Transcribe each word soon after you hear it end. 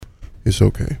It's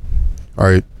okay. All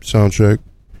right, sound check.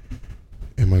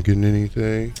 Am I getting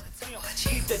anything?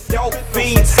 Dope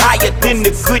fiends higher than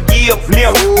the Goodyear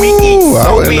blimp. We eat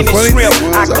so many shrimp.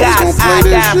 I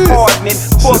got apartment.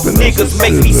 Fuck niggas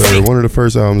make me sick. One of the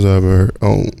first albums I ever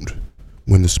owned.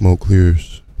 When the Smoke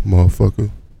Clears,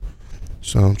 motherfucker.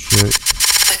 Sound check.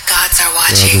 The gods are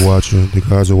watching. The gods are watching. The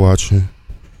gods are watching.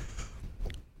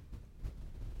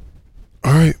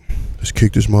 All right, let's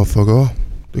kick this motherfucker off.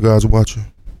 The gods are watching.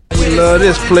 We love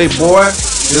this playboy.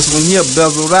 This one here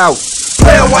bezeled out.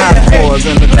 Player why you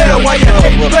hate, player why you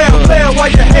hate, player why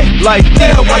you hate, Like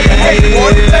player why you hate,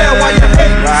 player why you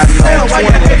hate, player why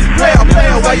you hate, player why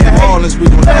you hate,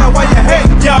 player why you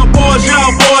hate. Y'all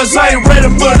boys ain't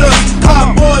ready for this.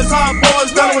 Hot boys,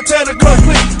 done with technical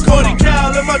click. Cody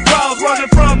Cal in my drawers, running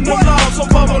from the law, so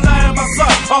bubble line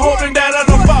myself. I'm hoping that I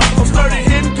don't fall. I'm sturdy,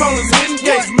 hitting corners, hitting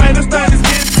gates. Man, this thing is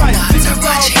getting tight. These is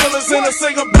all killers in a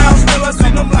single bounce, still I see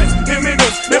them lights. Give me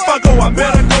this. If I go, I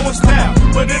better go with style.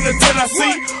 But in the 10 I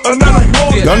see another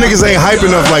boy. Y'all niggas ain't hype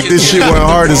enough like this shit went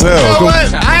hard as hell. You know what?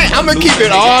 I'm gonna keep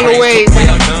it all the way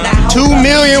 2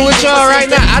 million with y'all right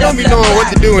now. I don't be knowing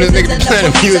what to do when this nigga be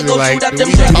playing music. Like,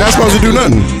 You're not supposed to do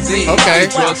nothing.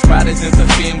 okay.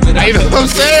 You know what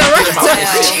I'm saying, right?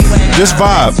 Just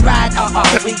vibe. I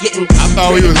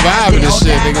thought we was vibing this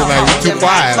shit, nigga. Like, we too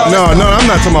quiet. No, I'm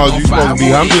not talking about you supposed to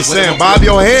be. I'm just saying, bob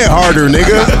your head harder,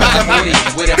 nigga.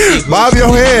 Bob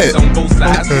your head.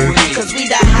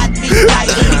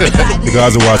 The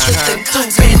guys are watching.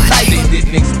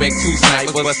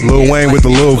 Lil Wayne with the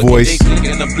little voice.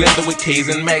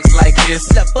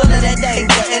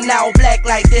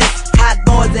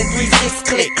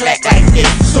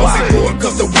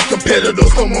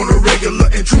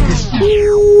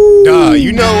 Dog,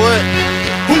 you know what?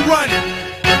 Who running?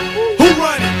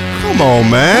 Come on,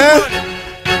 man.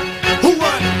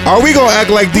 Are we gonna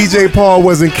act like DJ Paul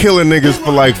wasn't killing niggas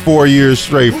for like 4 years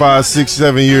straight, 5, 6,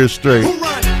 7 years straight?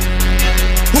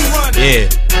 Yeah.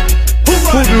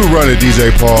 Who do run it,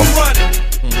 DJ Paul?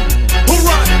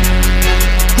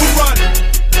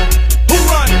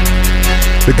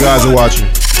 The guys are watching.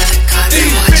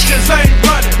 These bitches ain't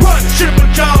running. Shit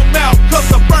with y'all mouth, cause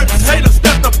the first hater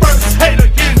step the first hater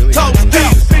getting toast.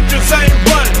 These bitches ain't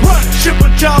running. Shit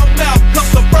with y'all mouth,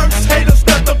 cause the first hater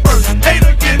step the first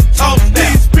hater getting toast.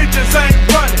 These bitches ain't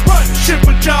running. Shit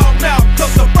with y'all mouth,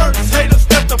 cause the first hater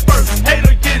step the first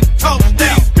hater getting toast.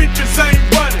 These bitches ain't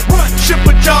running. Shit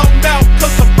with y'all mouth,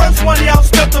 cause the first one y'all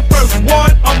step the first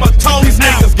one. I'm a toast. These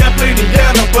niggas got plenty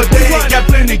yellow, but they ain't got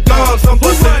plenty guns. I'm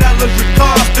busting out legit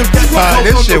cars.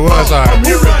 This shit was hard. I'm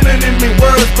here running in me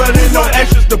words, but ain't no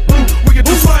actions to prove. We can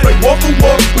do some straight walk and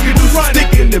walk. We can do some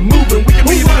sticking and moving. We can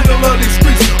be in the middle of these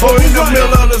streets or in the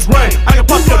middle of this rain. I can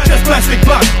pop your chest plastic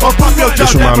block or pop your jaw.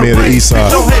 This remind me of the East Side.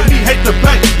 Don't hate me, hate the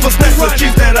bank. For stacks of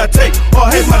cheese that I take or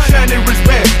hate my shiny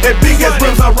wristband. And big ass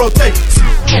rims I rotate.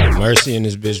 Mercy in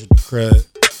this bitch with the crud.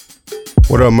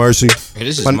 What up, Mercy? Hey,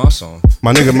 this is my song.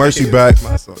 My nigga Mercy back.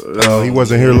 He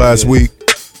wasn't here last week.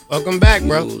 Welcome back,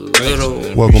 bro.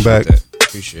 Welcome back.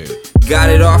 Appreciate it. Got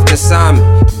it off consignment.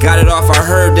 Got it off. I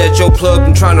heard that your plug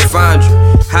been trying to find you.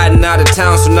 Hiding out of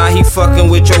town, so now he fucking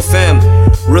with your family.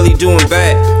 Really doing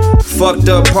bad. Fucked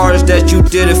up parts that you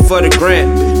did it for the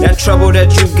grant. That trouble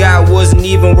that you got wasn't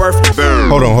even worth it.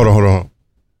 Hold on.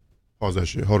 Pause that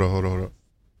shit. Hold on.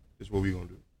 This is what we gonna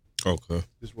do. Okay.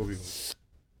 This is what we gonna do.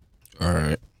 All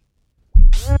right.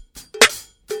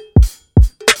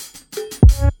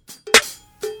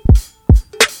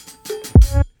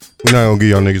 We're not gonna give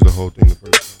y'all niggas the whole thing the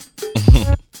first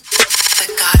time. The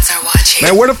gods are watching.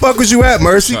 Man, where the fuck was you at,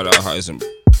 Mercy? Shout out Heisenberg.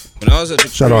 When I was at the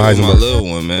Shout out crib with my Heisenberg. little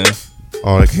one, man.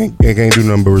 Oh, they can't do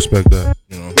nothing but respect that.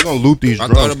 You know, We gonna loot these I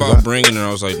drums. thought about bringing her.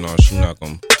 I was like, no, she not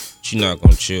gonna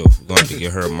chill. We're gonna have to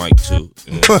get her a mic too.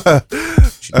 And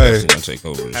she definitely gonna take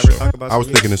over the Ever show. talk about I was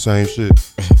some thinking the same shit.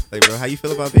 Like, bro, how you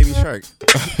feel about Baby Shark?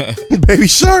 Baby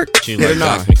Shark. She like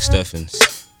Doc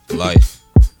McStuffins. Life.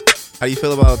 How you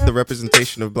feel about the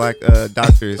representation of black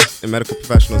doctors and medical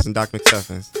professionals in Doc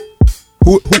McStuffins?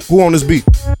 Who on this beat?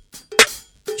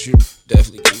 She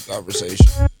definitely keep conversation.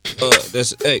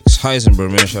 That's X Heisenberg,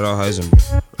 man. Shout out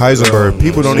Heisenberg. Heisenberg.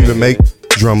 People don't even make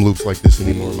drum loops like this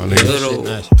anymore, my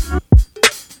nigga.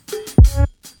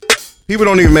 People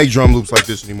don't even make drum loops like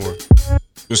this anymore.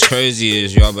 What's crazy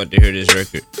is y'all about to hear this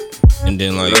record, and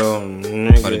then like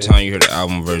by the time you hear the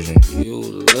album version,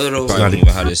 you probably don't even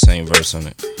have the same verse on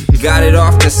it. Got it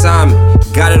off consignment.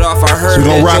 Got it off, I heard. So we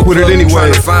gon' that rock your with it plug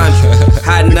anyway. tryna find you.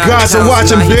 Hiding out gods of are town, watching,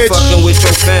 so now he bitch. fucking with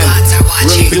your family. Gods are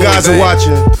watching. Really The doing gods are bad.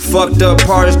 watching. Fucked up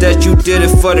parts that you did it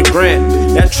for the grant.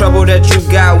 That trouble that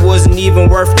you got wasn't even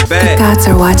worth the bag. Gods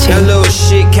are watching. That little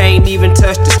shit can't even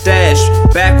touch the stash.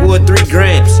 Backwood 3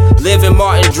 grams. Living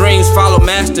Martin dreams, follow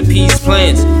masterpiece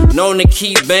plans. Known to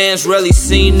keep bands, rarely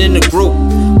seen in the group.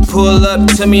 Pull up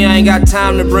to me, I ain't got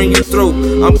time to bring you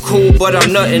through. I'm cool, but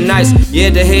I'm nothing nice. Yeah,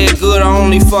 the head good, I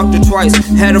only fucked her twice.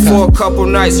 Had her for a couple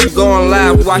nights. You going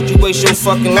live, watch you waste your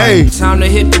fucking life. Hey. Time to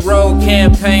hit the road,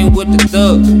 campaign with the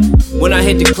thug. When I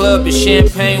hit the club, it's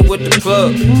champagne with the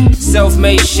plug.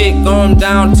 Self-made shit going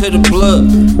down to the blood.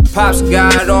 Pops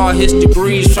got all his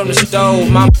degrees from the stove.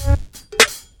 My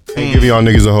Ain't giving y'all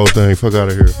niggas the whole thing. Fuck out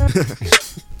of here.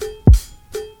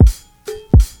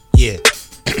 Yeah.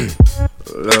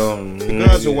 The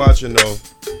gods are watching though.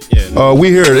 Yeah. We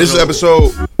here. This is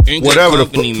episode In good whatever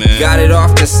company, the man. got it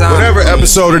off the side. whatever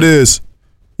episode it is.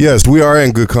 Yes, we are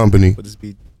in good company. Would this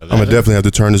be? I'm gonna definitely have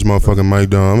to turn this motherfucking mic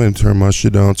down. I'm gonna turn my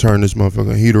shit down, turn this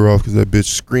motherfucking heater off because that bitch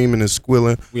screaming and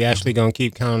squealing. We actually gonna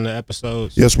keep counting the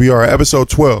episodes. Yes, we are. Episode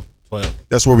 12. 12.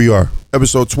 That's where we are.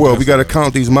 Episode 12. We gotta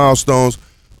count these milestones.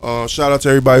 Shout out to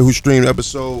everybody who streamed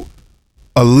episode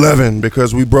 11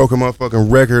 because we broke a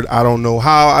motherfucking record. I don't know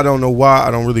how. I don't know why.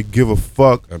 I don't really give a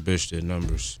fuck. That bitch did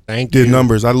numbers. Thank you. Did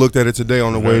numbers. I looked at it today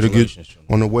on the way to get Congratulations.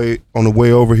 on the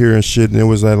way over here and shit, and it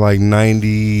was at like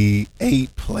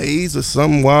 98 plays or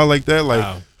something wild like that. Like,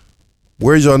 Wow.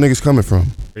 where's y'all niggas coming from?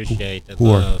 Appreciate the Who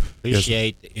are- love.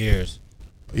 Appreciate the ears.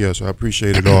 Yes, I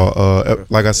appreciate it all.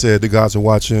 Like I said, the guys are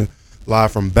watching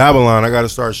live from Babylon. I got to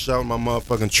start shouting my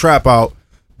motherfucking trap out.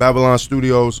 Babylon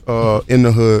Studios in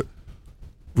the hood,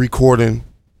 recording,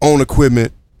 own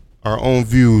equipment, our own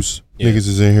views. Yeah. Niggas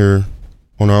is in here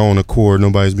on our own accord.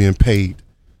 Nobody's being paid.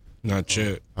 Not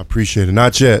yet. I appreciate it.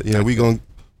 Not yet. Yeah, we gonna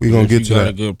If get you to got a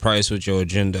that. good price with your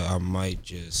agenda, I might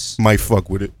just. Might fuck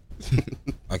with it.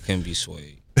 I can be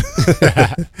swayed.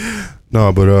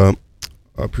 No, but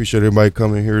I appreciate everybody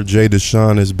coming here. Jay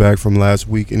Deshaun is back from last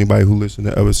week. Anybody who listened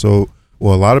to episode,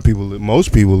 well, a lot of people,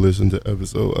 most people listened to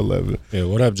episode 11. Yeah,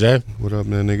 what up, Jay? What up,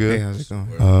 man, nigga? Hey, how's it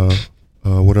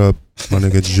going? What up, my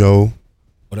nigga Joe,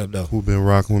 What up, though? who been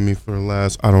rocking with me for the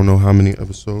last I don't know how many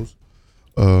episodes.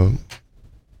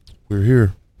 We're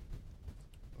here.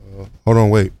 Hold on,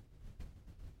 wait.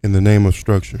 In the name of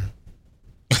structure.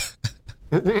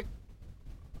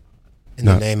 In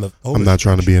Nah, the name of I'm not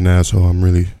trying to be an asshole. I'm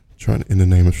really trying to, in the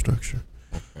name of structure.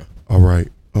 All right.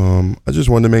 I just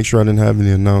wanted to make sure I didn't have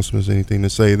any announcements, anything to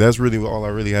say. That's really all I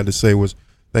really had to say was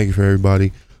thank you for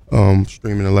everybody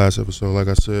streaming the last episode. Like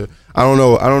I said, I don't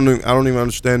know. I don't even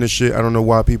understand this shit. I don't know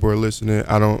why people are listening.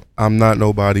 I'm not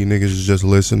nobody. Niggas is just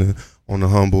listening on the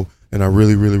humble, and I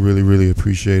really, really, really, really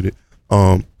appreciate it.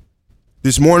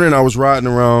 This morning I was riding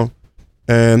around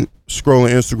and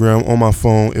scrolling Instagram on my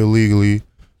phone illegally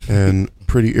and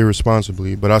pretty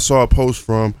irresponsibly, but I saw a post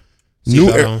from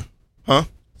Seatbelt on. Huh?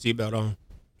 Seatbelt on.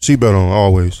 Seatbelt on,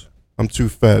 always. I'm too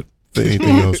fat for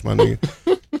anything else, my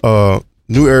nigga.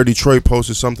 New Era Detroit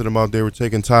posted something about they were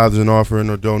taking tithes and offering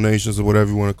or donations or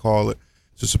whatever you want to call it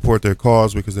to support their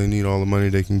cause because they need all the money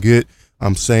they can get.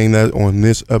 I'm saying that on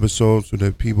this episode so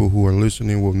that people who are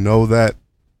listening will know that.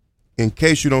 In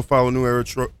case you don't follow New Era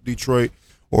Detroit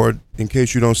or in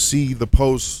case you don't see the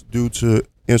posts due to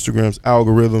Instagram's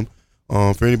algorithm,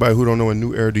 for anybody who don't know what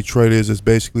New Era Detroit is, it's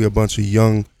basically a bunch of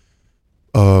young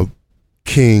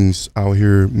kings out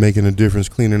here making a difference,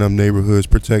 cleaning up neighborhoods,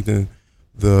 protecting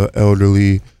the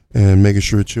elderly, and making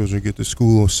sure children get to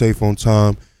school safe on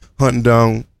time, hunting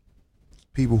down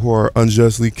people who are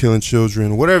unjustly killing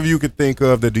children, whatever you could think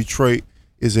of that Detroit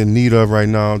is in need of right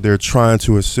now, they're trying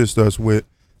to assist us with.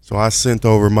 So I sent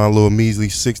over my little measly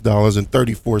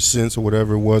 $6.34 or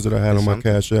whatever it was that I had on my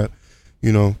Cash App.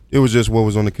 You know, it was just what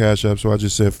was on the Cash App, so I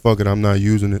just said, fuck it, I'm not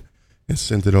using it, and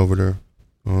sent it over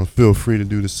there. Feel free to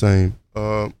do the same.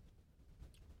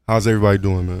 How's everybody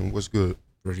doing, man? What's good?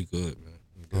 Pretty good, man.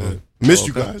 Good. Missed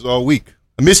you guys all week.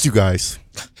 I missed you guys.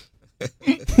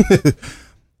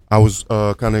 I was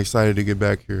kind of excited to get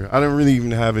back here. I didn't really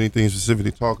even have anything specific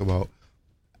to talk about.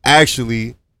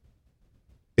 Actually,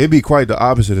 it'd be quite the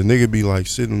opposite. A nigga be like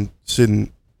sitting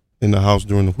in the house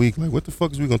during the week, like, what the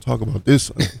fuck is we gonna talk about this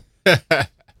Sunday?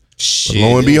 Shit, lo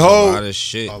and it was behold, a lot of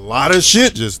shit. A lot of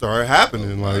shit just started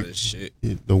happening. A lot Like of shit.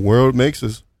 the world makes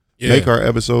us Yeah. make our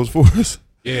episodes for us.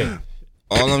 Yeah.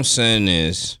 All I'm saying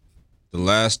is, the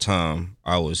last time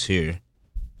I was here,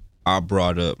 I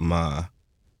brought up my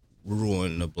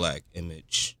ruin the black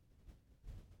image,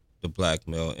 the black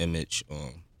male image,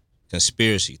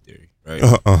 conspiracy theory, right?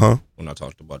 Uh-huh. When I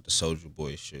talked about the Soulja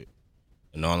Boy shit.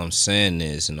 And all I'm saying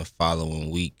is, in the following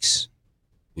weeks,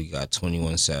 we got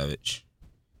 21 Savage,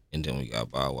 and then we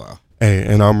got Bow Wow. Hey,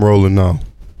 and I'm rolling now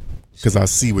because I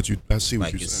see what you Like saying.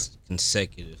 it's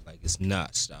consecutive, like it's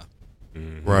not stopping.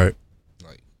 Right.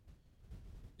 Like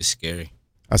it's scary.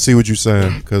 I see what you're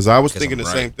saying because I was thinking I'm the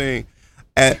right. same thing.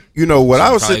 At what So I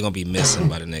I'm was probably sitting, gonna be missing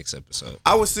by the next episode.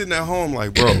 I was sitting at home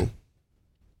like, bro.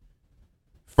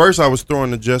 First, I was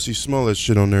throwing the Jesse Smollett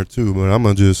shit on there too, but I'm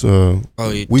gonna just we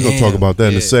gonna talk about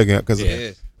that in a second because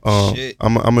Shit.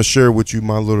 I'm gonna share with you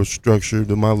my little structure,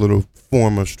 my little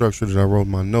form of structure that I wrote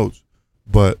in my notes.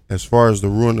 But as far as the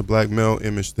ruin the black male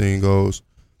image thing goes,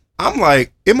 I'm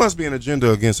like, it must be an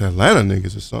agenda against Atlanta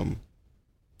niggas or something.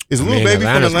 Is Lil Baby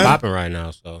Atlanta's from Atlanta? popping right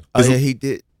now, so. Oh yeah, he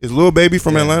did. Is Lil Baby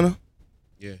from Atlanta?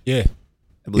 Yeah. Yeah,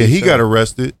 he got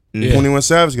arrested. Yeah. 21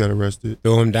 Savage got arrested.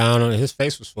 Threw him down on his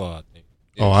face was swole, I think.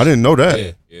 Oh, I didn't know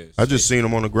that. Yeah. I just seen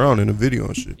him on the ground in the video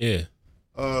and shit.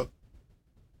 Yeah.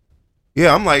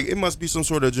 Yeah, I'm like, it must be some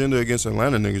sort of agenda against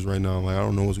Atlanta niggas right now. Like, I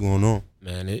don't know what's going on.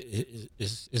 Man,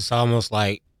 it's almost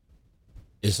like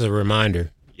it's a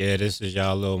reminder. Yeah, this is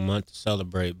y'all little month to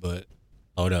celebrate, but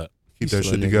hold up. Keep that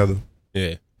shit together.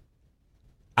 Yeah.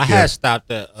 I had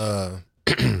stopped at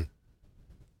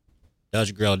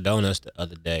Dutch Grill Donuts the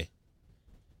other day.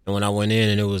 And when I went in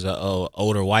and it was a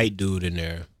older white dude in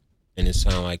there, and it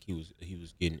sounded like he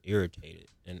was getting irritated.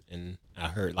 And I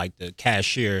heard like the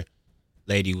cashier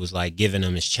lady was like giving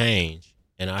him his change.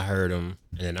 And I heard him,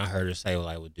 and then I heard her say,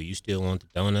 like, well, do you still want the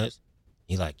donuts?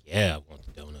 He's like, yeah, I want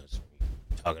the donuts.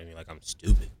 Talking to me like I'm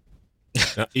stupid.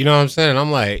 You know what I'm saying?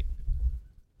 I'm like,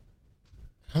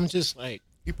 I'm just like,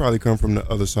 He probably come from the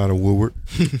other side of Woodward.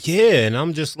 yeah, and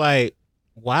I'm just like,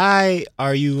 why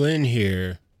are you in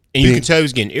here? And you could tell he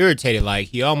was getting irritated. Like,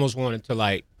 he almost wanted to,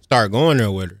 like, start going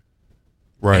there with her.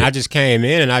 Right. And I just came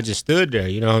in and I just stood there,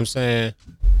 you know what I'm saying?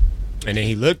 And then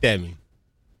he looked at me.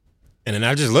 And then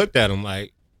I just looked at him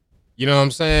like, you know what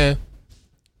I'm saying?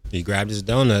 He grabbed his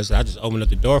donuts. I just opened up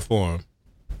the door for him.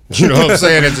 You know what I'm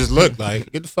saying? And just looked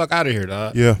like, get the fuck out of here,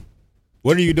 dog. Yeah.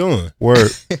 What are you doing? Word.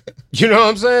 You know what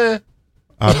I'm saying?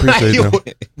 I appreciate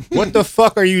that. What the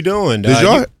fuck are you doing,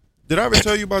 dog? Did I ever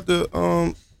tell you about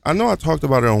the I know I talked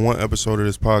about it on one episode of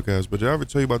this podcast, but did I ever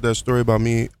tell you about that story about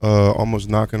me almost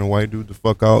knocking a white dude the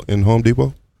fuck out in Home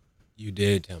Depot? You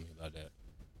did tell me about that.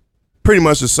 Pretty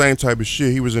much the same type of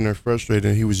shit. He was in there frustrated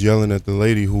and he was yelling at the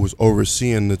lady who was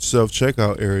overseeing the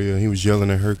self-checkout area. He was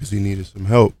yelling at her because he needed some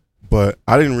help. But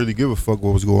I didn't really give a fuck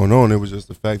what was going on. It was just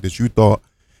the fact that you thought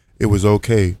it was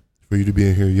okay for you to be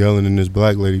in here yelling in this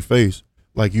black lady face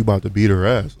like you about to beat her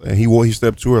ass. And he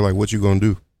stepped to her like, what you gonna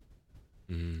do?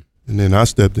 Mm-hmm. And then I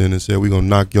stepped in and said, we gonna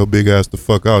knock your big ass the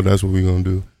fuck out. That's what we gonna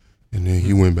do. And then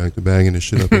he went back to bagging the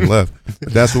shit up and left.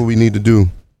 But that's what we need to do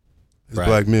as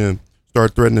black men.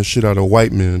 Start threatening shit out of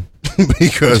white men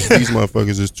because these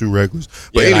motherfuckers is too reckless.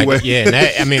 But anyway. Like, yeah,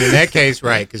 in that case,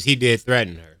 right, because he did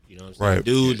threaten her. You know what I'm saying? Right.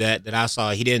 Dude that I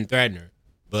saw, he didn't threaten her.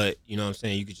 But, you know what I'm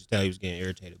saying? You could just tell he was getting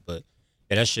irritated. But,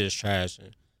 yeah, that shit is trash.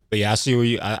 But, yeah, I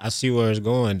see where it's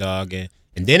going, dog. And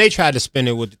then they tried to spin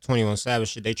it with the 21 Savage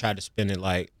shit. They tried to spin it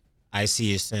like, I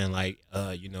see it saying like,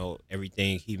 you know,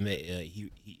 everything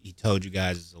he told you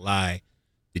guys is a lie.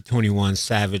 The 21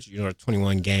 Savage, you know, the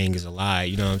 21 gang is a lie.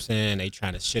 You know what I'm saying? They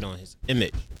trying to shit on his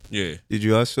image. Yeah. Did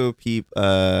you also peep,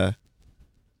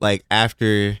 like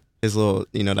after his little,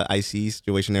 you know, the IC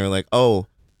situation, they were like, oh,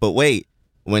 but wait,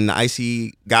 when the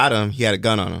IC got him, he had a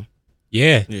gun on him.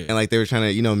 Yeah. And like they were trying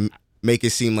to, you know, make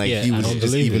it seem like he was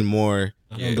just even more.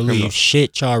 I don't believe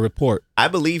shit y'all report. I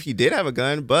believe he did have a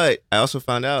gun, but I also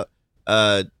found out,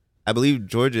 I believe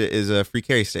Georgia is a free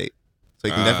carry state. So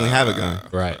he can definitely have a gun.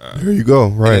 Right. There you go.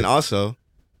 Right. And also,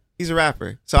 he's a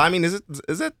rapper. So, I mean, is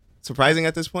it surprising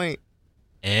at this point?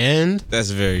 And that's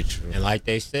very true. And like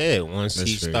they said, once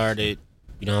he started,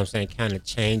 you know what I'm saying, kind of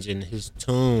changing his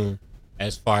tune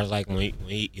as far as like when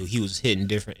he was hitting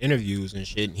different interviews and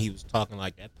shit, and he was talking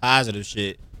like that positive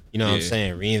shit, you know what I'm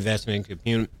saying, reinvestment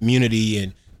in community,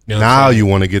 and you know now you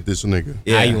want to get this nigga.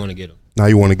 Now you want to get him. Now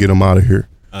you want to get him out of here.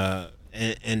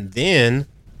 And then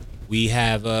we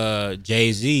have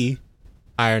Jay-Z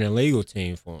hiring a legal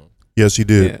team for him. Yes, he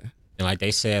did. Yeah. And like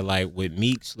they said, like with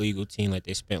Meek's legal team, like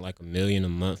they spent like $1 million a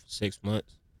month for 6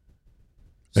 months.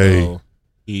 So Hey.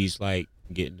 he's like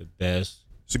getting the best.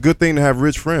 It's a good thing to have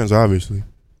rich friends, obviously.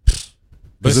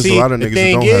 But there's see, a lot of the niggas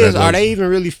thing that don't have is, that are though. they even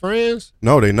really friends?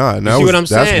 No, they not. And You see what I'm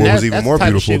saying? That's what was That's even the more type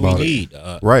of beautiful shit we about need,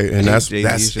 it. Right, and that's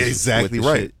Jay-Z's just exactly with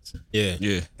the right. shits.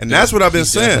 Yeah. And that's what I've been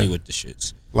He's definitely saying. with the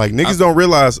shits. Like niggas don't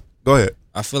realize. Go ahead.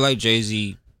 I feel like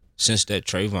Jay-Z, since that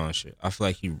Trayvon shit, I feel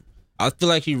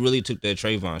like he really took that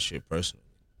Trayvon shit personally.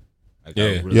 Like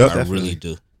Yeah. I Yep. really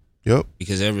do. Yep.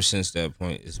 Because ever since that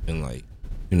point, it's been like,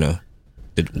 you know,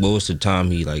 what was the time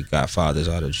he like got fathers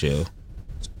out of jail?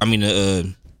 I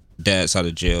mean, dads out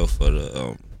of jail for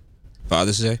the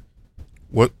Father's Day.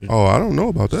 What? Oh, I don't know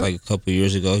about that. It's like a couple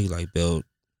years ago, he like bailed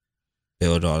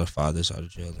all the fathers out of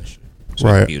jail and shit. So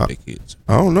Right. he could be with their kids.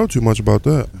 I don't know too much about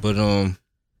that. But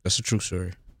that's a true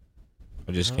story.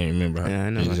 I just can't remember Yeah, I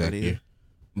know the about exact that year.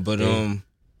 But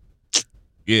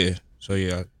yeah. So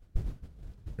yeah,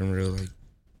 I'm real like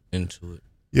into it.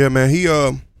 Yeah, man. He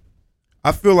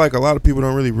I feel like a lot of people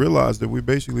don't really realize that we're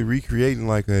basically recreating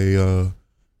like a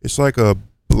it's like a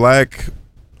black,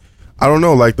 I don't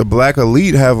know, like the black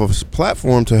elite have a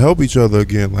platform to help each other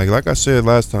again. Like I said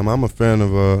last time, I'm a fan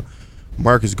of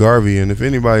Marcus Garvey, and if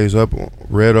anybody's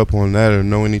read up on that or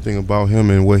know anything about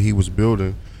him and what he was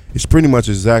building, it's pretty much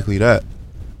exactly that.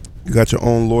 You got your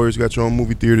own lawyers, got your own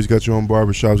movie theaters, got your own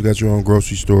barbershops, got your own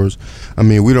grocery stores. I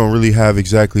mean, we don't really have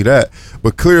exactly that.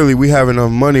 But clearly we have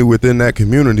enough money within that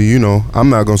community, you know.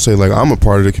 I'm not going to say like I'm a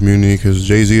part of the community because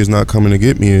Jay-Z is not coming to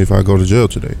get me if I go to jail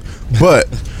today. But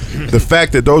the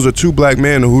fact that those are two black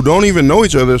men who don't even know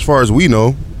each other as far as we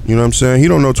know, you know what I'm saying? He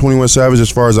don't know 21 Savage as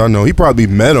far as I know. He probably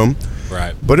met him.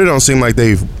 Right. But it don't seem like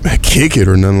they kick it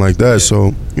or nothing like that. Yeah.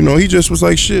 So, you know, he just was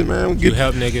like, shit, man. You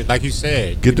help niggas, like you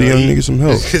said. Get the young niggas some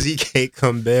help. Because he can't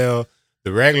come bail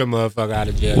the regular motherfucker out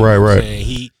of jail. Right, right.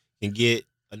 He can get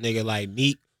a nigga like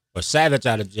Meek or Savage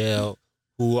out of jail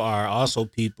who are also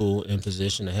people in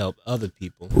position to help other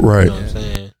people. Right. You know what I'm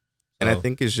saying? And I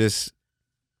think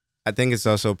it's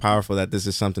also powerful that this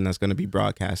is something that's going to be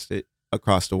broadcasted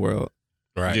across the world.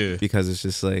 Right. Yeah. Because it's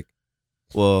just like,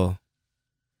 well,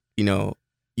 you know,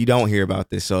 you don't hear about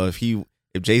this. So if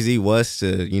Jay-Z was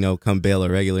to, you know, come bail a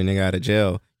regular nigga out of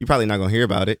jail, you're probably not gonna hear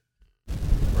about it.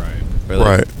 Right. Or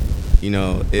like, right. You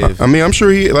know, if I mean, I'm sure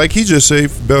he just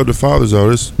said bailed the fathers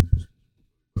out. It's,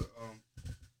 you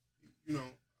know,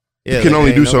 yeah, he can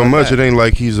only do so much. That. It ain't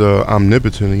like he's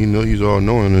omnipotent. He know he's all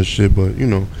knowing and shit. But you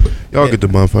know, y'all get the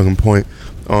motherfucking point.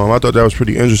 I thought that was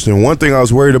pretty interesting. One thing I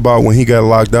was worried about when he got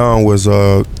locked down was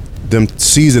them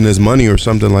seizing his money or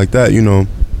something like that. You know,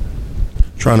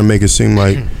 trying to make it seem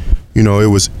like, you know, it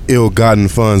was ill-gotten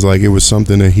funds, like it was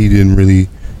something that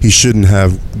he shouldn't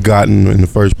have gotten in the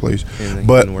first place.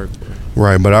 But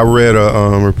right, but I read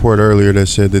a report earlier that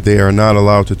said that they are not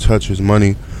allowed to touch his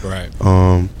money. Right.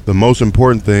 The most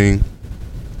important thing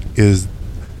is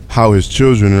how his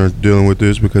children are dealing with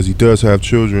this, because he does have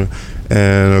children,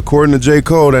 and according to J.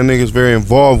 Cole, that nigga's very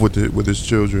involved with his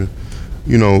children.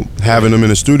 You know, having them in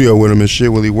the studio with him and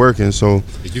shit while he working. So,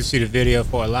 did you see the video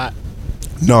for A Lot?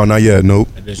 No, not yet. Nope.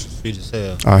 This is sweet as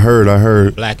hell. I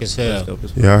heard. Black as hell.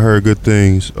 Yeah, I heard good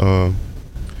things. A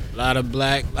lot of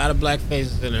black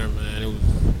faces in there, man. It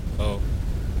was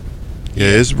Yeah,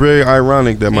 it's very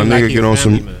ironic that my nigga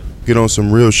get on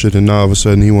some real shit, and now all of a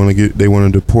sudden they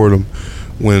want to deport him,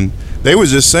 when they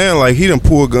was just saying like he done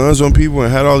pulled guns on people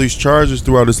and had all these charges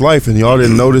throughout his life, and y'all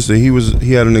didn't notice that he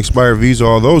had an expired visa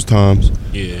all those times.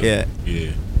 Yeah.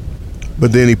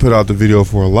 But then he put out the video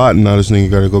for A Lot, and now this nigga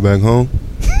got to go back home.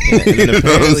 Yeah, and then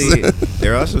apparently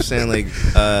they're also saying like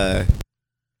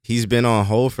he's been on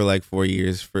hold for like 4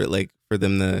 years for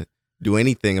them to do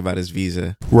anything about his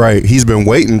visa. Right, he's been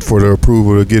waiting for the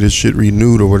approval to get his shit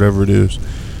renewed or whatever it is.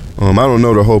 I don't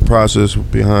know the whole process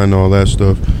behind all that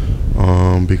stuff,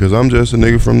 because I'm just a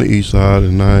nigga from the east side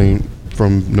and I ain't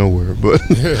from nowhere. But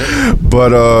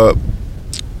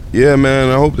yeah,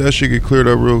 man, I hope that shit get cleared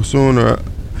up real soon.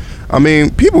 I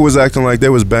mean, people was acting like they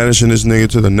was banishing this nigga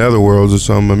to the netherworlds or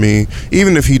something. I mean,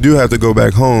 even if he do have to go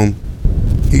back home,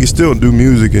 he can still do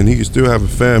music and he can still have a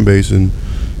fan base and,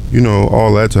 you know,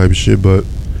 all that type of shit. But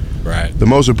right, the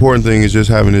most important thing is just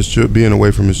having being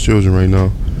away from his children right now.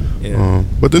 Yeah.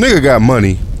 But the nigga got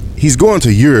money. He's going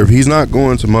to Europe. He's not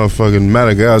going to motherfucking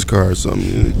Madagascar or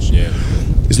something.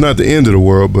 It's not the end of the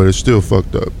world, but it's still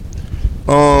fucked up.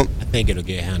 I think it'll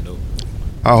get handled.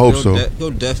 I hope so.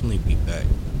 He'll definitely be back.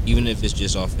 Even if it's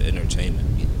just off of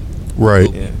entertainment.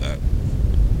 Right. Yeah.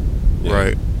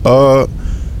 Right.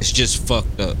 It's just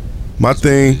fucked up. My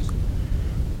thing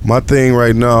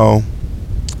right now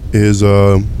is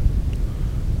like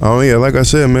I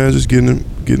said, man, just get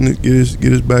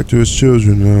his back to his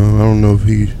children. I don't know if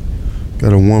he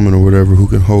got a woman or whatever who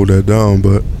can hold that down,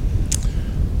 but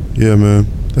yeah, man,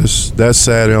 that's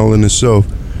sad all in itself.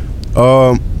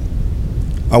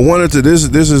 I wanted to this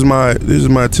is my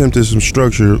attempt at some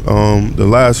structure. The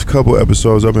last couple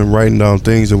episodes I've been writing down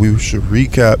things that we should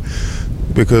recap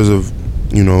because of,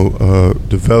 you know,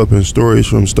 developing stories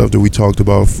from stuff that we talked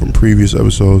about from previous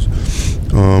episodes.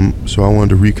 So I wanted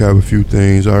to recap a few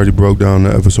things. I already broke down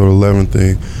the episode 11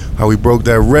 thing, how we broke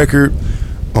that record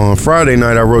On Friday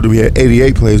night, I wrote that we had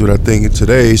 88 plays, but I think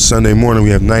today, Sunday morning, we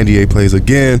have 98 plays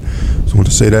again. So I want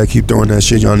to say that. Keep throwing that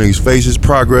shit in y'all niggas' faces.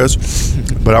 Progress.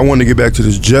 But I want to get back to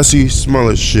this Jussie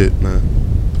Smollett shit, man.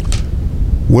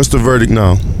 What's the verdict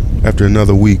now after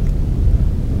another week?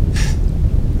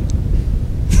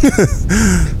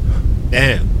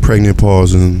 Damn. Pregnant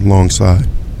pause and long side.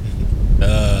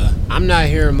 I'm not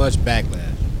hearing much backlash.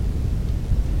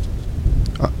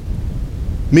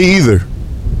 Me either.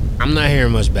 I'm not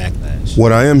hearing much backlash.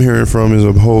 What I am hearing from is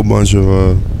a whole bunch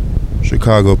of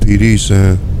Chicago PD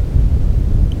saying,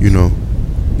 you know,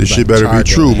 this Like shit better be charge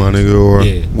true, your my ass. nigga, or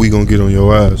Yeah. we gonna get on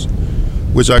your ass.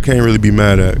 Which I can't really be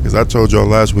mad at, because I told y'all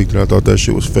last week that I thought that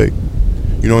shit was fake.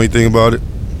 You know anything about it?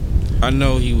 I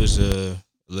know he was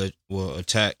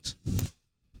attacked.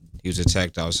 He was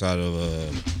attacked outside of a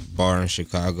bar in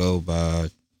Chicago by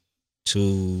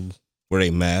two. Were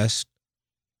they masked?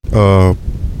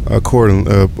 According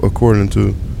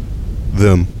to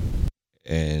them.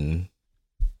 And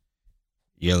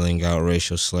yelling out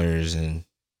racial slurs and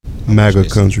MAGA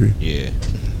country. Yeah.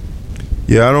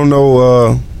 Yeah, I don't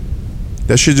know.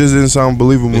 That shit just didn't sound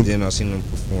believable. But then I seen him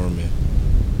performing.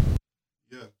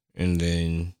 Yeah. And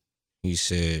then he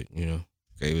said, you know,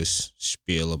 gave his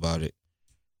spiel about it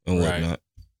and whatnot.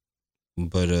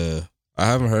 But I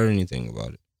haven't heard anything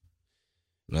about it.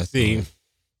 Nothing. See,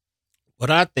 what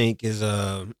I think is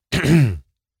like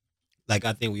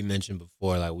I think we mentioned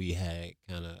before, like we had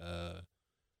kind of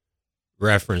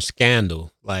reference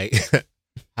Scandal, like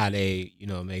how they, you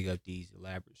know, make up these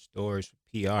elaborate stories for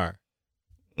PR.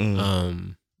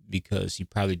 Because he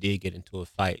probably did get into a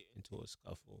fight, into a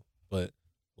scuffle, but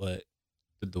what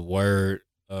the word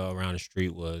around the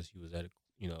street was, he was at a,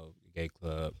 you know, gay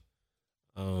club,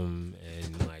 and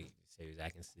like say he was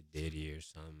acting sedity or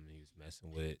something. He was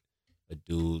messing with a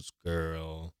dude's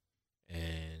girl,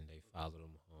 and they followed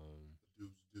him home.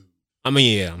 I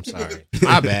mean, yeah, I'm sorry,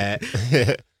 my bad.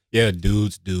 Yeah,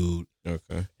 dude's dude.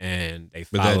 Okay. And they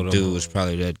But followed him. that dude was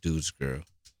probably that dude's girl.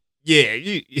 Yeah,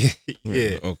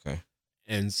 yeah. Okay.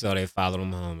 And so they followed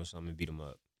him home or something and beat him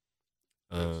up.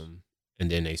 And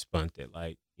then they spunked it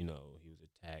like, you know, he was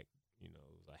attacked, you know,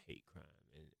 it was a hate crime.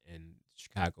 And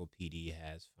Chicago PD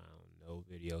has found no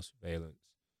video surveillance.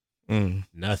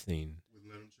 Nothing.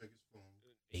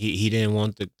 He didn't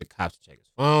want the cops to check his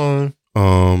phone.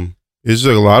 It's just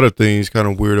a lot of things kind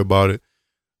of weird about it.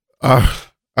 I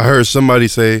heard somebody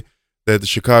say that the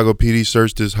Chicago PD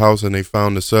searched his house and they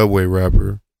found the Subway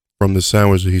wrapper from the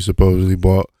sandwich that he supposedly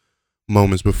bought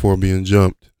moments before being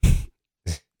jumped.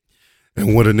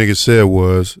 And what a nigga said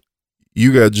was,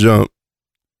 you got jumped,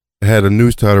 had a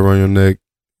noose tied around your neck,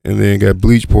 and then got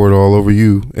bleach poured all over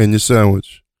you and your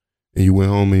sandwich. And you went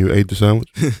home and you ate the sandwich.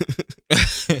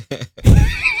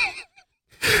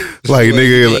 Like, So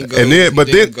nigga, go, and then, but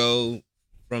he then didn't go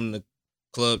from the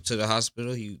club to the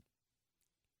hospital. He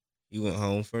went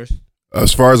home first.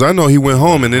 As far as I know, he went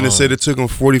home, and then it said it took him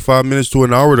 45 minutes to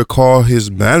an hour to call his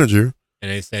manager.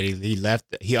 And they said he left.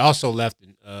 He also left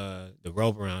the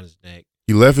rope around his neck.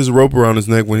 He left his rope around his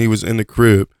neck when he was in the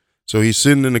crib. So he's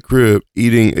sitting in the crib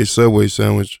eating a Subway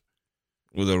sandwich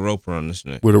with a rope around his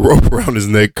neck. With a rope around his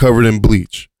neck covered in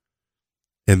bleach.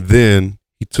 And then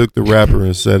he took the wrapper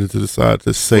and set it to the side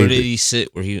to save it. Where did he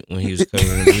sit when he was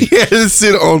covered in bleach? He had to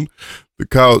sit on the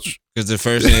couch. Because the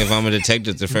first thing, if I'm a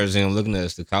detective, the first thing I'm looking at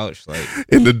is the couch. Like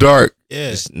in the dark. Yeah.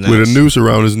 With a noose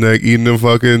around his neck, eating them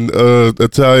fucking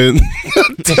Italian.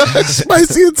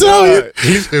 Spicy Italian.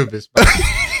 He's stupid.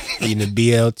 Eating a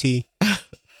BLT.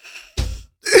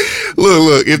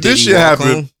 Look, if this shit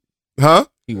happened. Huh?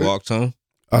 He walked home?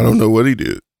 I don't know what he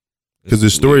did. Because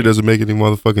his story doesn't make any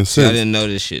motherfucking sense. I didn't know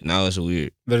this shit. Now it's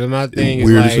weird. But my thing It's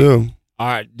is weird like, as hell. all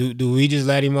right, do we just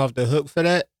let him off the hook for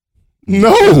that?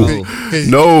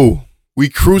 No. We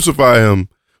crucify him.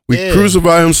 We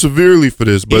crucify him severely for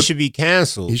this. But he should be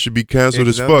canceled. He should be canceled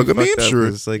as that'd fuck. be I mean, fucked up, sure.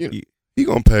 'cause, like, he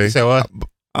gonna pay. So what?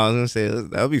 I was gonna say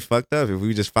that would be fucked up if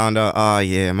we just found out. Oh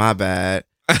yeah, my bad.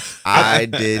 I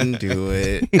didn't do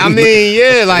it. I mean,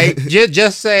 yeah, like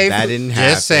just say that for, didn't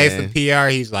just say happen. for PR.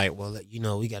 He's like, well, you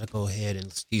know, we got to go ahead and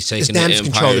he's it's taking the damage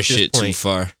control Empire at this shit too point.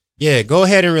 far. Yeah, go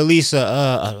ahead and release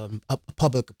a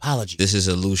public apology. This is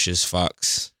a Lucius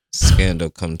Fox scandal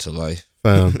come to life.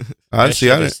 I That see.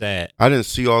 shit I is sad. didn't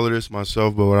see all of this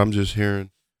myself, but I'm just hearing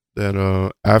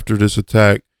that after this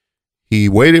attack, he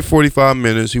waited 45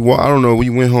 minutes. I don't know. He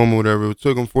went home or whatever. It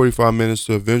took him 45 minutes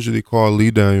to eventually call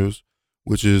Lee Daniels,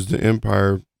 which is the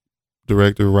Empire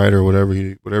director, writer, whatever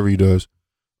he does.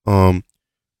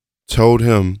 Told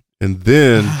him, and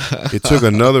then it took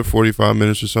another 45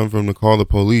 minutes or something for him to call the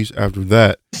police after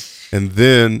that. And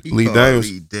then Lee Daniels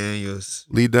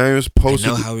posted.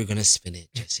 I know how we're gonna spin it,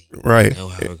 Jesse. Right.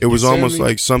 It was You feel almost me?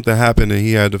 like something happened and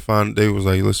he had to find. They was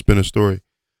like, let's spin a story.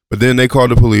 But then they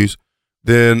called the police.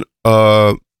 Then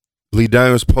Lee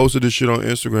Daniels posted this shit on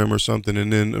Instagram or something,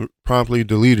 and then promptly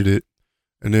deleted it.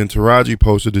 And then Taraji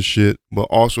posted the shit, but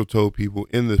also told people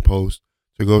in the post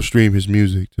to go stream his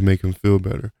music to make him feel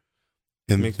better.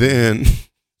 And then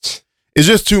it's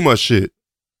just too much shit.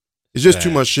 It's just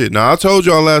too much shit. Now, I told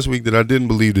y'all last week that I didn't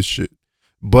believe this shit,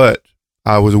 but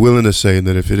I was willing to say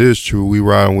that if it is true, we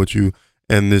riding with you,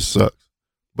 and this sucks.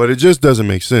 But it just doesn't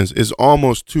make sense. It's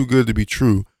almost too good to be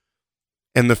true.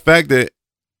 And the fact that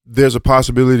there's a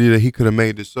possibility that he could have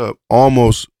made this up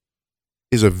almost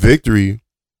is a victory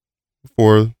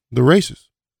for the racists.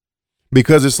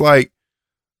 Because it's like,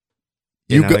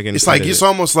 it's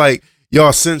almost like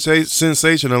y'all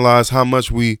sensationalize how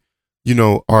much we,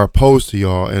 are opposed to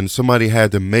y'all, and somebody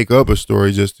had to make up a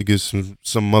story just to get some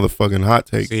motherfucking hot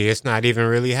take. See, it's not even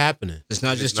really happening. It's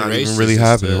not just It's the not even racists, really it's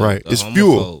happening, the- right? the It's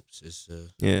fuel.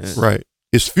 homophobes. Right.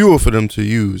 It's fuel for them to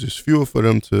use. It's fuel for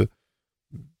them to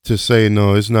say,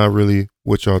 no, it's not really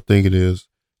what y'all think it is,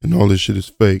 and all this shit is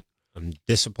fake. I'm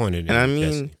disappointed in And I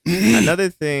you, mean, Jesse. another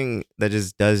thing that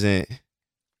just doesn't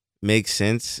make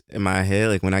sense in my head,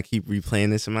 like when I keep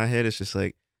replaying this in my head, it's just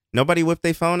like nobody whipped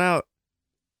their phone out.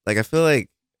 Like I feel like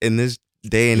in this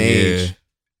day and age,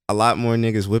 a lot more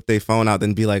niggas whip their phone out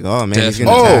than be like, oh man, he's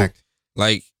getting attacked.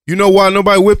 Like, you know why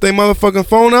nobody whipped their motherfucking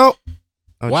phone out?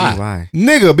 Oh, Why? geez, why?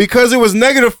 Nigga, because it was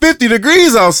negative 50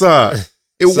 degrees outside.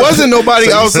 It wasn't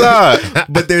nobody outside.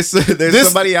 But there's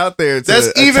somebody out there. That's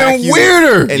attack even you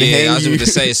weirder. And yeah, hang I was you. about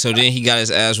to say. So then he got his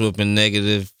ass whooped in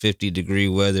negative 50-degree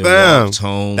weather. Bam. Walked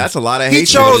home. That's a lot of He hate.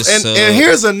 chose, With and his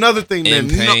here's another thing in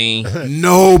that pain.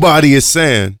 nobody is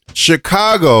saying.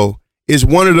 Chicago is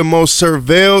one of the most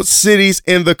surveilled cities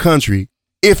in the country,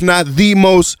 if not the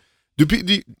most. Do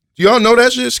y'all know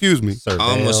that shit? Excuse me. I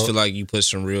almost feel like you put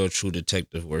some real true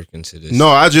detective work into this. No,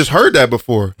 I just heard that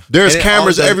before. There's And it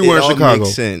cameras all does- everywhere it in all Chicago.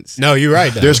 makes sense. No, you're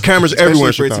right. Though. There's cameras Especially everywhere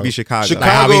in for it Chicago. to be Chicago. Like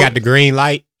how we got the green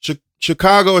light.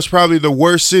 Chicago is probably the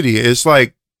worst city. It's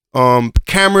like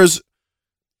cameras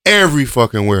every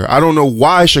fucking where. I don't know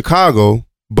why Chicago,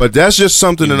 but that's just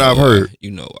something that I've heard.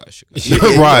 You know why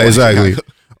Chicago. Right, exactly.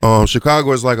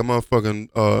 Chicago is like a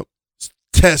motherfucking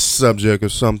test subject or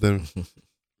something.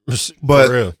 But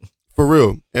For real. for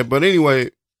real. But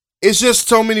anyway, it's just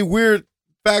so many weird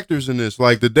factors in this.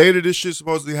 Like the day that this shit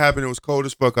supposedly happened, it was cold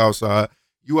as fuck outside.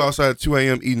 You outside at 2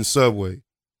 a.m. eating Subway.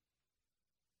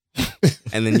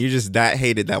 And then you just that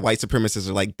hated that white supremacists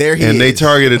are like, there he is. And they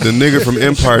targeted the nigga from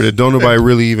Empire that don't nobody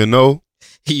really even know.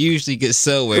 He usually gets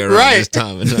Subway around Right. this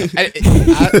time of night.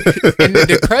 And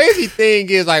the crazy thing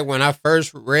is, like, when I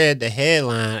first read the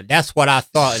headline, that's what I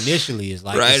thought initially. Is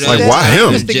like, Right is on. Like, why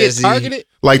him? Just to get Jesse. targeted?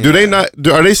 Like, do they not?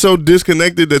 Are they so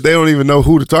disconnected that they don't even know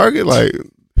who to target? Like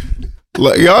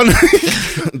y'all,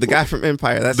 the guy from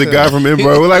Empire. That's the him. guy from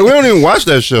Empire. We're like, we don't even watch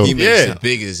that show. He makes Yeah. the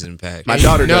biggest impact. My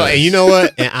daughter No, does. and you know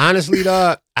what? And honestly,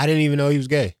 dog, I didn't even know he was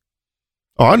gay.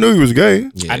 Oh, I knew he was gay.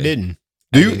 Yeah. I didn't.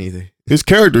 Do I you? didn't either. His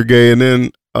character gay, and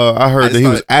then I heard I that just he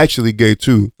was thought- actually gay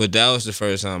too. But that was the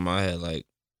first time I had like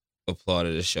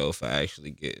applauded a show for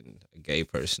actually getting a gay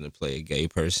person to play a gay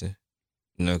person.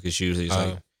 You know, because usually it's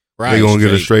like, Right. They gonna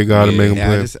get a straight guy to Yeah. make him Yeah,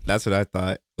 play. that's what I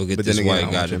thought. we'll get But this then again, I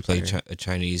white guy watch to play Empire. a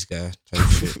Chinese guy type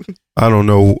shit. I don't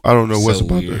know. I don't know what's So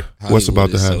about weird. to what's about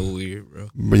to Hollywood is happen. So weird, bro.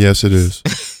 But yes, it is.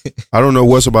 I don't know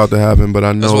what's about to happen, but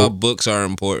I That's why know. books are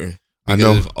important. I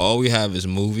Because know. if all we have is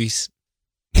movies,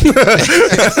 You're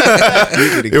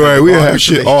right. We have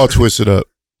shit all twisted up.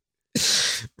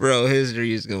 bro,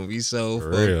 history is gonna be so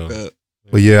For fucked real. up.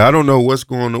 But yeah, I don't know what's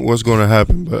going to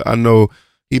happen. But I know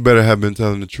he better have been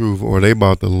telling the truth, or they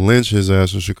about to lynch his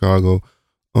ass in Chicago.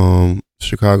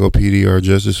 Chicago PD are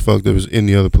just as fucked up as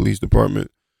any other police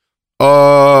department.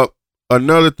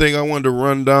 Another thing I wanted to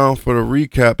run down for the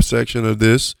recap section of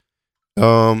this,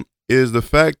 is the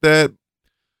fact that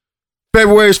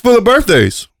February is full of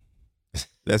birthdays.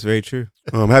 That's very true.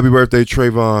 Happy birthday,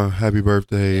 Trayvon. Happy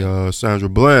birthday, Sandra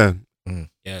Bland.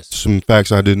 Yes. Some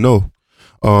facts I didn't know.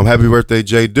 Happy birthday,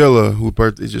 Jay Dilla, whose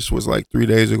birthday just was like 3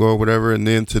 days ago or whatever. And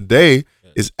then today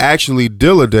is actually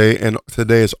Dilla Day, and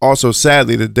today is also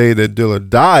sadly the day that Dilla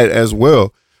died as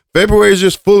well. February is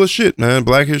just full of shit, man.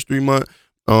 Black History Month.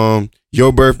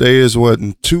 Your birthday is what,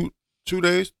 in 2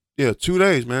 days? Yeah, 2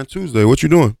 days, man. Tuesday. What you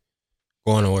doing?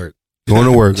 Going to work. Going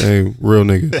to work. Hey, real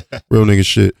nigga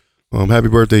shit. Happy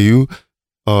birthday, you.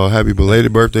 Happy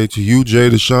belated birthday to you, Jay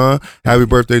Deshawn. Happy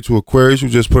birthday to Aquarius, who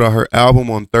just put out her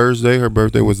album on Thursday. Her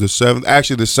birthday was the 7th.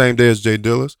 Actually, the same day as Jay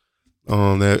Dilla's.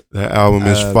 That album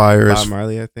is Fire. Bob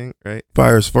Marley, I think, right?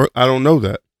 Fire's first. I don't know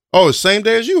that. Oh, it's same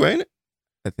day as you, ain't it?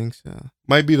 I think so.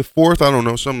 Might be the 4th. I don't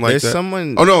know, something like There's that.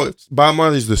 someone. Oh no, Bob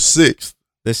Marley's the 6th.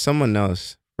 There's someone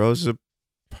else. Rosa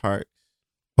Parks.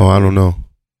 Oh, I don't know.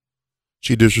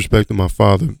 She disrespected my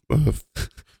father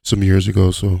some years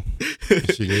ago, so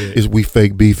we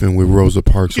fake beefing with Rosa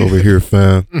Parks over here,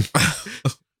 fam.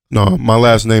 No, my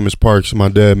last name is Parks. My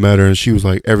dad met her, and she was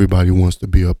like, "Everybody wants to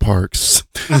be a Parks."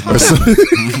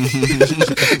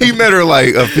 He met her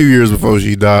like a few years before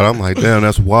she died. I'm like, damn,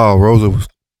 that's wild. Rosa was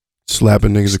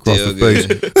slapping niggas across the face.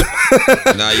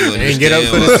 Now you understand. Get up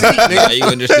for the seat, Now you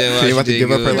understand why She she about to did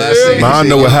give up good. her last name. Now I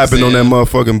know what happened on that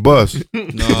motherfucking bus.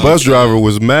 The bus driver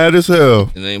was mad as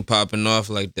hell. It ain't popping off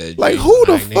like that. Like, G. who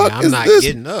the Like, nigga, fuck I'm is not this?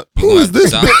 getting up. Who is this?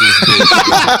 Stop this bitch.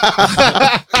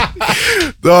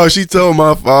 Dog, she told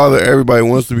my father everybody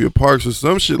wants to be a Parks or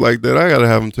some shit like that. I gotta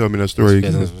have him tell me that story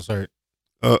again. Business was hurt.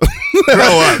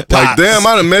 Like, damn,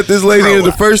 I done met this lady and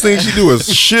the first thing she do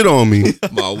is shit on me.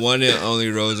 My one and only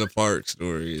Rosa Parks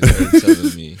story is her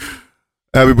telling me.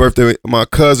 Happy birthday. My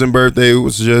cousin's birthday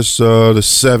was just the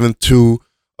 7th to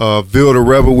Ville the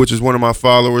Rebel, which is one of my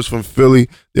followers from Philly.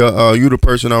 You the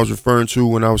person I was referring to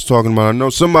when I was talking about. I know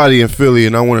somebody in Philly,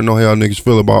 and I want to know how y'all niggas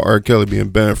feel about R. Kelly being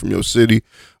banned from your city.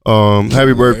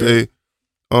 Happy birthday.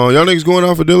 Y'all niggas going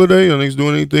out for Dilla Day? Y'all niggas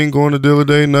doing anything? Going to Dilla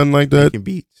Day? Nothing like that? Making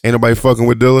beats. Ain't nobody fucking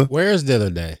with Dilla? Where's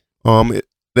Dilla Day?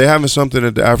 They having something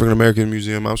at the African American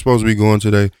Museum. I'm supposed to be going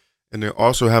today. And they're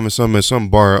also having something at some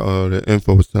bar that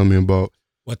Info was telling me about.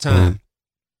 What time?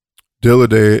 Dilla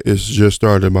Day is just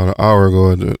started about an hour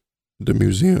ago at the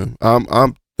museum.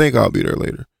 I think I'll be there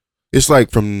later. It's like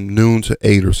from noon to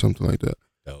 8 or something like that.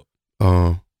 Dope.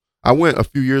 I went a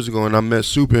few years ago and I met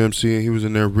Super MC and he was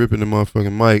in there ripping the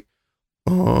motherfucking mic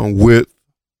with,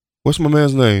 what's my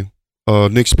man's name?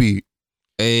 Nick Speed.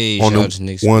 Hey, On shout the out to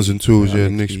Nick ones Speed. and twos. Yeah,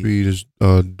 Nick Nick Speed is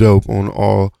dope on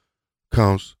all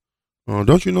counts.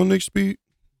 Don't you know Nick Speed?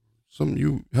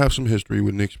 You have some history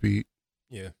with Nick Speed.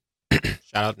 Yeah.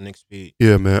 Shout out to Nick Speed.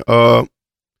 Yeah, man.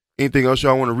 Anything else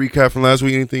y'all want to recap from last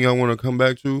week? Anything y'all want to come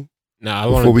back to? Nah, I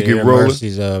Before want we to get hear rolling?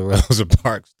 Mercy's Rosa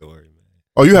Parks story, man.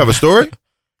 Oh, you have a story?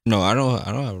 No, I don't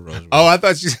have a Rosa. Oh, I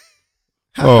thought you.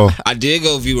 Oh, I did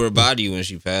go view her body when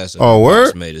she passed. Oh, word?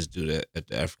 Pops made us do that at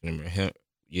the African American.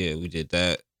 Yeah, we did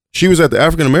that. she was at the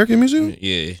African American Museum?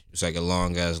 Yeah, it's like a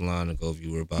long ass line to go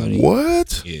view her body.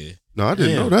 What? Yeah, No, I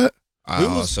didn't Damn. know that. I Who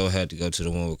was- also had to go to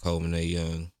the one with Coleman A.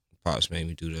 Young. Pops made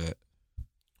me do that.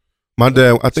 My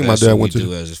dad, I think So my that's dad what went we to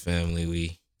do as a family.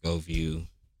 We go view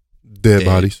dead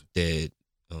bodies. dead,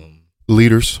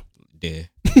 Leaders. dead.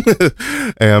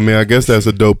 Hey, I mean, I guess that's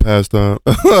a dope pastime.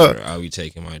 I'll be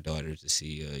taking my daughter to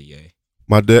see Ye.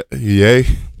 My dad, yay.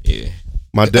 Yeah.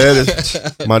 My dad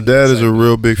is a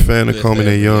real big fan of Coleman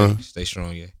A. Young. Stay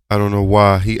strong, yeah. I don't know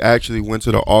why. He actually went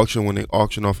to the auction when they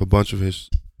auctioned off a bunch of his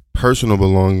personal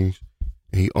belongings.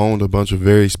 And he owned a bunch of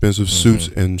very expensive suits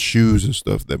and shoes and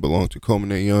stuff that belonged to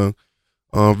Coleman A. Young.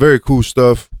 Very cool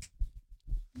stuff.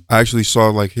 I actually saw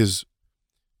like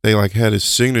they like had his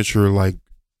signature like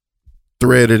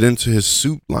threaded into his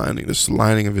suit lining, this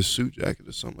lining of his suit jacket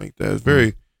or something like that. It's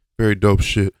very, very dope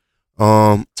shit.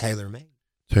 Taylor made.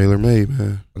 Taylor made,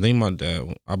 man.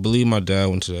 I believe my dad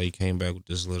went to that. He came back with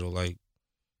this little like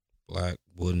black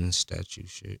wooden statue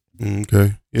shit.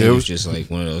 Okay. Yeah, It was just like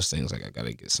one of those things like I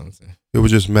gotta get something. it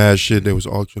was just mad shit that was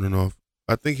auctioning off.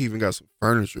 I think he even got some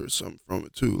furniture or something from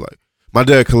it too. Like my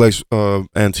dad collects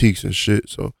antiques and shit,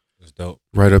 so It's dope.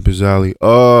 right up his alley.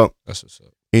 That's what's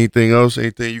up. Anything else?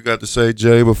 Anything you got to say,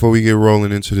 Jay, before we get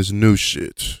rolling into this new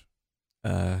shit?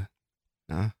 Nah.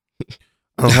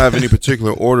 I don't have any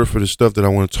particular order for the stuff that I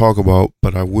want to talk about,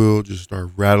 but I will just start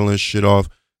rattling shit off,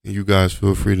 and you guys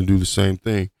feel free to do the same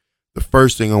thing. The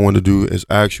first thing I want to do is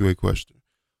ask you a question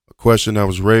that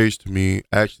was raised to me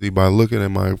actually by looking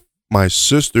at my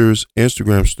sister's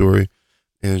Instagram story,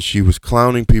 and she was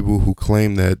clowning people who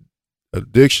claim that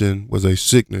addiction was a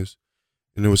sickness,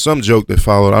 and there was some joke that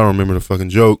followed. I don't remember the fucking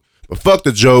joke, but fuck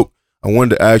the joke. I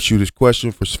wanted to ask you this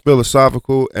question for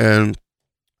philosophical and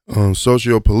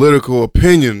socio-political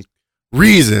opinion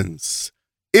reasons.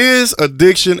 Is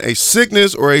addiction a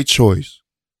sickness or a choice?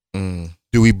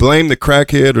 Do we blame the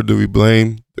crackhead or do we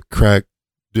blame the crack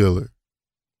dealer?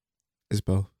 It's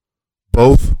both.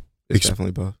 Both? It's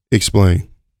definitely both. Explain.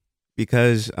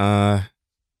 Because I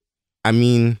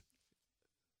mean,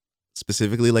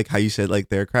 specifically like how you said like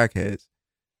they're crackheads.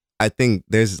 I think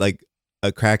there's like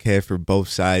a crackhead for both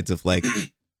sides of like,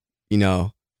 you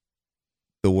know,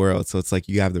 the world. So it's like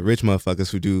you have the rich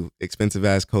motherfuckers who do expensive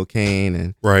ass cocaine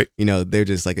and Right. you know, they're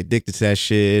just like addicted to that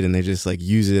shit and they just like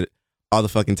use it all the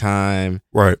fucking time.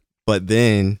 Right. But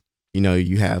then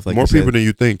you have like more you people said, than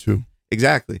you think too.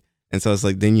 exactly. And so it's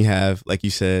like then you have, like you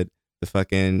said, the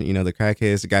fucking, the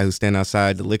crackheads, the guy who stand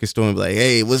outside the liquor store and be like,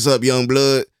 "Hey, what's up, young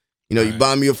blood? You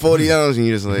buy me a 40 ounce," and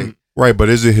you're just like, Right, but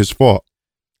is it his fault?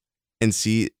 and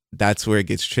see, that's where it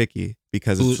gets tricky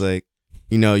because it's like,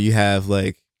 you have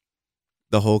like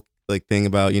the whole like thing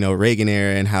about, Reagan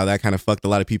era and how that kind of fucked a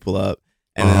lot of people up.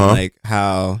 And then like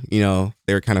how,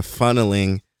 they were kind of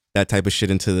funneling that type of shit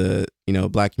into the,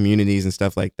 black communities and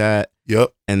stuff like that.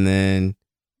 Yep. And then,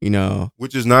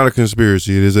 Which is not a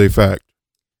conspiracy. It is a fact.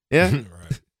 yeah.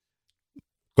 Right.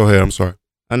 Go ahead. I'm sorry.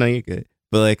 I know you're good.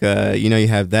 But like, you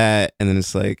have that. And then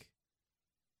it's like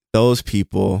those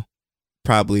people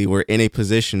probably were in a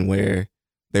position where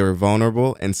they were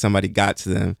vulnerable and somebody got to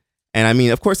them. And I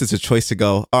mean, of course, it's a choice to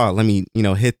go, oh, let me,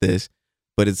 hit this.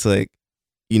 But it's like,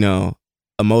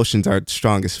 emotions are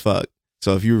strong as fuck.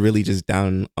 So if you're really just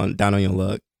down on your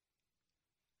luck.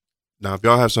 Now, if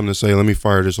y'all have something to say, let me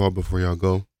fire this off before y'all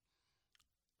go.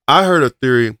 I heard a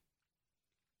theory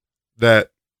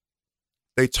that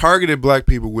they targeted black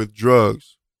people with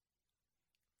drugs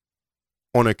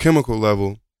on a chemical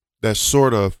level that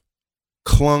sort of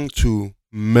clung to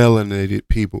melanated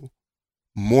people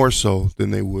more so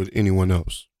than they would anyone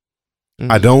else.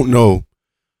 I don't know,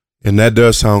 and that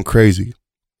does sound crazy.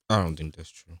 I don't think that's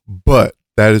true. But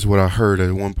that is what I heard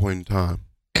at one point in time.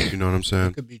 You know what I'm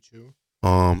saying? It could be true.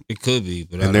 It could be,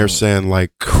 but and they're saying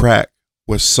like crack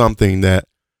was something that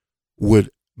would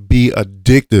be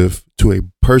addictive to a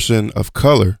person of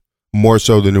color more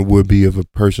so than it would be of a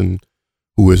person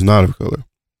who is not of color.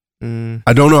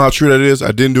 I don't know how true that is.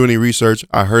 I didn't do any research.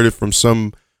 I heard it from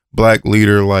some black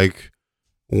leader. Like,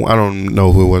 I don't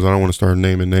know who it was. I don't want to start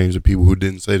naming names of people who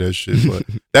didn't say that shit, but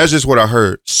that's just what I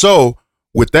heard. So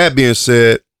with that being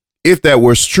said, if that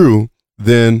was true,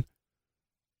 then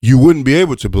you wouldn't be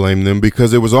able to blame them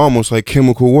because it was almost like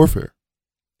chemical warfare.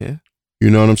 Yeah. You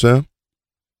know what I'm saying?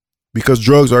 Because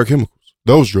drugs are chemicals.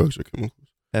 Those drugs are chemicals.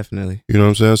 Definitely. You know what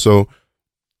I'm saying? So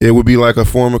it would be like a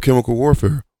form of chemical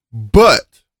warfare. But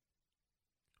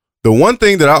the one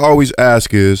thing that I always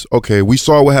ask is, okay, we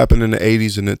saw what happened in the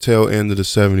 80s and the tail end of the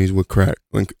 70s with crack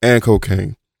and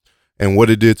cocaine and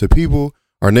what it did to people,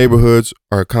 our neighborhoods,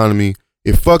 our economy.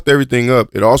 It fucked everything up.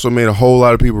 It also made a whole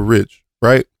lot of people rich,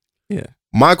 right? Yeah.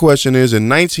 My question is, in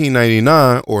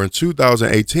 1999 or in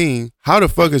 2018, how the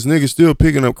fuck is niggas still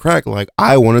picking up crack like,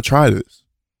 I want to try this?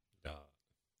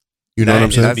 You know what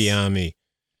I'm saying? That's beyond me.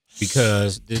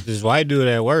 Because this white dude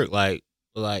at work, dude,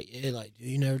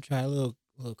 you never try a little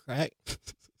crack?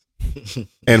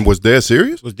 And was dead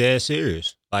serious? Was dead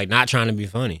serious. Like, not trying to be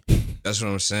funny. That's what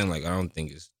I'm saying. Like, I don't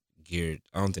think it's geared.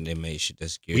 I don't think they made shit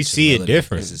that's geared. We to see it melanated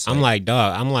different. because it's I'm like,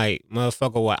 dog,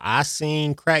 motherfucker, what I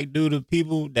seen crack do to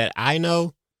people that I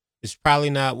know is probably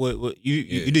not what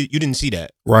you didn't see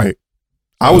that. Right.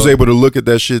 I was able to look at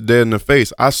that shit dead in the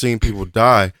face. I seen people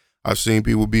die. I've seen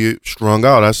people be strung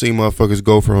out. I seen motherfuckers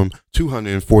go from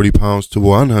 240 pounds to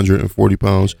 140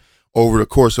 pounds over the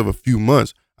course of a few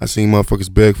months. I seen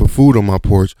motherfuckers beg for food on my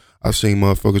porch. I seen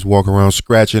motherfuckers walk around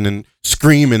scratching and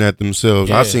screaming at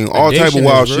themselves. Yeah. I seen all type of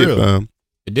wild shit, fam.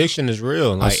 Addiction is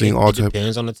real. Like, I seen all it type.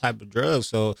 depends on the type of drug.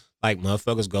 So, like,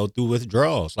 motherfuckers go through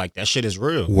withdrawals. Like, that shit is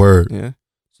real. Word. Yeah.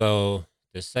 So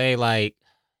to say like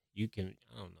you can,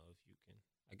 I don't know if you can.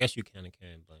 I guess you kind of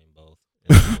can blame both.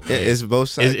 It's both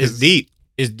sides. It's deep.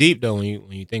 It's deep though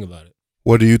when you think about it.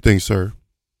 What do you think, sir?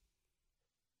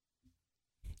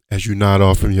 As you nod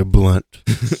off from your blunt.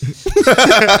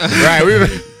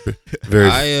 Right.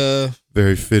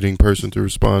 Very fitting person to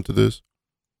respond to this.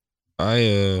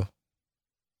 I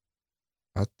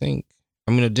think,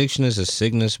 addiction is a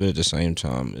sickness, but at the same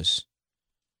time, it's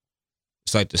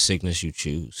like the sickness you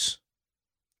choose.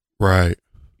 Right.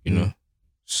 You know?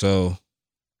 So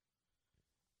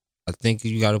I think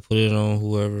you got to put it on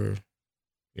whoever,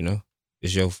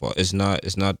 it's your fault. It's not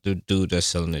the dude that's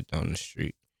selling it down the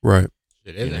street. Right.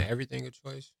 Isn't everything a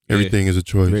choice? Everything is a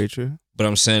choice. Very true. But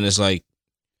I'm saying it's like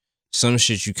some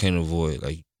shit you can't avoid.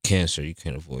 Like cancer, you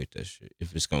can't avoid that shit.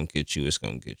 If it's going to get you, it's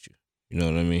going to get you. You know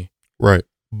what I mean? Right.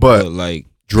 But like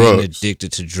drugs. being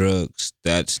addicted to drugs,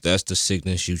 that's the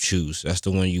sickness you choose. That's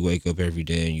the one you wake up every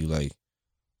day and you like,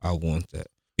 I want that.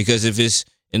 Because if it's,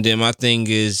 and then my thing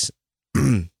is,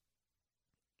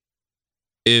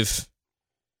 if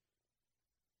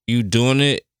you doing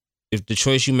it, if the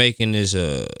choice you making is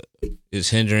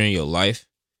hindering your life,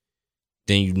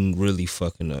 then you really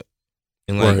fucking up.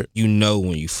 And like, Right. you know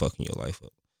when you fucking your life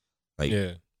up. Like,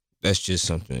 Yeah. that's just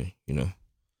something,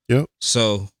 Yep.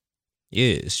 So,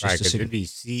 yeah, it's just Right, a because sick- it'd be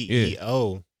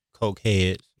CEO coke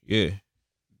heads yeah.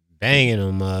 banging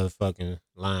them motherfucking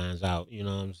lines out, you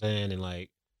know what I'm saying? And like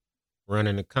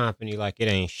running the company like it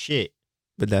ain't shit.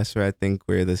 But that's where I think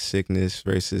where the sickness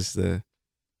versus the,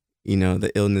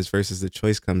 the illness versus the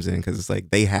choice comes in, because it's like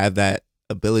they have that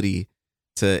ability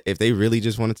to, if they really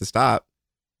just wanted to stop,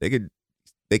 they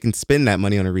can spend that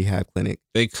money on a rehab clinic.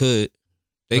 They could,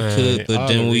 but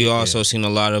then we also seen a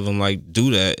lot of them like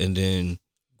do that and then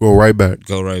go right back.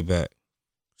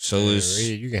 So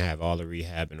you can have all the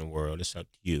rehab in the world. It's up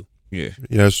to you. Yeah.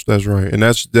 Yes, that's right, and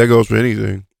that goes for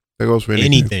anything. That goes for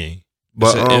anything.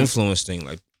 But it's an influence thing.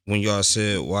 Like when y'all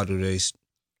said,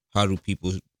 how do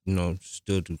people,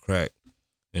 still do crack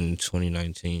in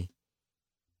 2019?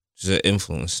 It's an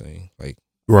influence thing. Like,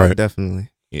 right, definitely.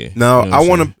 Yeah. Now I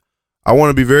want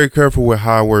to be very careful with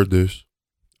how I word this.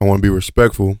 I want to be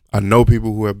respectful. I know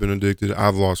people who have been addicted.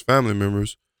 I've lost family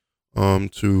members,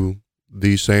 to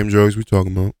these same drugs we're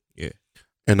talking about. Yeah.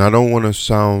 And I don't want to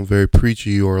sound very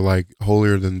preachy or like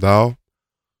holier than thou,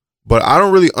 but I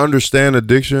don't really understand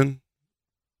addiction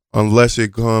unless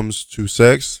it comes to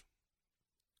sex.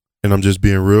 And I'm just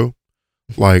being real.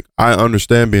 Like, I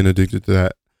understand being addicted to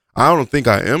that. I don't think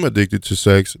I am addicted to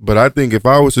sex, but I think if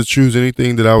I was to choose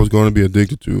anything that I was going to be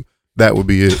addicted to, that would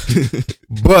be it.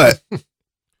 But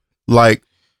like,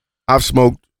 I've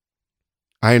smoked,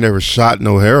 I ain't never shot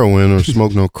no heroin or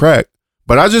smoked no crack.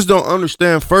 But I just don't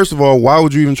understand, first of all, why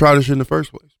would you even try this shit in the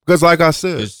first place? Because like I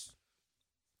said,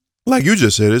 like you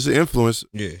just said, it's an influence.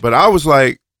 Yeah. But I was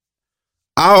like,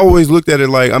 I always looked at it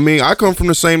like, I come from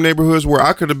the same neighborhoods where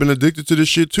I could have been addicted to this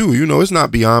shit too. It's not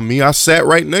beyond me. I sat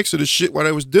right next to the shit while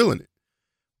they was dealing it.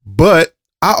 But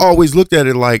I always looked at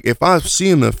it like, if I've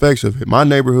seen the effects of it, my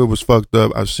neighborhood was fucked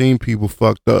up, I've seen people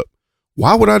fucked up,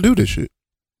 why would I do this shit?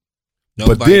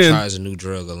 Nobody tries a new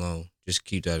drug alone. Just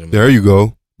keep that in mind. There you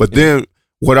go. But then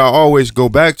what I always go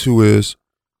back to is,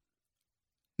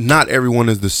 not everyone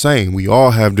is the same. We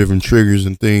all have different triggers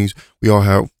and things. We all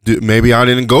have, maybe I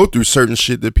didn't go through certain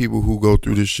shit that people who go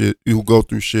through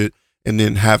shit and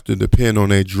then have to depend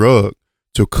on a drug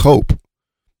to cope.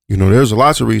 There's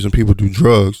lots of reasons people do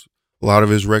drugs. A lot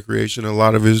of it's recreation, a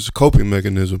lot of it's coping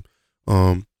mechanism.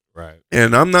 Right.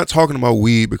 And I'm not talking about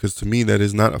weed, because to me that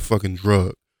is not a fucking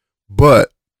drug.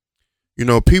 But,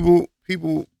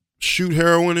 people shoot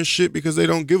heroin and shit because they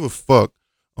don't give a fuck.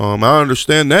 I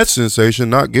understand that sensation,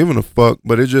 not giving a fuck,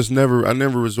 but I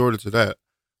never resorted to that.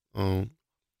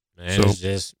 It's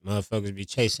just motherfuckers be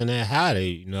chasing that high,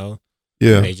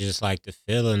 Yeah. They just like the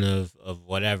feeling of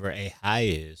whatever a high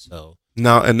is. So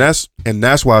now, and that's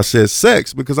why I said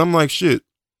sex, because I'm like, shit.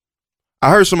 I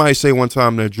heard somebody say one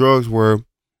time that drugs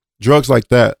like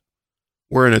that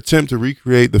were an attempt to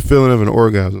recreate the feeling of an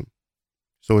orgasm.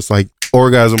 So it's like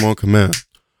orgasm on command.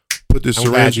 Put this I'm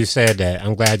syringe. glad you said that.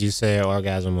 I'm glad you said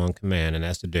orgasm on command, and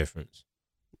that's the difference.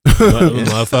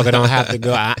 Motherfucker don't have to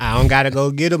go. I don't gotta go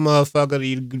get a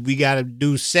motherfucker. We gotta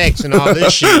do sex and all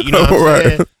this shit. You know what I'm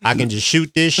saying? I can just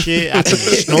shoot this shit. I can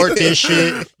just snort this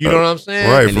shit. You know what I'm saying?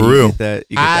 Right, And for you real. get that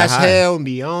High as high. hell and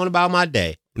be on about my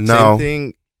day. No. Same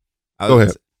thing. Go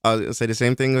ahead. I was gonna say the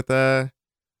same thing with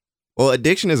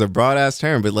addiction is a broad ass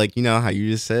term, but like, how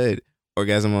you just said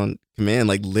orgasm on command,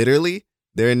 like literally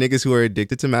there are niggas who are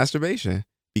addicted to masturbation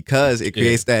because it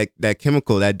creates that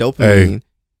chemical, that dopamine.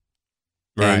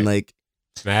 Right. And like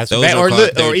Those are called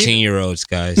 13-year-olds,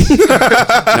 guys.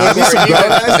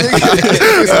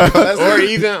 Or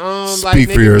even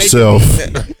speak for yourself.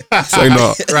 Say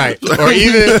no. Right. Or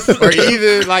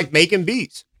even like making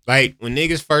beats. Like when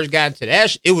niggas first got into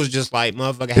that, it was just like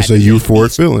motherfucker had It's a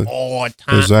euphoric feeling all the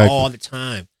time, Exactly. all the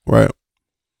time. Right.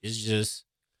 It's just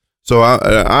So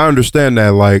I understand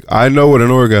that. Like, I know what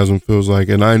an orgasm feels like,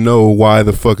 and I know why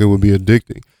the fuck it would be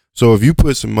addicting. So if you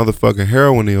put some motherfucking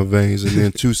heroin in your veins and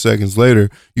then 2 seconds later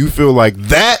you feel like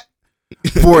that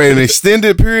for an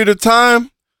extended period of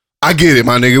time, I get it,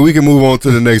 my nigga. We can move on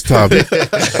to the next topic.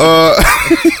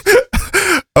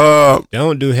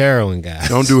 don't do heroin, guys.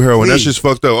 Don't do heroin. That's just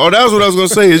fucked up. Oh, that was what I was gonna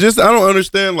say. It's just I don't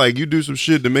understand. Like, you do some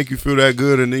shit to make you feel that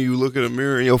good, and then you look in the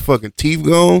mirror and your fucking teeth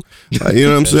gone. Like, you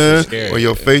know what I'm saying? scary, or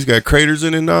your face got craters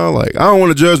in it now. Like, I don't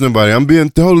want to judge nobody. I'm being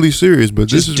totally serious, but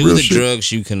Just this is do real the shit.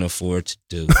 drugs you can afford to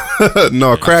do.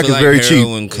 No, crack I feel is very cheap.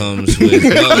 heroin comes with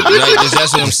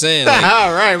that's what I'm saying. Like,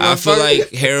 All right, I feel motherfucker.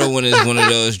 like heroin is one of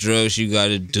those drugs you got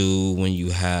to do when you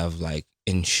have like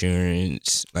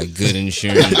insurance, like good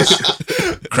insurance.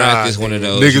 Crack is one of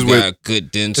those Niggas you with- got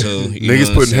good dental. You know Niggas what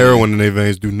I'm putting saying? heroin in their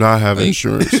veins do not have Like-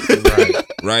 insurance.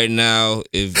 Right now,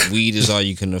 if weed is all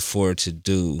you can afford to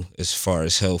do as far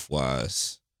as health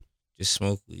wise, just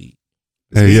smoke weed.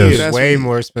 Hey, yes. It's way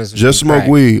more expensive. Just than smoke crack.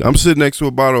 weed. I'm sitting next to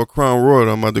a bottle of Crown Royal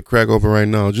that I'm about to crack open right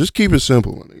now. Just keep it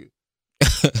simple, my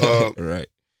nigga. Right.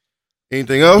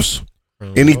 Anything else?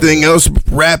 Crown Anything Royal. else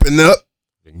wrapping up?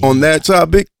 On that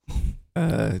topic,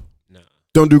 No.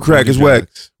 don't do crack is whack.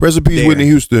 Recipes There. Whitney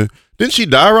Houston. Didn't she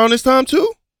die around this time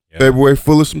too? Yep. February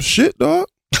full of some shit, dog.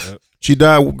 Yep. She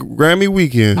died Grammy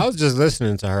weekend. I was just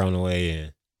listening to her on the way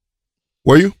in.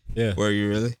 Were you? Yeah. Were you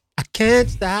really? I can't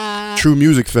stop. True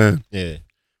music fan. Yeah.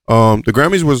 The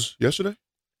Grammys was yesterday.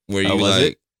 Were you was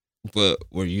like? But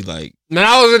were you like? Man,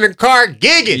 I was in the car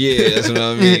gigging. Yeah, that's what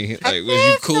I mean. Like, was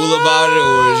you cool about it,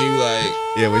 or was you like?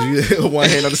 Yeah, was you one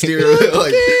hand on the steering wheel,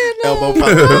 like elbow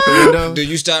popping out the window? Did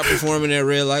you stop performing at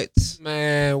red lights?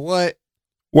 Man, what?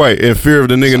 Wait, in fear of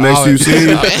the nigga next to you seeing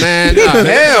you? Man, nah,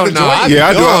 hell no. I Yeah,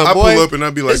 I do. going, I boy. pull up and I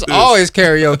be like It's this. always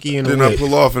karaoke in the Then I whip.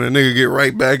 pull off and the nigga get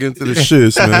right back into the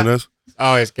shits, man. That's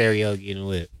Always karaoke in the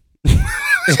whip.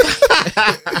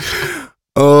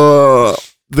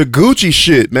 the Gucci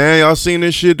shit, man. Y'all seen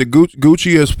this shit? The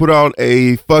Gucci has put out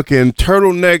a fucking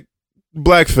turtleneck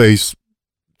blackface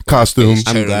costume.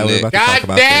 I'm glad we're about to talk God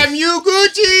about damn this. you,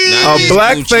 Gucci! Not A just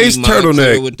blackface Gucci,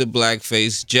 turtleneck. Moncler with the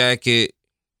blackface jacket.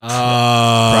 Oh,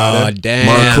 Prada. damn.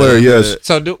 Montclair, yes.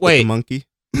 So, With the wait, monkey.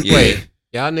 Yeah. wait.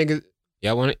 Y'all niggas,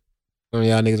 y'all want it? One of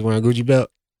y'all niggas wearing a Gucci belt?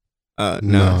 No.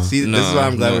 No. See, this is No, why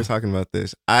I'm glad no. we're talking about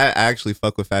this. I actually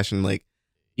fuck with fashion, like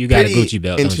You got a pretty Gucci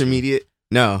belt, don't you? intermediate.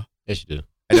 No, Yes, you do.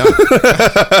 I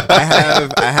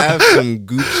don't. I have some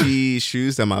Gucci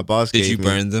shoes that my boss Did gave you me.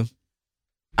 burn them?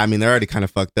 I mean, they're already kind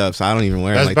of fucked up, so I don't even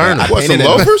wear them Let's like burn that. them. I What, some painted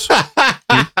them. loafers?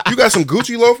 You got some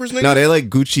Gucci loafers, nigga? No, they're like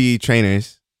Gucci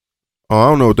trainers. Oh, I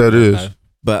don't know what that is. Okay.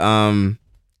 But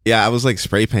yeah, I was like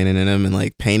spray painting in them and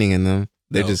like painting in them.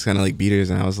 They're No. just kind of like beaters,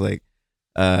 and I was like,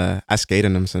 I skate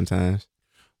in them sometimes.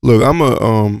 Look, I'm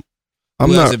Who has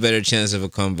not a better chance of a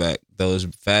comeback? Those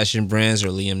fashion brands or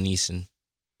Liam Neeson?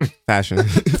 Fashion,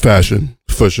 fashion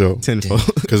for sure. tenfold.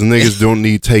 Because niggas don't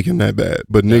need taking that bad.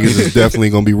 But niggas is definitely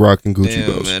gonna be rocking Gucci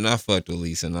Damn, belts. man, I fucked with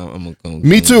Lisa. And I'm gonna come.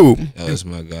 Me too. That was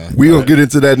my guy. We gonna get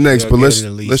into that next, We'll but get into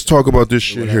Lisa. let's talk about this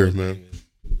shit Whatever here, his man. name is.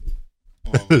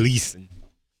 Leeson.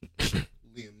 Liam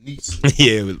Neeson.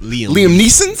 Yeah, with Liam. Liam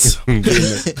Neeson's? Liam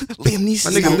My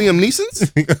Neeson. nigga Liam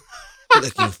Neeson's?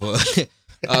 Looking for.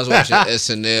 I was watching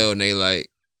SNL and they like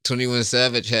 21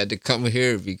 Savage had to come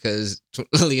here because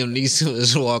Liam Neeson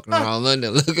was walking around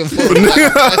London looking for him.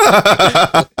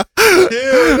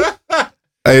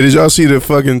 Hey, did y'all see the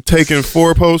fucking Taken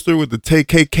 4 poster with the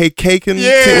TKKK and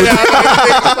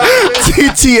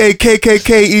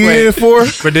TTAKKKEN 4?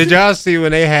 But did y'all see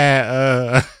when they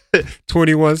had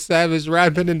 21 Savage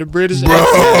rapping in the British Bro,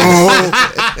 accent?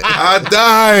 I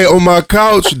die on my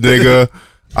couch, nigga.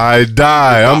 I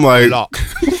die. I'm like, Lock.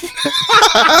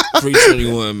 Free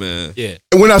 21, man. Yeah.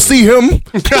 when I see him,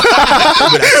 But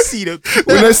I see them.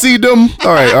 when I see them,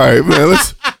 all right, man.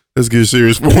 Let's get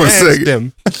serious for 1 Ask second.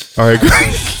 them. All right,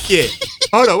 Yeah.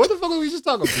 Hold on. What the fuck were we just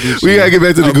talking about? we gotta get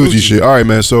back to the Oh, Gucci shit. All right,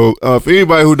 man. So for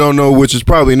anybody who don't know, which is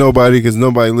probably nobody, because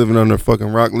nobody living under a fucking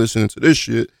rock listening to this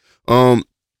shit.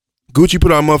 Gucci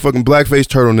put out a motherfucking blackface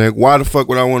turtleneck. Why the fuck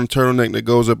would I want a turtleneck that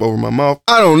goes up over my mouth?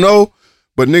 I don't know.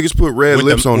 But niggas put red With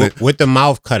lips the, on it. with the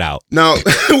mouth cut out. Now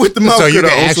with the mouth So you cut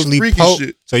can out on some actually freaky poke.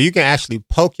 shit. So you can actually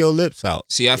poke your lips out.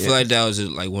 See, I feel like that was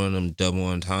like one of them double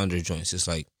entendre joints. It's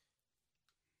like,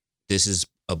 this is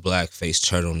a blackface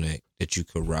turtleneck that you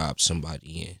could rob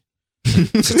somebody in.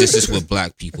 So this is what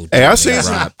black people do. Hey, I They seen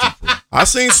some- rob people. I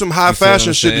seen some high You feel what fashion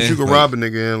I'm shit that you saying? could Like- rob a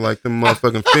nigga in, like them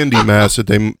motherfucking Fendi masks that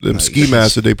them ski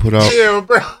masks that they put out. Yeah,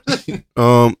 bro.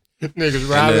 Niggas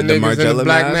robbing And the niggas in the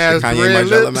black mask, the Kanye red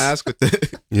Margiela lips. mask with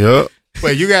the. Yeah,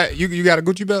 Wait, you got a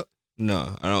Gucci belt?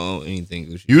 No, I don't own anything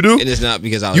Gucci. you do. And it's not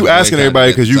because I was You asking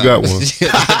everybody 'cause you got one. I just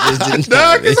didn't Nah,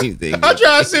 have 'cause anything. I'm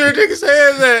trying to see where niggas'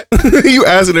 hands at. You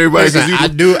asking everybody Listen, because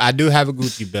you. I do have a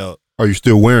Gucci belt. Are you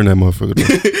still wearing that motherfucker?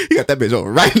 Though? You got that bitch on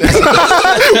right now.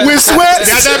 With sweats.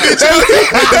 Got that bitch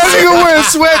That nigga wearing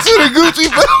sweats with a Gucci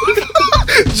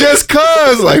belt. Just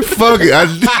cause, like, fuck it.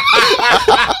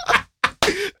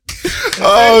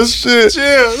 Oh shit.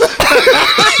 Chill.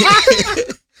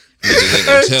 Niggas ain't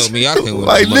gonna tell me I can wear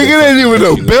Like, no nigga ain't even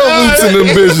no motherfucking belt Gucci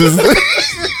loops in them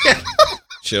bitches.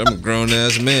 Shit, I'm a grown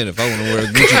ass man. If I want to wear a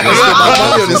Gucci belt,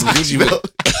 Mario, I'm this a Gucci belt.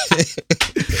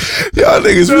 Y'all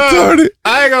niggas retarded.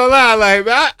 I ain't gonna lie, like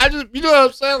I just, you know what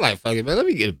I'm saying? Like, fuck it, man. Let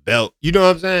me get a belt. You know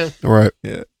what I'm saying? All right.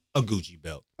 A Gucci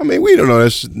belt. I mean, we don't know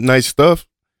that's nice stuff.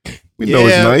 We know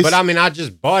it's nice. But I mean, I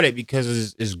just bought it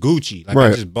because it's Gucci. Like,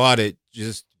 Right. I just bought it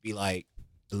just to be like,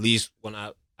 at least when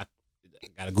I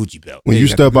got a Gucci belt. when Yeah, you you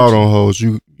got step the out Gucci. on hoes,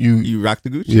 you You rock the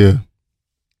Gucci. yeah.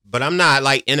 But I'm not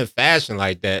like in a fashion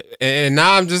like that. And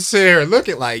now I'm just sitting here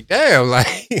looking like, damn,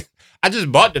 like I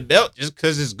just bought the belt just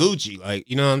because it's Gucci. Like,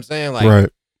 you know what I'm saying? Like, Right.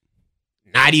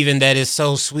 not even that it's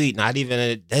so sweet. Not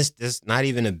even that's not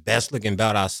even the best looking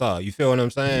belt I saw. You feel what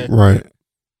I'm saying? Right.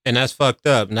 And that's fucked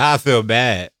up. Now I feel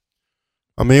bad.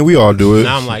 I mean, we all do it.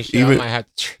 Now I'm like, shit, I might have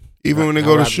to. Even when they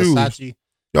go to shoes, Versace.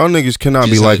 y'all niggas cannot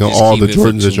Just be liking just all keep the it for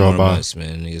Jordans that 2 y'all more buy. months,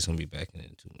 man. Niggas gonna be back in 2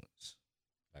 months.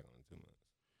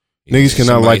 Niggas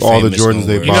cannot Somebody like all the famous Jordans gonna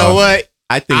they wear buy. You know what?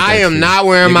 I think I that's am true. not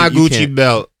wearing my Nigga, you Gucci can't-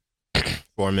 belt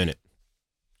for a minute.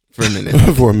 for a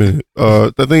minute. For a minute.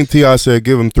 I think T.I. said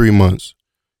give him 3 months.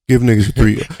 Give niggas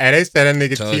 3. And they said that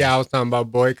nigga Told you. T.I. was talking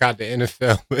about boycott the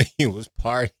NFL, but he was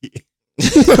partying.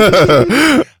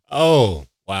 Oh,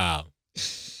 wow.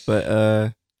 But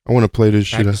I want to play this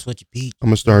shit. I'm Practice what you beat.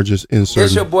 gonna start just It's your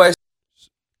inserting. boy.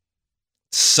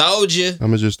 Soldier. I'm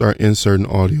gonna just start inserting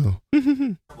audio.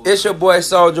 It's your boy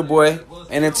Soldier Boy,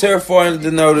 and until further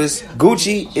the notice,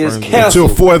 Gucci is Until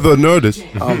canceled. further notice.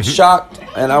 I'm shocked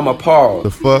and I'm appalled,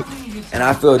 The fuck? and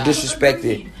I feel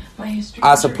disrespected.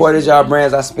 I supported y'all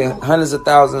brands. I spent hundreds of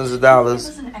thousands of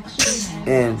dollars,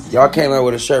 and y'all came out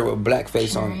with a shirt with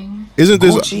blackface on it. Isn't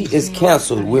this Gucci is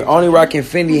canceled. We're only rocking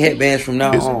Fendi headbands from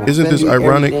now on. isn't this Fendi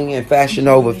ironic? Everything in Fashion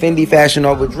Nova. Fendi Fashion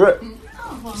Nova drip.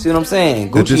 See what I'm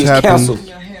saying? That Gucci just is happened canceled.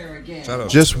 Shout out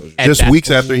just Soldier. just weeks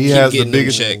after he Keep has the getting them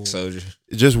biggest checks, Soldier.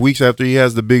 just weeks after he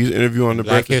has the biggest interview on the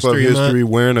Black Breakfast Club History Month. history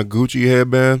wearing a Gucci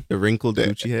headband the wrinkled that,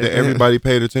 Gucci head. that everybody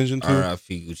paid attention to.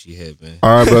 R.I.P. Gucci headband. All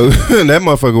right, bro. That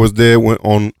motherfucker was dead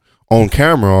on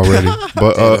camera already.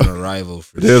 But Dead on arrival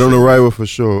for dead sure. on arrival for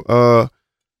sure.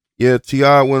 Yeah,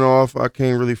 T.I. went off. I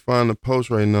can't really find the post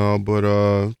right now, but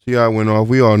T.I. went off.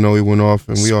 We all know he went off,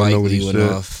 and we all Spike know what he Lee went said.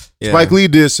 off. Yeah. Spike Lee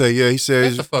did say, yeah, he said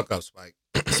Shut the fuck up, Spike.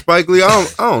 Spike Lee. I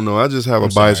don't know. I just have a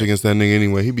I'm bias sorry. against that nigga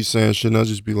anyway. He be saying shit, and I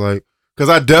just be like, because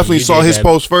I definitely You saw did his that.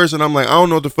 post first, and I'm like, I don't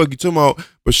know what the fuck you talking about,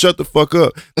 but shut the fuck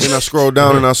up. Then I scrolled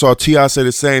down and I saw T.I. say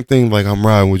the same thing, like I'm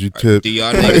riding with you, Tip. Do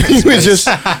y'all He niggas was dismiss, just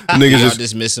do nigga y'all just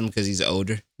dismiss him because he's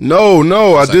older? no.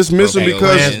 I It's like dismissed him okay,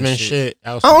 because man. Klansman shit.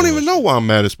 That was I don't some even know bullshit. why I'm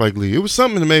mad at Spike Lee. It was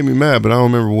something that made me mad, but I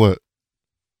don't remember what.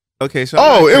 Okay, so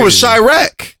Oh, I'm it was crazy.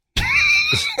 Chirac.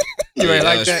 You ain't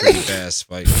like was that? pretty bad,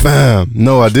 Spike. Fam,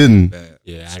 no, I didn't. Bad.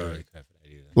 Yeah, I Sorry. didn't really care for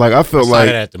that either. Like I felt I saw like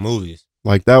that at the movies.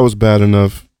 that was bad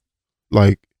enough.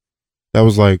 Like that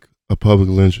was like a public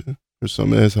lynching or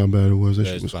something. That's how bad it was. That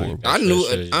Yeah, shit was it's like- horrible. I That knew.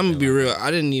 shit I'm gonna be like real. that.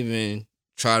 I didn't even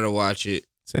try to watch it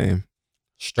Same.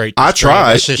 Straight. I to stream.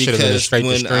 tried. That shit should have been a because straight to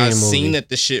when stream I movie. seen that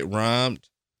the shit rhymed,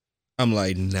 I'm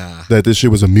like, nah. That this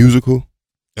shit was a musical.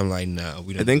 I'm like, nah.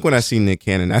 We don't I think when I seen Nick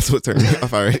Cannon, that's what turned me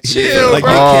off already. Chill, like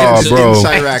bro. Nick Cannon Oh, bro. in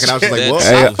Chirac, and I was just like, That whoa.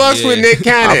 Hey, I fucks with Yeah. Nick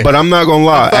Cannon. But I'm not gonna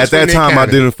lie. I fucks At that with Nick time, I Cannon.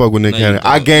 didn't fuck with Nick No, you Cannon.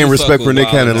 I don't. gained You respect fuck for with Nick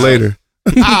Wild Cannon N' later.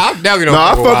 I definitely don't. No,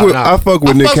 I fuck with Wild N'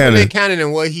 Out. Nick fucks Cannon. Nick Cannon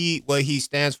and what he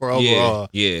stands for overall.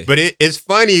 Yeah. But it's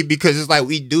funny because it's like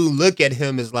we do look at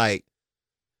him as like,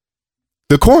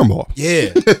 The cornball.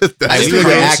 yeah, I Every think with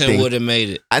person acting, would have made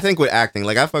it. I think with acting,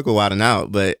 like I fuck with Wild 'N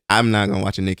Out, but I'm not gonna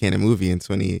watch a Nick Cannon movie in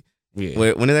 20. Yeah.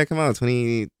 When did that come out?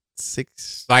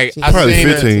 26. like I Probably seen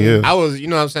 15, yeah. I was, you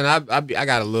know what I'm saying. I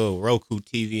got a little Roku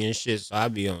TV and shit, so I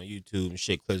be on YouTube and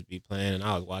shit. Clips be playing, and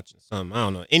I was watching something. I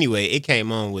don't know. Anyway, it came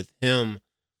on with him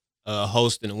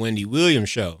hosting the Wendy Williams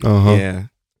show, Uh-huh. Yeah.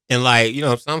 and like you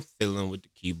know, so I'm fiddling with the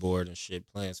keyboard and shit,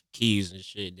 playing some keys and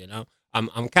shit. Then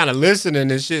I'm kind of listening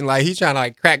and shit, and like he trying to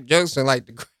like crack jokes and like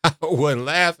the crowd wasn't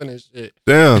laughing and shit.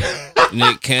 Damn.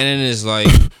 Nick Cannon is like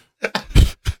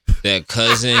that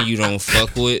cousin you don't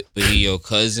fuck with, but he your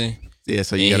cousin. Yeah,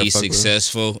 so you And gotta he's fuck with him.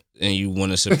 successful, and you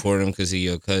want to support him because he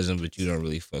your cousin, but you don't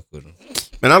really fuck with him.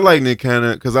 And I like Nick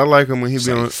Cannon because I like him when he It's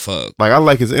be on. like, fuck. Like I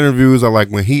like his interviews. I like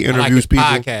when he I like interviews his people.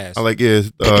 podcast. I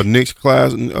like Nick's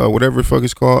class, whatever the fuck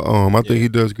it's called. I think he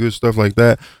does good stuff like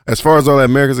that. As far as all that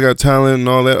America's Got Talent and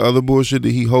all that other bullshit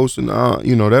that he hosts, and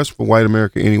that's for white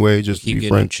America anyway. Just Keep to be getting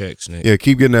them frank, checks, Nick. yeah,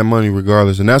 keep getting that money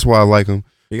regardless, and that's why I like him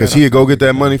You because gotta he'd go fuck get with that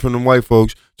him. money from them white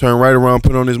folks, turn right around,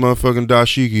 put on his motherfucking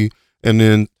dashiki, and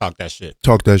then Talk that shit.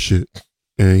 talk that shit,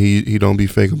 and he don't be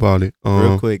fake about it.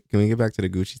 Real quick, can we get back to the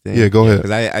Gucci thing? Yeah, go ahead.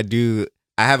 Because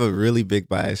I have a really big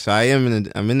bias. So I'm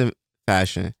in the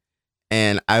fashion,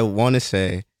 and I want to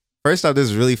say, first off, this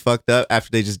is really fucked up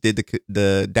after they just did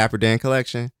the Dapper Dan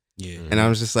collection, Yeah. and I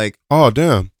was just like, Oh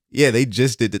damn. yeah, they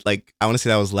just did it. Like I want to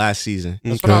say that was last season,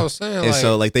 That's Okay. what I was saying. and Like,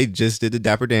 so like they just did the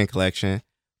Dapper Dan collection.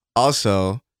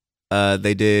 Also,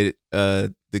 they did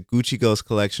the Gucci Ghost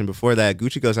collection. Before that,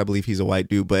 Gucci Ghost, I believe he's a white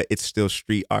dude, but it's still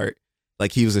street art.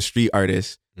 Like he was a street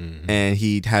artist, mhm. and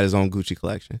he had his own Gucci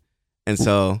collection. And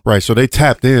so Right. So they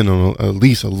tapped in on at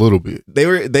least a little bit.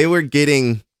 they were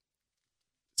getting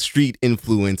street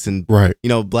influence and Right.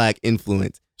 black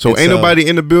influence. So And ain't so- nobody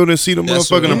in the building see them That's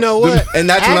motherfucking. what- You know what? And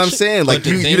that's what I'm Actually- saying. Like But the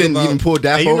you thing didn't about- even pull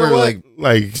Dap Hey, you know over. And what? like,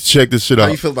 Like check this shit how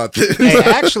out. you feel about this? Hey,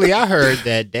 actually, I heard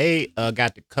that they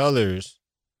got the colors.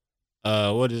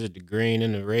 What is it? The green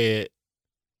and the red.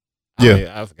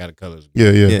 Yeah. I forgot the colors.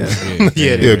 Yeah.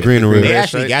 Yeah. Green and red. They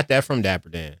actually right? got that from Dapper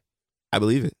Dan. I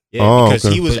believe it. Yeah, Oh, because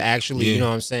okay. he was But- actually, yeah. you know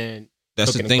what I'm saying?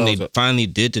 That's the hooking thing. They clothes up. finally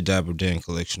did the Dapper Dan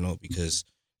collection though, because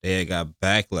they had got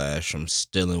backlash from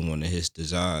stealing one of his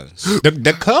designs.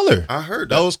 The color. I heard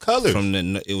that. Those colors. From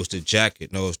it was the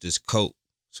jacket. No, it was this coat.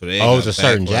 So they Oh, it got was a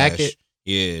certain backlash. jacket?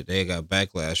 Yeah, they got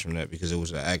backlash from that because it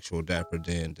was an actual Dapper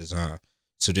Dan design.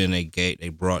 So then they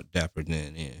brought Dapper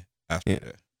Dan in after Yeah.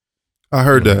 that. I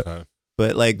heard that. Okay.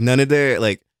 But like none of their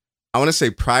like, I want to say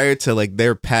prior to like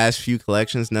their past few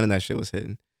collections, none of that shit was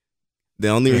hidden. The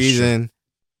only That's reason,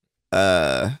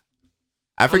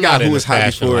 I forgot I'm not who into was hot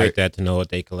fashion before. like that to know what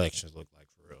their collections look like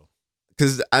for real.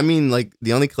 Because I mean, like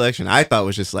the only collection I thought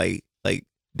was just like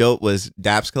dope was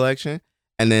Dap's collection,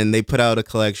 and then they put out a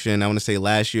collection. I want to say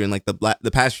last year, and like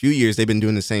the past few years they've been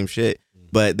doing the same shit,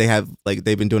 but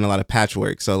they've been doing a lot of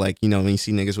patchwork. So like, you know, when you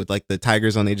see niggas with like the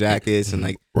tigers on their jackets and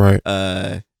like Right.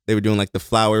 they were doing like the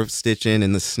flower stitching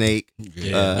and the snake,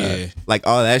 Yeah. like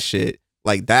all that shit.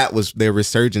 Like that was their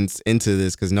resurgence into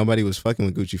this because nobody was fucking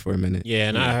with Gucci for a minute. Yeah,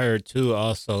 and I heard too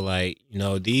also like, you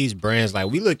know, these brands,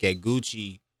 like we look at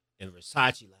Gucci and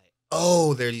Versace like,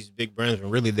 oh, they're these big brands, but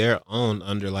really they're owned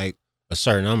under like a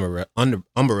certain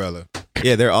umbrella.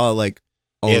 Yeah, they're all like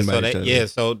owned Yeah, by so each other. yeah,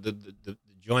 so the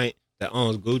joint that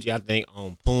owns Gucci, I think,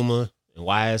 own Puma and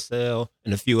YSL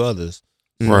and a few others.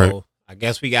 So Right. I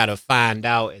guess we got to find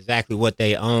out exactly what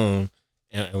they own,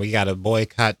 and we got to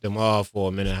boycott them all for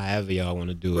a minute, however y'all want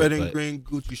to do Red it. and But green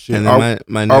Gucci shit. And Are, then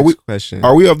my are next we- question.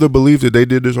 are we of the belief that they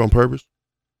did this on purpose?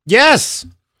 yes,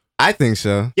 I think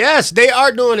so. yes, they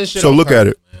are doing this shit. So on look at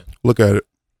purpose, man. Look at it.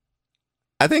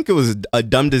 I think it was a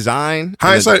dumb design.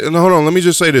 Hindsight. No, hold on. Let me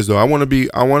just say this though. I want to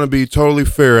be totally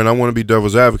fair, and I want to be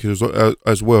devil's advocate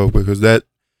as well, because that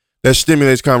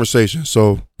stimulates conversation.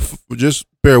 So just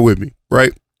bear with me,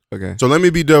 right? Okay. So let me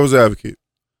be devil's advocate.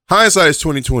 Hindsight is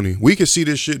 2020. We can see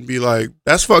this shit and be like,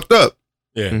 that's fucked up.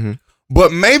 Yeah. Mhm.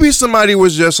 But maybe somebody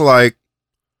was just like,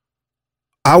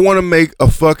 I want to make a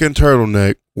fucking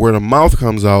turtleneck where the mouth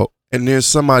comes out, and then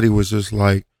somebody was just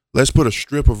like, let's put a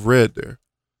strip of red there,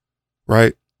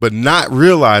 right? But not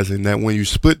realizing that when you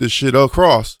split the shit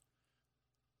across,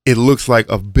 it looks like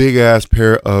a big ass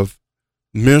pair of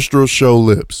minstrel show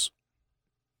lips.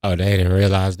 Oh, they didn't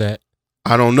realize that.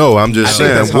 I don't know. I'm just I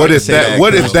think that's saying. hard What to if say that? that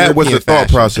What if because that was the European thought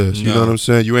fashion. process? You know No. what I'm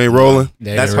saying? You ain't rolling.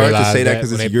 They That's didn't hard to realize say that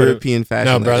because when it's they put it- European fashion.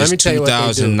 No, bro. Like, Let me It's tell you what they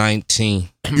do. 2019.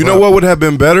 You know what would have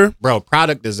been better? Bro,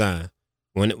 product design.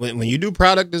 When you do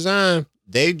product design,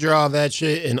 they draw that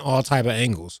shit in all type of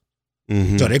angles.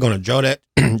 Mhm. So they're gonna draw that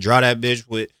bitch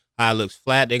with how it looks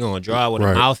flat. They're gonna draw it with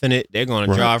Right. a mouth in it. They're gonna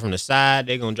Right. draw it from the side.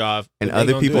 They're gonna draw it, and they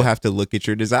other gonna do people it. have to look at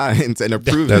your designs and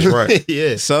approve That's it. right.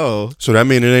 yeah. So So that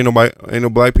means it ain't no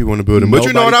black people in the building. But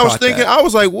you know what Nobody I was caught thinking? that. I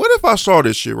was like, what if I saw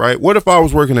this shit, right? What if I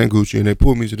was working at Gucci and they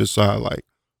pulled me to the side, like,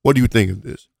 what do you think of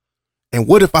this? And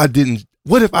what if I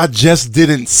just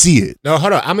didn't see it? No,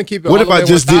 hold on. I'm gonna keep it. What all if the I way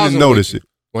just 1000 didn't notice with it? you.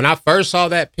 When I first saw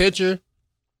that picture,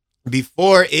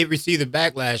 before it received the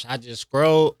backlash, I just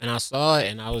scrolled and I saw it,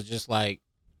 and I was just like,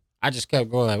 I just kept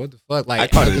going like, what the fuck? Like, I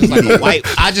caught it was like a immediately. white.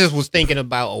 I just was thinking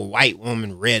about a white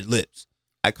woman, red lips.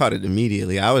 I caught it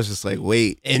immediately. I was just like,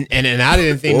 wait. And I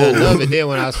didn't think Whoa. nothing of it. Then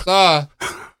when I saw,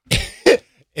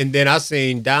 and then I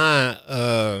seen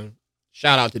Don.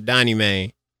 Shout out to Donnie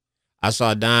Man. I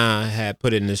saw Don had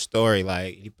put it in his story,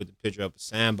 like he put the picture up of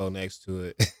Sambo next to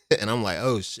it, and I'm like,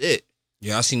 oh shit.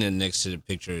 Yeah, I seen it next to the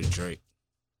picture of Drake.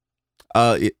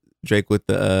 Drake with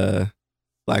the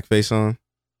blackface on.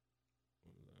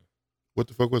 What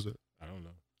the fuck was it? I don't know.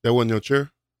 That wasn't your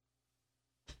chair?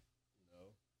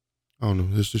 I don't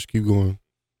know. Let's just keep going.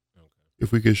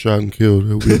 If we get shot and killed,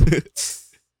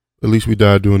 at least we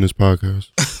died doing this podcast.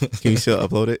 Can you still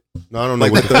upload it? No, I don't know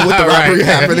Like what with the robbery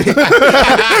happening.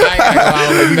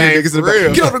 Niggas are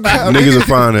real. Get off the ground. niggas will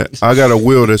find it. I got a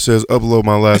will that says upload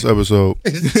my last episode.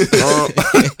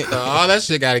 All that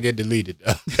shit got to get deleted.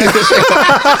 Though.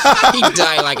 He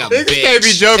died like a Niggas bitch. can't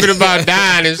be joking about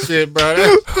dying and shit,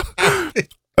 bro.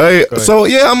 Hey, so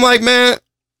yeah, I'm like, man,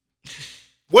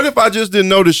 what if I just didn't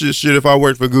notice this shit if I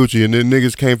worked for Gucci and then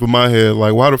niggas came for my head?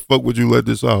 Like, why the fuck would you let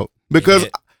this out? Because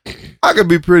I could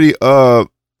be pretty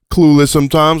clueless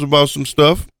sometimes about some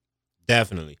stuff.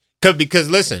 Definitely. Because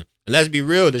listen, let's be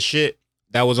real, the shit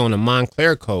that was on the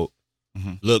Montclair coat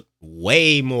looked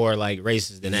way more like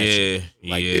racist than that shit.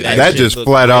 Like, That shit just looked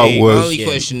flat out way- was- My only Yeah.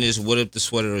 question is, what if the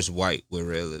sweater is white with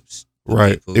red lips?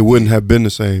 Right. People- It wouldn't have been the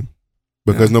same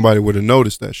because nobody would have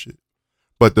noticed that shit.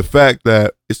 But the fact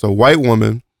that it's a white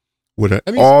woman with an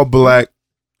all black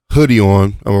hoodie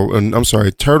on, or I'm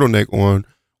sorry, turtleneck on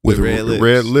with With red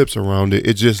red lips. lips around it,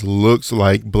 it just looks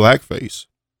like blackface.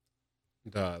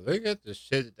 Dog, look at the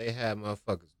shit that they have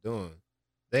motherfuckers doing.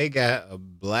 They got a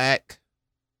black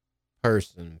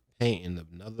person painting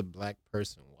another black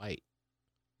person white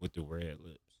with the red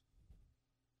lips.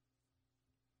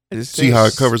 I just See how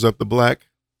it covers up the black?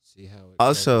 See how it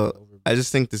Also, covers over- I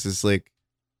just think this is like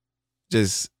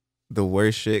just the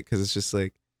worst shit because it's just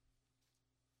like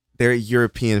they're a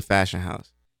European fashion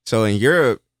house. So in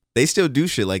Europe, they still do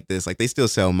shit like this. Like they still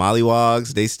sell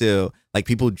mollywogs. They still like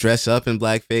people dress up in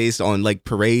blackface on like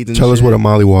parades and Tell us shit. what a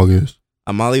mollywog is.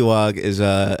 A mollywog is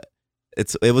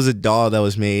it was a doll that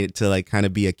was made to like kind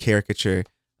of be a caricature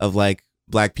of like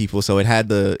black people. So it had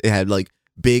like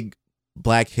big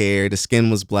black hair, the skin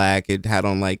was black, it had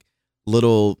on like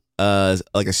little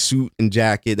like a suit and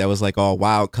jacket that was like all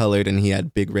wild colored, and he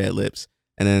had big red lips.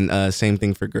 And then same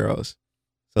thing for girls.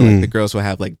 So like the girls would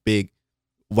have like big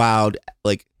wild,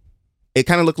 like it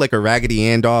kind of looked like a Raggedy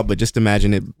Ann doll, but just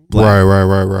imagine it black.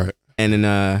 Right. And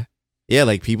then yeah,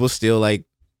 like people still like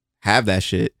have that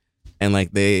shit, and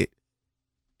like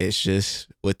it's just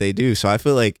what they do. So I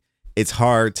feel like it's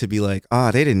hard to be like,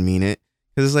 oh, they didn't mean it,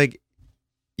 because it's like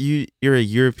you're a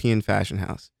European fashion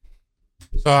house.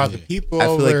 So are the people I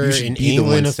feel like over you should in be the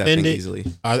England one stepping offended? easily.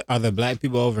 Are the black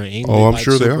people over in England? Oh, I'm like,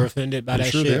 sure they super are. offended by I'm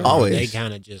that sure shit? they are. Or Always. they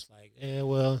kind of just like,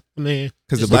 well, I mean,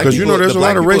 Because Because you know there's a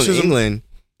lot of racism. in England.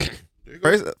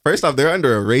 First off, they're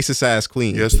under a racist ass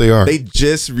queen. Yes, they are. They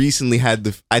just recently had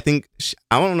I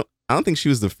don't think she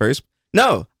was the first.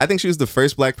 No, I think she was the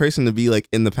first black person to be like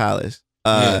in the palace.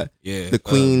 The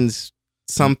queen's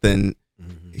something.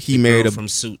 He married from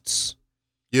Suits.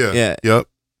 Yeah. Yep.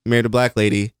 Married a black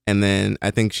lady, and then I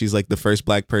think she's like the first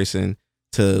black person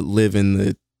to live in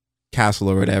the castle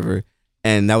or whatever.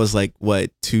 And that was like what,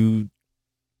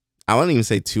 I wouldn't even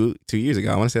say two years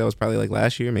ago. I want to say that was probably like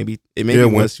last year. Maybe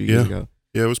it was 2 years ago.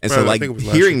 Yeah, it was. And Probably, so I like think it was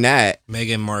last hearing year. that,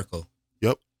 Meghan Markle.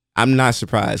 I'm not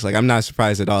surprised. Like I'm not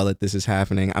surprised at all that this is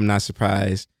happening. I'm not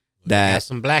surprised got that.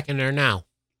 some black in there now.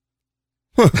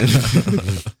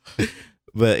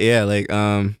 But yeah, like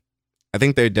I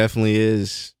think there definitely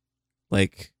is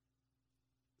like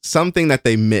something that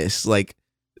they miss. Like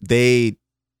I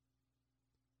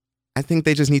think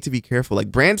they just need to be careful.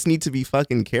 Like brands need to be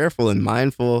fucking careful and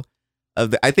mindful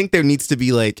of I think there needs to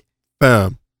be like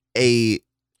Bam. I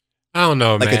don't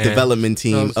know, like man. a development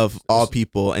team Those- of all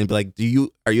people and be like,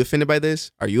 are you offended by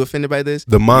this? Are you offended by this?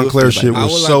 The Are you Montclair offended by shit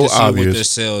this? I was would so like to see obvious. what their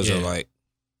sales are Yeah. like.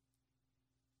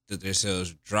 Did their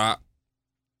sales drop?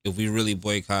 If we really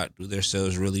boycott, do their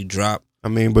sales really drop? I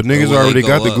mean, but niggas will they already go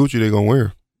got the up? Gucci they gonna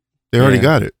wear. They already Yeah.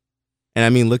 got it. And I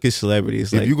mean, look at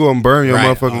celebrities. If Like you go and burn your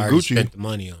Right, motherfucking I already Gucci, spent the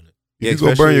money on it. Yeah, if you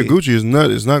go burn your especially-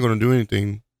 Gucci, it's not gonna do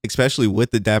anything. especially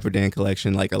with the Dapper Dan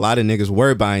collection, like a lot of niggas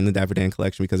were buying the Dapper Dan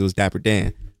collection because it was Dapper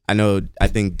Dan. I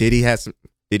think Diddy had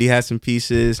some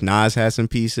pieces, Nas had some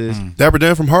pieces. Dapper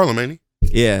Dan from Harlem, ain't he?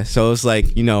 Yeah, so it's like,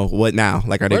 what now?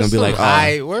 Like, are they gonna be like,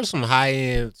 where's some high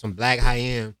end, some black high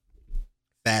end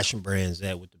fashion brands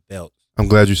at with the belts? I'm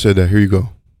glad you said that. Here you go.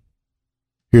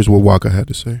 Here's what Waka had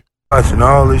to say. Watching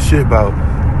all this shit about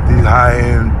these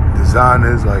high-end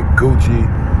designers like Gucci.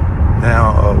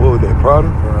 Now, what was that, Prada?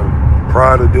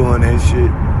 Prada doing that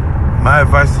shit. My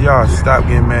advice to y'all is stop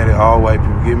getting mad at all white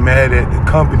people. Get mad at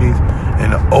the companies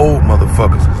and the old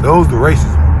motherfuckers. 'Cause those the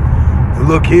racism. The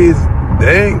little kids,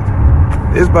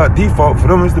 it's by default for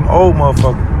them. It's them old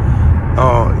motherfuckers.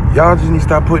 Y'all just need to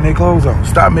stop putting their clothes on.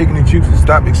 Stop making excuses.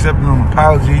 Stop accepting an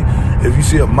apology. If you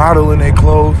see a model in their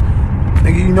clothes,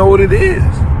 nigga, you know what it is.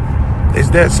 It's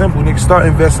that simple. Nigga, start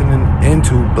investing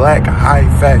into black high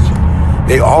fashion.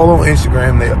 They all on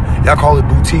Instagram. Y'all call it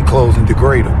boutique clothes and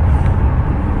degrade them.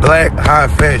 Black high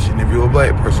fashion, if you're a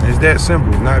black person. It's that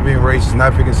simple. It's not being racist,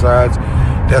 not picking sides.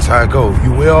 That's how it goes.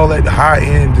 You wear all that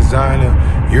high-end designer,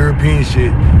 European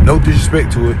shit, no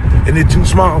disrespect to it, and they're too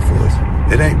small for us.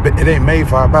 It ain't made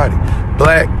for our body.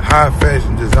 Black high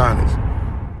fashion designers.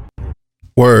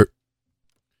 Word.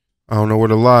 I don't know where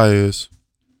the lie is.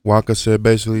 Waka said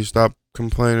basically stop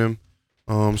complaining,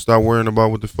 stop worrying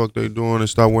about what the fuck they doing, and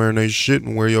stop wearing their shit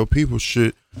and wear your people's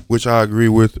shit, which I agree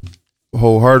with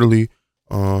wholeheartedly.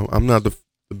 I'm not the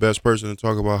best person to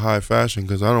talk about high fashion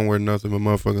because I don't wear nothing but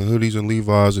motherfucking hoodies and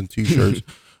Levi's and t-shirts,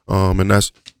 and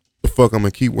that's the fuck I'm gonna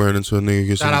keep wearing until a nigga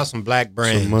gets Shout out some black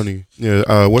brands. some money.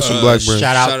 Yeah, what's some black brands?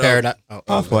 Shout out Paradise.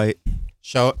 Off-White.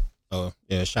 Shout out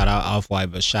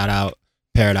Off-White, but shout out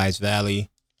Paradise Valley.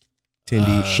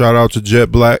 Tindy. Shout out to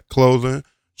Jet Black Clothing.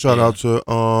 Shout out to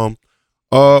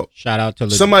Shout out to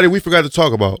somebody we forgot to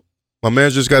talk about. My man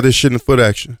just got this shit in Foot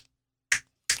Action.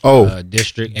 Oh,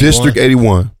 District 81. District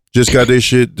 81 just got this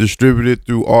shit distributed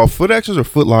through all Foot Actions or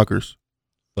Foot Lockers.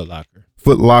 Foot Locker.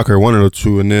 Foot Locker, one of the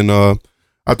two. And then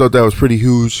I thought that was pretty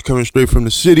huge, coming straight from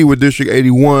the city with District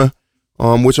 81,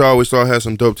 which I always thought had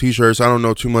some dope T-shirts. I don't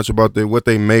know too much about what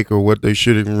they make or what they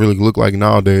should even really look like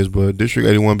nowadays, but District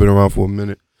 81 been around for a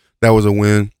minute. That was a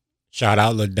win. Shout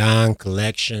out LaDon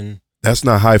Collection. That's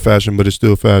not high fashion, but it's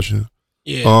still fashion.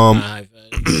 Yeah. High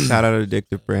fashion. Shout out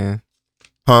Addictive Brand.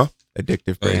 Huh?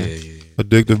 Addictive Brand. Yeah.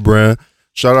 Addictive Brand.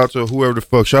 Shout out to whoever the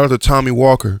fuck. Shout out to Tommy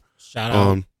Walker. Shout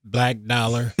out Black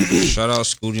Dollar. Shout out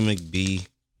Scooty McBee.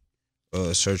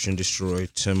 Search and Destroy.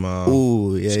 Tim.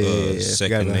 Ooh, yeah.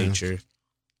 Second Nature.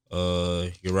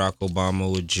 Barack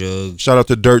Obama with Jugs. Shout out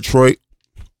to Detroit.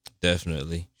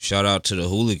 Definitely. Shout out to the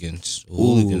Hooligans. The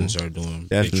Hooligans are doing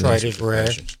Detroit is rare.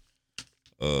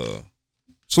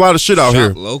 It's a lot of shit out here.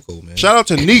 Local, man. Shout out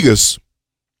to Negus.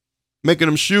 Making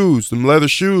them shoes, them leather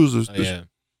shoes. Yeah.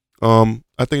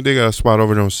 I think they got a spot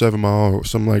over there on 7 Mile or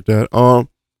something like that.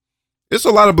 It's a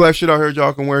lot of black shit out here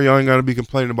y'all can wear. Y'all ain't gotta be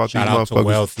complaining about Shout these out motherfuckers. to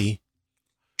Wealthy.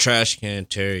 Trash Can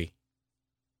Terry.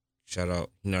 Shout out.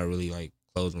 He's not really like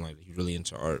clothing, like he's really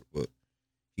into art, but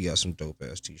he got some dope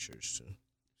ass T-shirts too.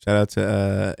 Shout out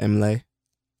to Emlay.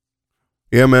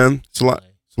 Yeah, man. It's a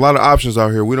lot of options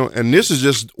out here. And this is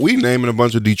just we naming a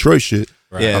bunch of Detroit shit.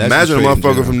 Right. Yeah, imagine a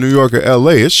motherfucker from New York or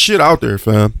LA. It's shit out there,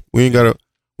 fam. We ain't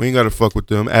gotta fuck with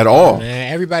them at all.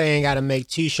 Man, everybody ain't gotta make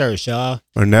T-shirts, y'all.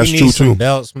 And that's we true need some too.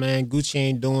 belts, man. Gucci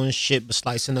ain't doing shit but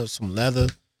slicing up some leather,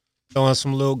 throwing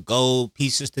some little gold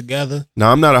pieces together.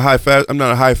 Now I'm not a high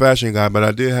fashion guy, but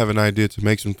I did have an idea to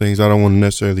make some things I don't want to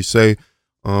necessarily say,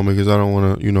 because I don't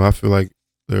want to. I feel like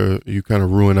you kind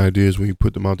of ruin ideas when you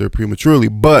put them out there prematurely.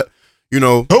 But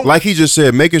like he just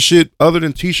said, making shit other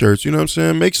than T-shirts. You know what I'm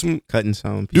saying? Make some cutting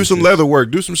some. Do some leather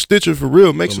work. Do some stitching for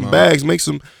real. Make some bags. Make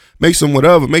some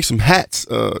whatever. Make some hats.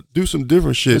 Do some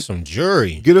different shit. Get some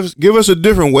jewelry. Give us a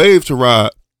different wave to ride.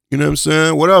 You know what I'm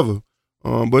saying? Whatever.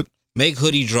 But make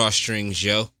hoodie drawstrings,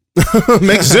 yo.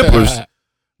 Make zippers.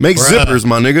 Make zippers,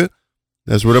 my nigga.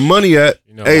 That's where the money at.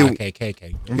 Hey,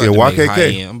 YKKK.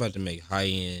 YKK. I'm about to make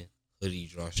high-end hoodie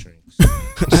drawstrings.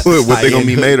 What they gonna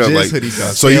be made of? Like,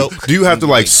 so do you have to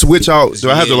like switch out?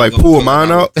 Do I have to like pull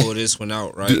mine out? Pull this one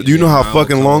out, right? Do you know how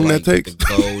fucking long that takes? The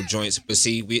gold joints, but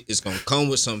see, it's gonna come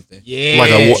with something.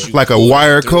 Yeah, like a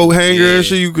wire coat hanger and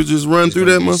shit. You could just run through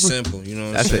that motherfucker. Simple, you know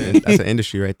what I'm saying? That's an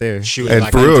industry right there. And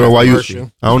for real, why you?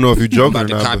 I don't know if you joking I'm or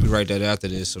about to not. copyright that after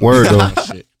this. Word though,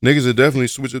 niggas would definitely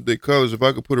switch up their colors. If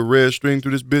I could put a red string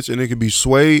through this bitch and it could be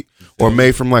suede or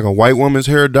made from like a white woman's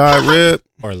hair dyed red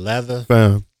or leather,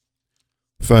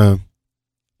 fam.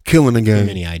 Killing the game. Too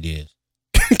many ideas.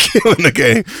 Killing the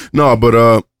game. No,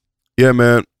 but yeah,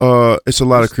 man. It's a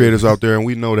lot of creators out there, and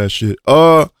we know that shit.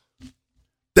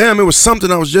 Damn, it was something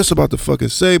I was just about to fucking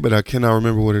say, but I cannot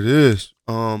remember what it is.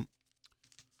 So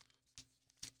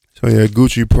yeah,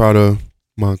 Gucci, Prada,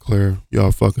 Montclair,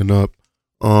 y'all fucking up.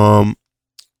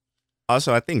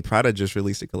 Also, I think Prada just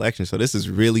released a collection, so this is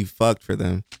really fucked for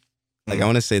them. Like, I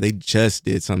want to say they just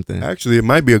did something. Actually, it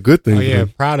might be a good thing. Oh yeah,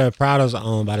 Prada's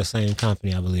owned by the same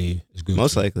company, I believe. It's Gucci.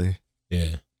 Most likely.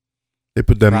 Yeah. They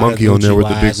put that Prada, monkey on there with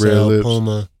the big red YSL, lips.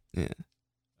 Puma. Yeah.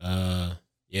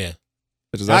 Yeah.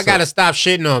 Also, I gotta stop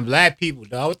shitting on black people,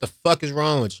 dog. What the fuck is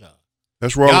wrong with y'all?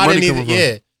 That's wrong. Y'all Money didn't coming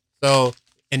even, from. So,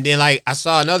 and then like I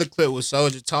saw another clip with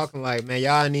Soulja talking like, man,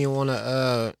 y'all didn't even want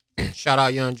to shout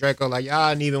out Young Draco, like y'all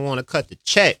didn't even want to cut the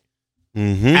check.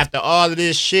 Mm-hmm. After all of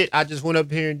this shit, I just went up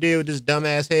here and did with this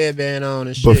dumbass headband on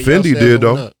and shit. But Fendi did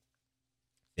though.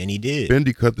 Then he did.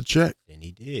 Fendi cut the check. Then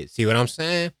he did. See what I'm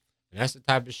saying? And that's the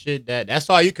type of shit that's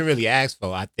all you can really ask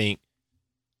for. I think,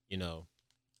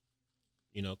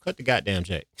 cut the goddamn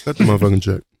check. Cut the motherfucking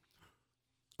check.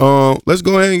 Let's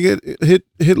go ahead and hit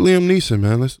Liam Neeson,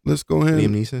 man. Let's go ahead.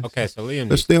 Liam Neeson. Okay, so Liam.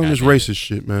 Let's stay on this racist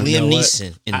shit, man. Liam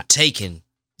Neeson and Taken.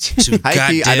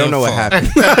 I don't know what happened.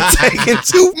 Taken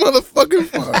too motherfucking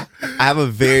far. I have a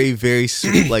very, very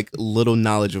little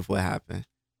knowledge of what happened.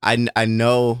 I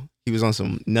know he was on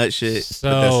some nut shit.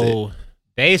 So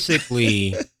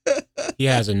basically, he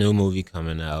has a new movie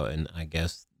coming out, and I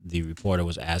guess the reporter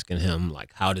was asking him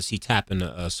like, how does he tap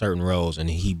into certain roles, and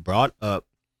he brought up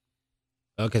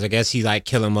because I guess he's like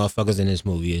killing motherfuckers in this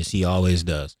movie as he always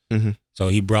does. Mm-hmm. So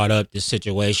he brought up this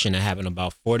situation that happened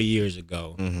about 40 years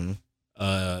ago. Mm-hmm.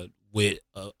 With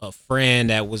a friend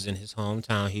that was in his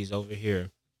hometown. He's over here.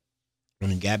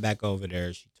 When he got back over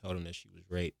there, she told him that she was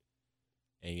raped.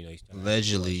 And, he started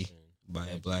allegedly by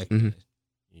a black man. man.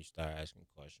 You start asking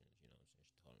questions, she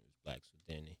told him he was black. So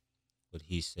then what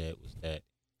he said was that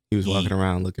he was walking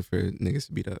around looking for niggas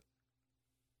to beat up.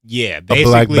 Yeah, basically.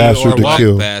 A black bastard to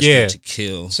kill. Bastard to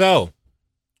kill. So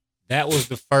that was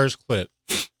the first clip.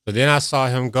 But then I saw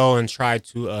him go and try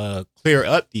to clear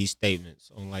up these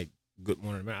statements on like Good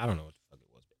Morning America. I don't know what the fuck it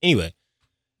was. But anyway,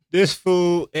 this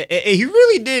fool, and he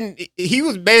really didn't. He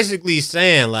was basically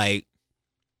saying like,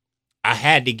 I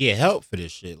had to get help for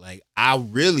this shit. Like, I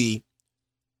really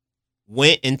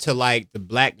went into like the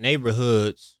black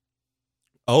neighborhoods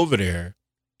over there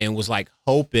and was like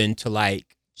hoping to like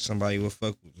Somebody will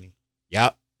fuck with me.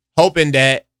 Yep. Hoping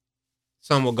that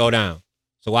something will go down.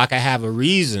 So I could have a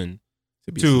reason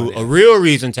a real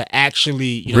reason to actually,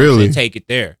 you know, Really? take it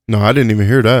there. No, I didn't even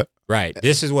hear that. Right.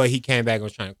 This is what he came back and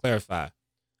was trying to clarify.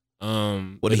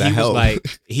 What but did that he help?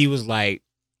 he was like,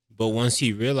 but once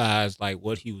he realized like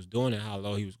what he was doing and how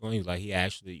low he was going, he was like, he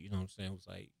actually, you know what I'm saying, was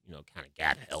like, you know, kind of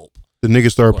got help. The nigga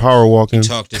started power walking. He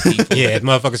talked to people. Yeah, the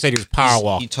motherfucker said he was power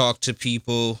walking. He talked to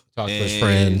people. Talked to his and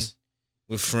friends.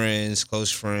 With friends, close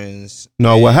friends.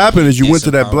 No, and what happened is you did went to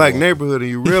some that power black walking. neighborhood and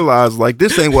you realized like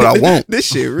this ain't what I want. This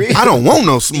shit real. I don't want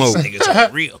no smoke. These niggas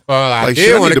are real. Well, I Like, shit,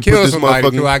 did I want need to to put kill this somebody motherfucking-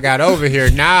 until I got over here.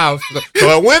 Now,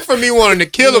 so it went from me wanting to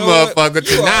kill You a know what? motherfucker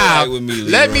to You all now. right with me,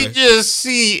 Let me Leroy. just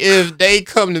see if they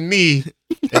come to me,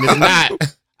 and if not,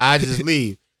 I just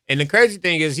leave. And the crazy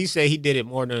thing is, he said he did it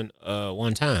more than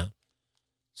one time.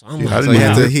 So I'm Yeah, I like,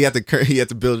 So didn't he had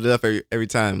to build it up every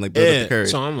time, like build up the courage.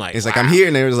 So I'm like, It's wow. like I'm here,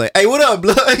 and they was like, "Hey, what up,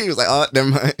 blood?" He was like, "Oh, never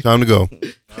mind." Time to go.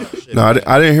 Oh, shit, No, I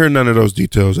didn't hear none of those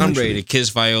details. I'm actually. ready to kiss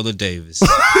Viola Davis.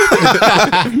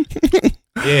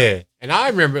 Yeah, and I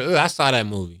remember I saw that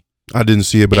movie. I didn't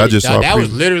see it, but I just saw. that a was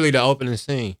preview. literally the opening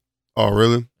scene, Oh,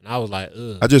 really? and I was like,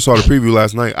 ugh. I just saw the preview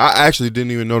last night. I actually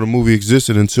didn't even know the movie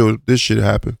existed until this shit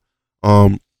happened.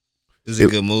 It's a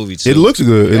good movie too. It looks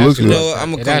good. It looks You good. know what?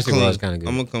 I'm gonna It come actually clean. was kinda good.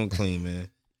 I'm gonna come clean, man.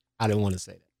 I didn't want to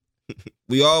say that.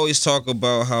 We always talk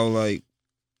about how like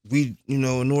we, you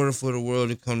know, in order for the world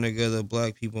to come together,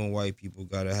 black people and white people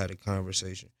gotta have a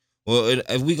conversation. Well,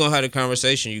 if we gonna have a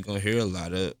conversation, you're gonna hear a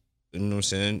lot of, you know what I'm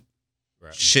saying,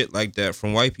 shit like that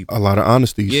from white people. A lot of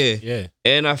honesty. Yeah, Yeah,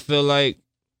 and I feel like,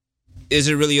 is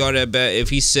it really all that bad? If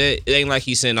he said, it ain't like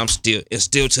he's saying and still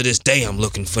to this day I'm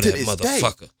looking for that this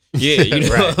motherfucker. Yeah, you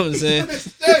know Right. what I'm saying.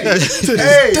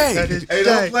 Hey,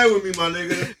 don't play with me, my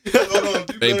nigga. Hold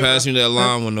on. They passed me that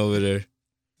line one over there.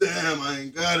 Damn, I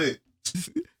ain't got it.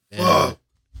 yeah.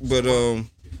 But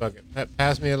Fuck it.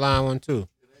 Pass me a line one too.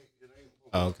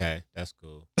 Oh, okay, that's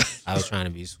cool. I was trying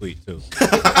to be sweet too.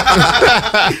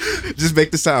 Just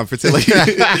make the sound. Pretend like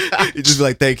you just be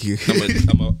like, "Thank you."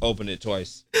 I'm gonna open it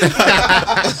twice.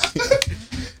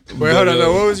 Wait, hold on.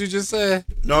 No, what was you just saying?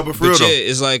 No, but for real But yeah, though.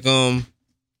 it's like Oh,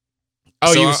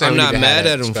 so you were saying I'm we not need to have mad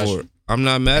that at him discussion. for it. I'm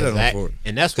not mad at him Exact- for it.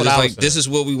 And that's Because what it's I like was this is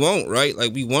what we want, right?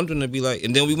 Like we want them to be like,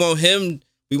 and then we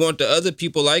want the other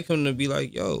people like him to be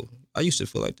like, yo, I used to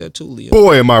feel like that too, Leo.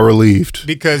 Boy, am I relieved.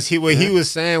 because what he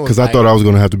was saying was Because I thought I was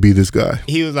going to have to be this guy.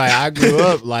 he was like, I grew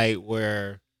up like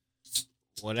where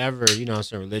whatever, you know,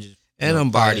 some religious And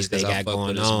I'm parties biased 'cause they I got fuck going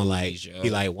with his on. movies, Like yo. he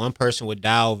like one person would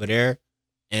die over there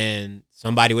and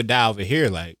somebody would die over here.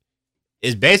 Like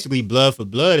it's basically blood for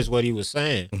blood is what he was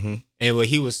saying. Mhm. And what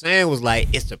he was saying was like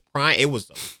it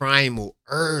was a primal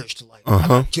urge to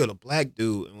like kill a black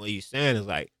dude. And what he's saying is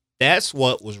like that's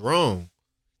what was wrong.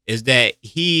 Is that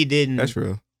he didn't That's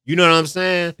real. you know what I'm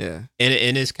saying? Yeah.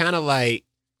 And it's kind of like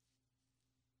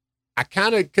I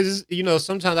kind of because you know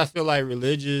sometimes I feel like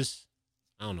religious.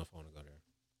 I don't know if I want to go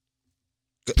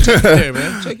there. Take it there,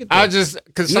 man. Take it there. I just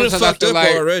because You done sometimes I fucked feel up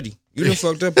like already. You done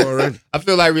fucked up already. I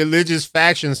feel like religious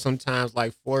factions sometimes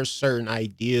like force certain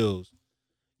ideals.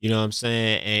 You know what I'm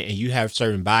saying? And you have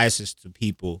certain biases to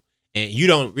people, and you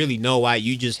don't really know why.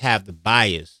 You just have the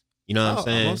bias. You know what I'm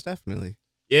saying? Most definitely.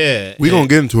 Yeah. We and- going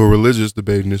to get into a religious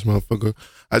debate in this motherfucker.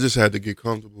 I just had to get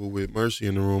comfortable with Mercy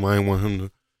in the room. I ain't want him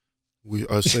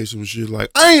to say some shit like,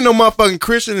 I ain't no motherfucking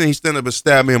Christian, and he stand up and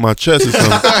stab me in my chest or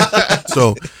something.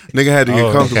 So, nigga had to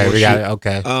get comfortable okay, with we shit. got it.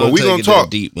 Okay. But we gonna talk.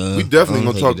 Deep, man. We definitely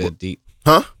gonna talk that deep.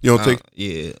 Huh? You don't think?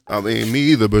 Yeah. I mean, me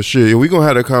either, but shit, we gonna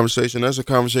have that conversation. That's a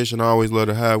conversation I always love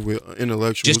to have with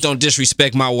intellectuals. Just don't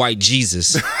disrespect my white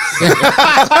Jesus.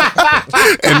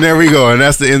 And there we go, and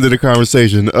that's the end of the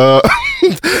conversation.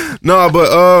 No,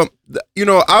 but you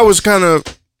know, I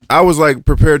was like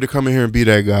prepared to come in here and be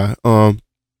that guy.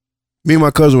 Me and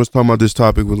my cousin was talking about this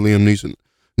topic with Liam Neeson's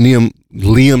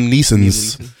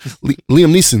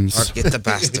Or get the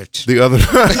bastard. the other.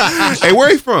 Hey, where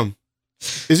he from?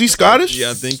 Is he Scottish?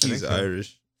 Yeah, I think he's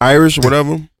Irish. Irish,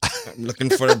 whatever. I'm looking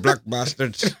for the black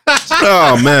bastards.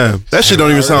 Oh man, that shit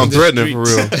don't even sound threatening for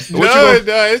real.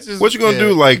 It's just What you gonna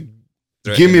do? Like,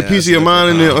 give me a piece of your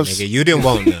mind and then. Nigga, you didn't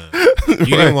want none. You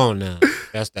didn't want none.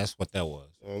 That's what that was.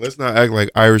 Well, let's not act like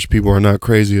Irish people are not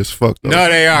crazy as fuck. Though. No,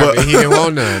 they are. But he didn't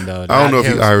want none though. I don't know if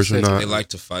Not he's him Irish or specifically. not. They like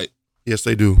to fight. Yes,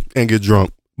 they do, and get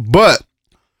drunk. But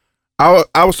I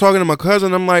was talking to my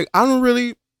cousin. I'm like, I'm not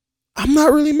really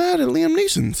mad at Liam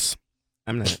Neeson's.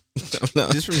 I'm not. No.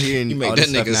 Just from hearing You make all that this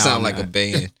stuff nigga now, sound I'm like a not.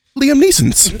 band. Liam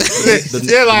Neeson's.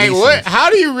 They're like, what? How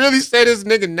do you really say this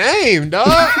nigga name,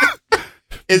 dog?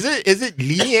 Is it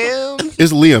Liam?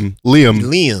 It's Liam.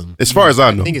 Liam. As far as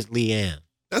I know. I think it's Liam.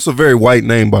 That's a very white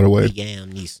name, by the way.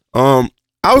 Liam Neeson.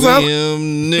 I was like,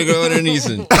 Liam nigga underneath.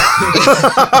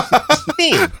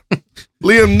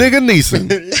 Liam nigga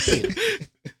Neeson.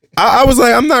 I was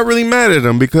like, I'm not really mad at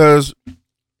him because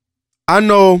I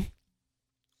know.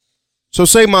 So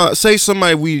say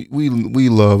somebody we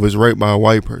love is raped by a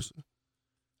white person.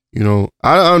 You know,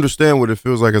 I understand what it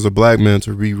feels like as a black man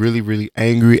to be really, really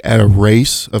angry at a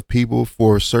race of people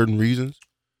for certain reasons.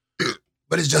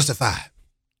 But it's justified.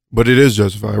 But it is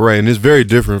justified, right? And it's very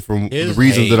different from His the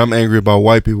reasons hate. that I'm angry about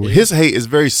white people. His hate is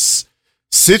very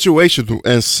situational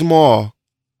and small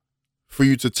for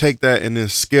you to take that and then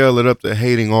scale it up to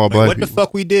hating all black What people. the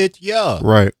fuck we did to y'all?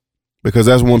 Right. Because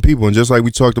that's one people. And just like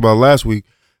we talked about last week,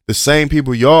 the same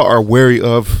people y'all are wary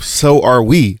of, so are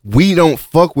we. We don't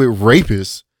fuck with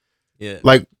rapists. Yeah.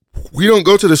 Like, we don't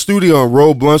go to the studio and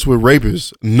roll blunts with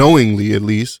rapists, knowingly at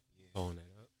least.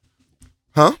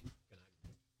 Huh?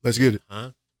 Let's get it.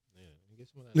 Huh?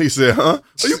 He said, huh?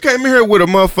 Oh, you came in here with a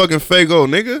motherfucking Fago,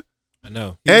 nigga. I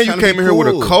know. And you came in here with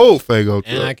a cold Fago.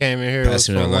 And I came in here Pass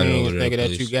with me that some lighter wings, over there, nigga, that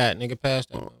please. you got, nigga, pass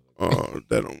that.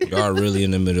 That don't. Y'all really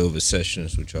in the middle of a session,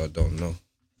 that's what y'all don't know.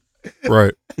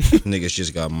 Right. Niggas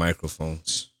just got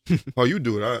microphones. Oh, you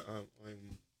do it. I ain't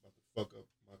about to fuck up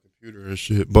my computer and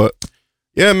shit. But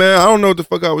yeah, man, I don't know what the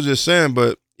fuck I was just saying,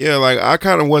 but yeah, like I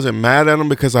kind of wasn't mad at him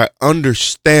because I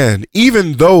understand,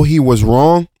 even though he was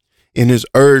wrong in his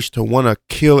urge to want to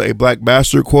kill a black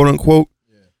bastard, quote unquote.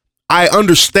 I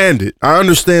understand it. I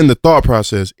understand the thought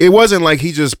process. It wasn't like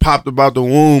he just popped about the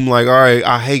womb like, all right,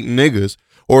 I hate niggas.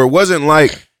 Or it wasn't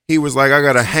like he was like, I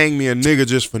gotta hang me a nigga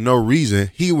just for no reason.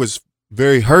 He was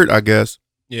very hurt, I guess.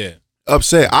 Yeah.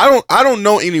 Upset. I don't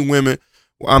know any women.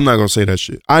 Well, I'm not gonna say that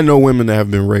shit. I know women that have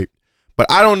been raped,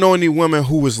 but I don't know any women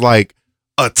who was like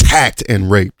attacked and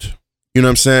raped. You know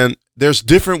what I'm saying? There's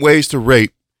different ways to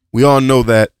rape. We all know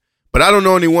that. But I don't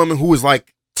know any woman who was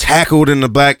like tackled in a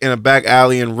back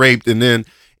alley and raped, and then,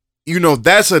 you know,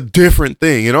 that's a different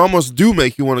thing. It almost do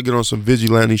make you want to get on some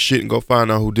vigilante shit and go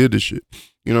find out who did the shit.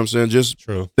 You know what I'm saying? Just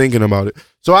True. Thinking about it.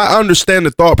 So I understand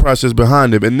the thought process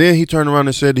behind it. And then he turned around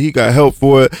and said that he got help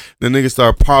for it. The nigga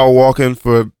started power walking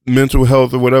for mental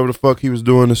health or whatever the fuck he was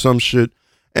doing or some shit.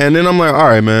 And then I'm like, all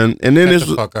right, man. And then Shut this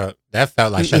the fuck up. That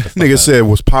felt like shut the fuck nigga up. said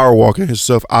was power walking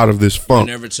himself out of this You funk.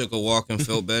 never took a walk and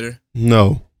felt better?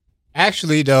 No.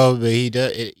 Actually, though, but he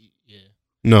does.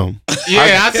 No.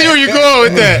 Yeah, I see where you're going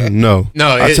with that. No.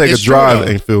 No, I take a it's true, drive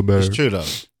though. and feel better. It's true though.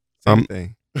 I'm,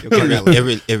 Thing. It no,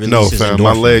 releases fam.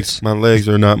 endorphins. My legs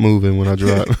are not moving when I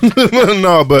drive.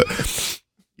 No, but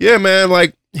yeah, man.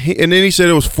 Like, and then he said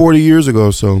it was 40 years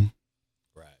ago. So,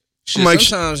 Shit, like,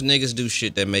 sometimes niggas do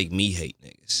shit that make me hate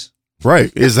niggas.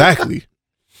 right? Exactly.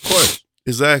 Of course.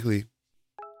 Exactly. It's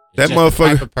That just the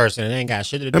type motherfucker. of person. It ain't got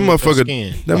shit to do That with their motherfucker.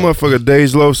 skin. That motherfucker.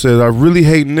 Dej Loaf says, "I really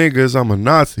hate niggas. I'm a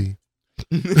Nazi."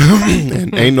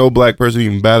 And ain't no black person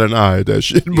even bat an eye at that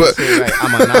shit. But Right,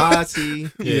 I'm a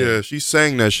Nazi. yeah, she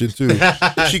sang that shit too.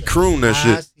 She crooned that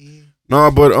shit. Nazi.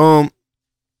 No, but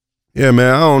yeah,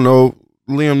 man. I don't know.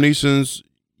 Liam Neeson's.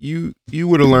 You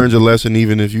would have learned your lesson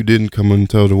even if you didn't come and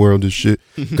tell the world this shit,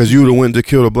 because you would have went to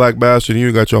kill the black bastard and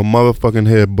you got your motherfucking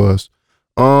head bust.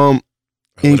 I would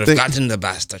have Anything, gotten the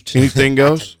bastard. anything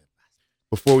else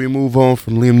before we move on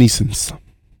from Liam Neeson's?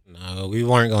 No, we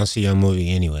weren't gonna see your movie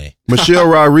anyway. Michelle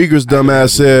Rodriguez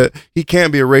dumbass said he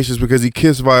can't be a racist because he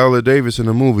kissed Viola Davis in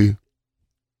the movie.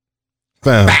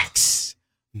 Fam. Facts.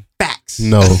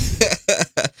 No.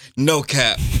 No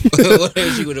cap. What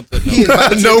else you would have put?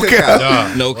 No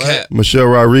cap. No cap. Michelle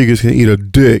Rodriguez can eat a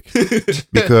dick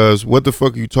because what the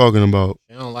fuck are you talking about?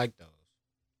 I don't like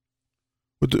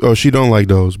those. Oh, she don't like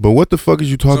those. But what the fuck is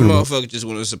you talking Some about? motherfuckers just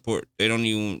want to support. They don't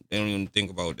even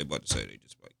think about what they're about to say. They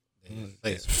just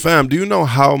like. Fam, do you know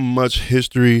how much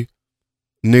history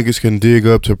niggas can dig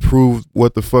up to prove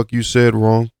what the fuck you said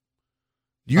wrong?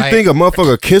 You Like- think a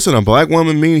motherfucker kissing a black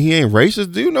woman mean he ain't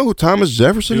racist? Do you know who Thomas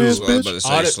Jefferson Dude, is, I was about bitch? to say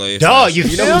All the- slave Dog, master. you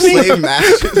You feel know me? slave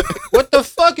master. What the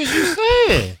fuck is you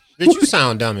saying? Bitch, you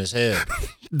sound dumb as hell.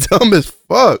 Dumb as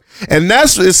fuck. And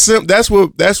that's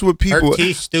what people Her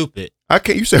teeth stupid. I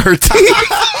can't. You said her teeth.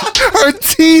 Her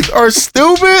teeth are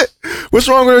stupid. What's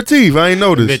wrong with her teeth? I ain't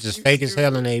noticed. Bitches fake as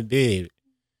hell and they big.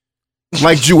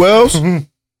 Like Jewel's.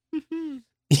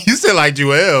 You said like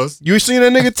Jewels. You seen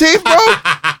that nigga teeth, bro?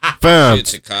 Fam.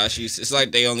 Shit, Tekashi. It's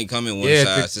like they only come in one Yeah,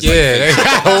 size. It's they like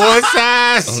got one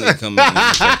size. only come in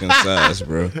one fucking size,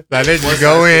 bro. Like they just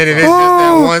go in and it's just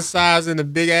that one size in a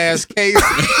big ass case.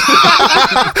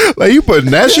 Like you putting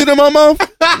that shit in my mouth?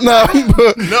 No,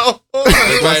 but No.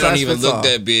 They probably don't even fits look all.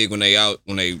 that big when they out.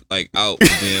 When they like out,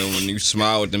 then when you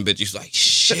smile with them bitches, like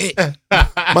shit.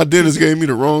 my dentist gave me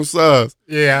the wrong size.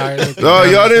 Yeah. Oh,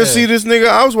 y'all didn't see this nigga?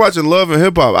 I was watching Love and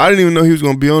Hip Hop. I didn't even know he was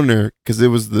gonna be on there because it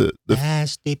was the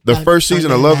first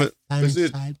season of Love and that's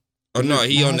it. Oh no,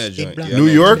 he on that joint. Yeah, I New know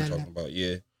what York? you're talking about,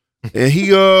 yeah. And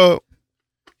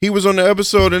he was on the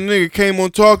episode and nigga came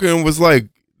on talking and was like,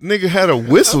 nigga had a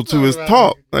whistle to his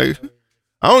talk. Like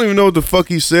I don't even know what the fuck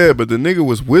he said, but the nigga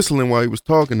was whistling while he was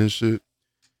talking and shit.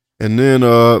 And then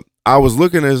I was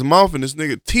looking at his mouth and this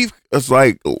nigga teeth was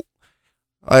like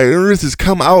this has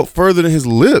come out further than his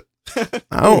lip.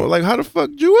 I don't like how the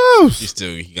fuck Jewels.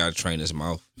 He gotta train his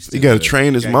mouth. He gotta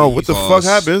train his mouth. What the fuck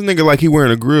happened? This nigga like he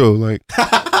wearing a grill. Like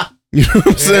you know what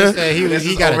I'm saying?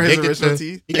 He got addicted to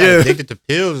teeth. he got addicted to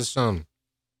pills or something.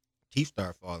 Teeth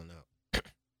start falling out.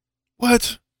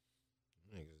 What?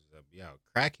 Niggas be out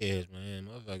crackheads, man.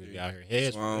 Motherfuckers be out here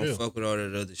heads I for don't real. fuck with all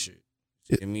that other shit.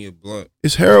 Give me a blunt.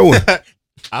 It's heroin.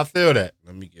 I feel that.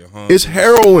 Let me get home. It's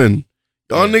heroin.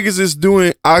 Y'all niggas is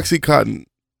doing Oxycontin.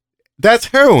 That's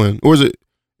heroin. Or is it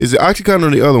Oxycontin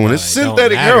or the other one? It's It don't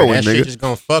synthetic matter. heroin, That nigga. shit just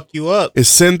gonna fuck you up. It's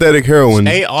synthetic heroin.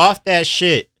 Stay off that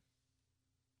shit.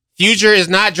 Future is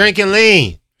not drinking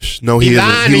lean. No, He he isn't.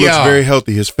 lying He to looks y'all. very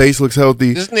healthy. His face looks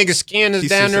healthy. This nigga's skin is He's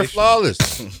down there sensational.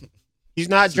 flawless. He's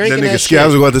not That drinking nigga that skin, I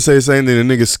was shit. about to say the same thing.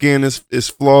 The nigga's skin is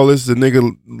flawless. The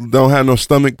nigga don't have no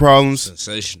stomach problems.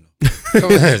 Sensational.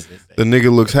 The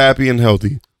nigga looks happy and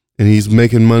healthy. And he's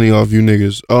making money off you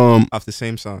niggas. Off the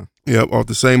same song. Yep, off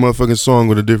the same motherfucking song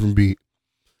with a different beat.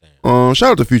 Shout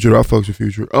out to Future though. I fucks with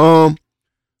Future.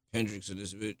 Hendrix of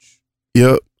this bitch.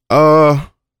 Yep.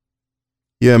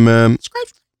 Yeah, man.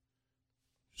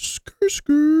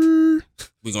 Skr.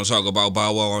 We gonna talk about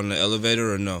Bow Wow on the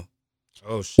elevator or no?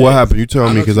 Oh shit. What happened? You tell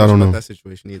me because I don't about know. that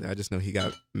situation either. I just know he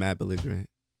got mad belligerent.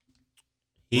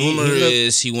 Rumor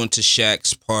is he went to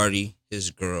Shaq's party. His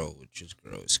girl, which his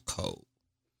girl is cold,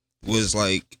 was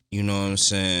like, you know what I'm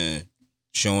saying,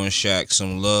 showing Shaq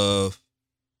some love.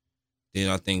 Then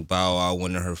I think Bow Wow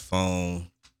went to her phone,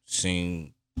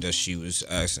 seen that she was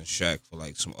asking Shaq for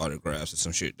like some autographs or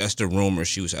some shit. That's the rumor.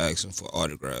 She was asking for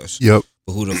autographs. Yep.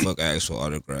 But who the fuck asked for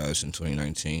autographs in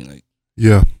 2019? Like,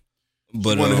 Yeah.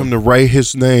 but Wanted him to write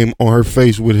his name on her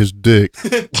face with his dick.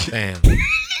 Damn.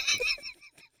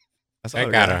 That's That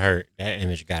all gotta got. hurt. That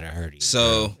image gotta hurt you.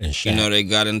 So, And you Shaq. know, they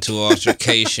got into an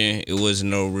altercation. It wasn't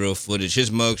no real footage.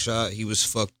 His mugshot, he was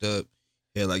fucked up.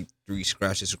 He had like 3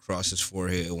 scratches across his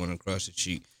forehead, 1 across the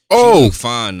cheek. She Oh. looked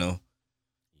fine, though.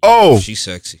 Oh. She's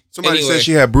sexy. Somebody Anyway. said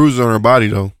she had bruises on her body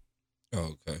though.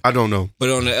 Oh, okay. I don't know. But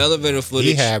on the elevator footage,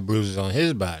 He had bruises on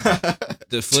his body.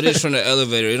 the footage from the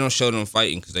elevator, it don't show them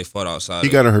fighting because they fought outside. He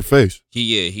got in her face.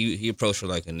 He approached her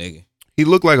like a nigga. He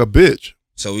looked like a bitch.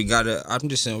 So I'm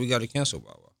just saying, we gotta cancel Bow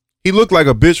Wow. He looked like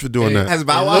a bitch for doing that. Has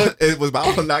Bow Wow, was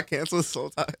Bow Wow not canceled this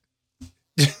whole time?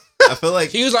 I feel like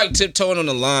He was like tiptoeing on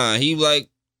the line. He like,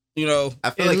 you know,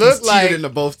 I feel It like looked he's like- cheated into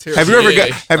both tiers. Have you ever Yeah.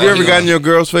 have you Like, ever you gotten know. your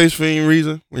girl's face for any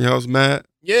reason when y'all was mad?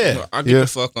 Yeah. I get Yeah. the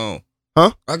fuck on.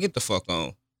 Huh? I get the fuck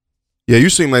on. Yeah, you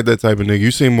seem like that type of nigga.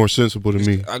 You seem more sensible than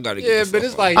me. I gotta get Yeah, the but fuck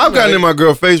it's on. like I've gotten in my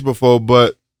girl's face before,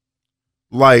 but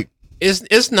like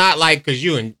it's not like because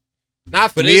you and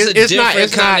not for But me. it's a It's not. different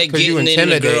It's not kind of because you getting in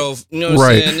the intimidate. girl. You know what I'm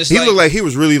right. saying? It's He like, looked like he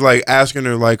was really like asking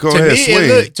her like, go To ahead, me, swing. it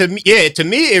looked to me. Yeah, to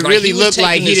me, it like really he was looked like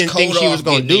taking he his didn't think coat she was off,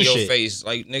 gonna getting do in your shit. face.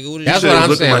 Like, nigga, what did That's you what say? I'm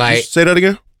Looking saying, like- like- say that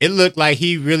again. It looked like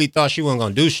he really thought she wasn't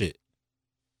gonna do shit.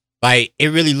 Like it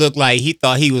really looked like he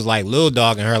thought he was like little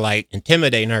dogging her, like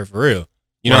intimidating her for real.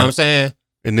 You know Right. what I'm saying?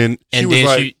 And then she And was then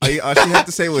like, All she had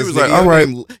to say was, was like, "Nigga, all right."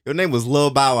 your name was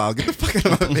Lil Bow Wow. Get the fuck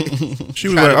out of my face. she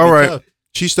was Trying like, to all be right. tough.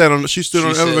 She stood on the She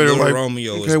elevator said Lil like,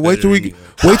 Romeo is okay, wait better till we anyway.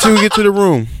 wait till we get to the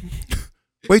room.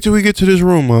 Wait till we get to this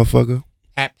room, motherfucker.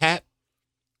 Pat pat.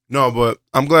 No, but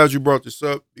I'm glad you brought this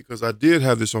up because I did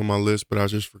have this on my list, but I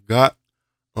just forgot.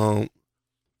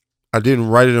 I didn't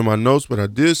write it in my notes, but I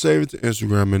did save it to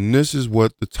Instagram, and this is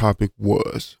what the topic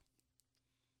was.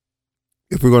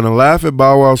 If we're gonna laugh at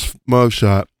Bow Wow's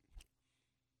mugshot,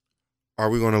 are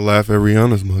we gonna laugh at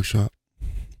Rihanna's mugshot?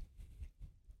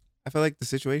 I feel like the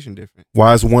situation different.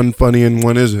 Why is one funny and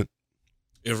one isn't?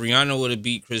 If Rihanna would have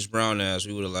beat Chris Brown ass,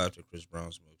 we would have laughed at Chris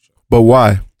Brown's mugshot. But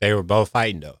why? They were both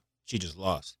fighting though. She just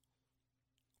lost.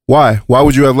 Why? Why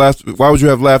would you have laughed? Why would you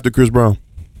have laughed at Chris Brown?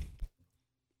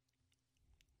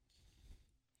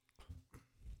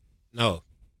 No.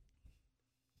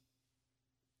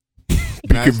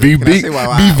 Nah, I Be, say- be, can I be, say why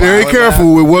be I very was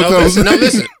careful with what No, comes. listen, no,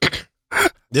 listen.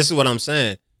 This is what I'm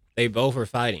saying. They both are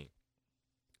fighting.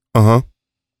 Uh-huh.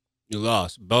 You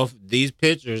lost. Both these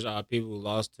pictures are people who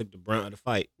lost, took the brunt of the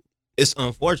fight. It's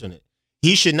unfortunate.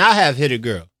 He should not have hit a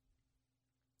girl.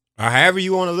 Or however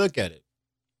you want to look at it.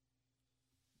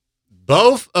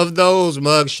 Both of those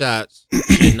mugshots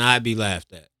should not be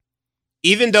laughed at.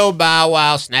 Even though Bow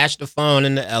Wow snatched the phone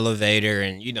in the elevator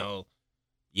and,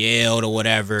 yelled or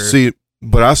whatever. See,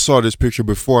 but I saw this picture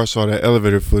before I saw that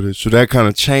elevator footage, so that kind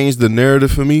of changed the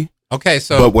narrative for me. Okay,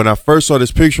 so. But when I first saw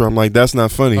this picture, I'm like, that's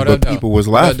not funny. Hold But up, though. people was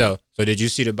Hold up, laughing. though. So did you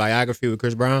see the biography with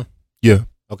Chris Brown? Yeah.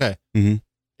 Okay. Mm-hmm.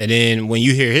 And then when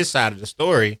you hear his side of the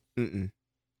story, Mm-mm.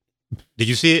 did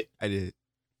you see it? I did.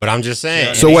 But I'm just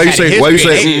saying. So and why they you had a say- why you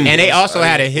history- say, and they also I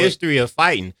had a mean, history of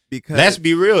fighting. Because Let's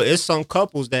be real. It's some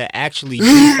couples that actually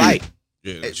do fight.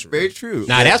 Yeah, it's that's very true.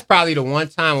 Now that's probably the one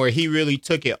time where he really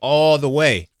took it all the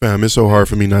way. Fam, it's so hard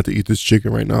for me not to eat this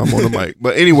chicken right now. I'm on the mic.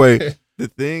 But anyway, The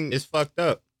thing It's fucked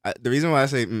up. the reason why I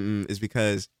say is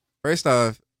because first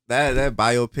off, that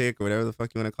biopic or whatever the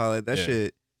fuck you want to call it, that Yeah.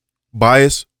 shit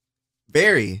bias.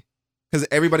 very, because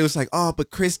everybody was like, oh, but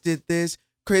Chris did this.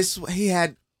 Chris, he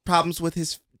had problems with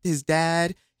his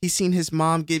dad. He's seen his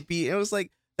mom get beat. It was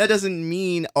like, that doesn't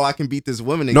mean, oh, I can beat this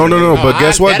woman again. No, but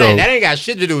guess what, though? That ain't got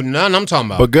shit to do with none I'm talking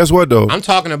about. But guess what, though? I'm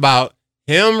talking about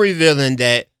him revealing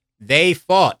that they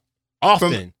fought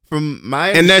often. From my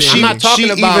And that I'm not talking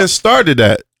she about- even started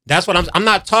that. That's what I'm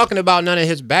not talking about none of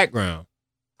his background.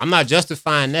 I'm not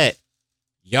justifying that.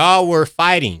 Y'all were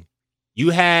fighting. You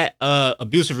had a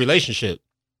abusive relationship.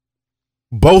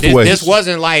 Both ways. This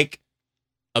wasn't like,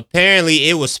 apparently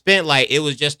it was spent like it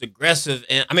was just aggressive.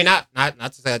 And I mean, not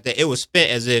to say that it was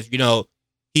spent as if,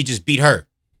 he just beat her.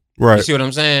 You right. see what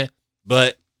I'm saying?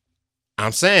 But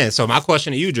I'm saying, so my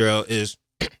question to you, Gerald, is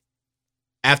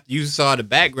after you saw the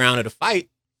background of the fight,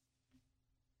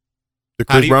 The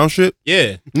How do Chris you- Brown shit?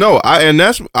 yeah. No, I'm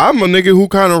a nigga who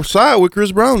kind of side with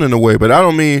Chris Brown in a way, but I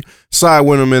don't mean side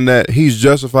with him in that he's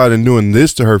justified in doing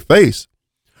this to her face.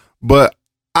 But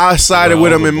I sided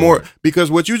with him in more because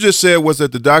what you just said was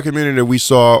that the documentary that we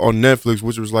saw on Netflix,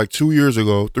 which was like 3 years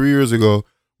ago,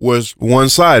 was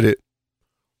one-sided.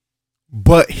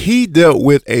 But he dealt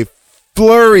with a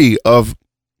flurry of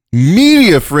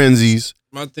media frenzies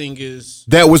My thing is,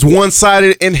 that was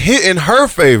one-sided and hit in her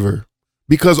favor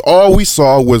because all we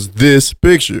saw was this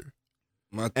picture.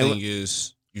 my thing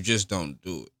is, you just don't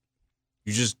do it.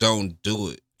 You just don't do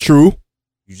it. True.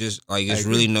 You just it's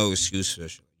really no excuse for that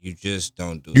shit. You just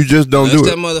don't do it. You just don't Unless do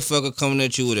that it. motherfucker coming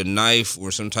at you with a knife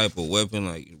or some type of weapon,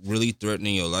 like really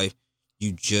threatening your life,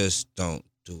 you just don't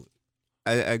do it.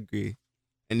 I agree.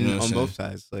 And You know what on I'm both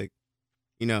sides, like,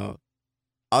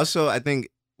 also I think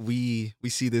we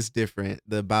see this different,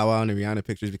 the Bow Wow and the Rihanna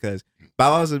pictures, because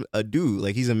Bow Wow's a dude,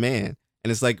 like he's a man. And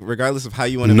it's like, regardless of how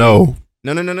you want to No,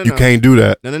 No. you can't do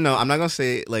that. No. I'm not gonna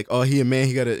say like, oh, he a man,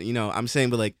 he gotta, I'm saying,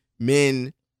 but like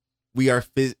men, we are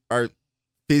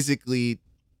physically,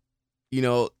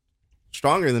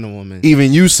 stronger than a woman.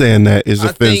 Even you saying that is I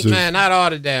think, offensive. Man, not all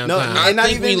the damn No, time. I And not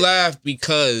think we even- laugh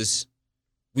because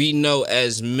we know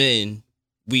as men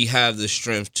we have the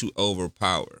strength to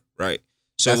overpower, right?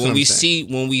 So That's when what we I'm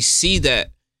saying. see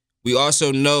that, we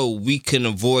also know we can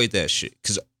avoid that shit.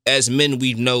 Because as men,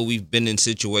 we know we've been in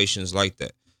situations like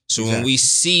that. So when we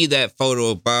see that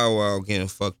photo of Bow Wow getting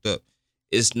fucked up,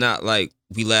 it's not like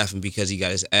we laughing because he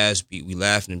got his ass beat. We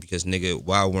laughing because, nigga,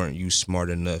 why weren't you smart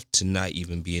enough to not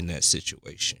even be in that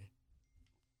situation?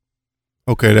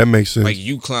 Okay, that makes sense. Like,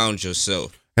 you clowned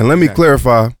yourself. And let me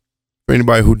clarify for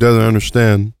anybody who doesn't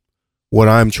understand what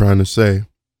I'm trying to say.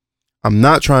 I'm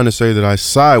not trying to say that I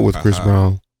side with Chris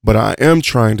Brown, but I am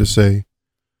trying to say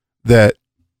that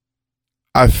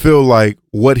I feel like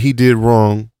what he did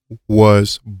wrong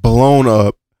was blown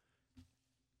up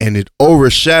and it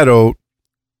overshadowed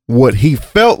what he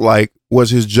felt like was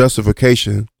his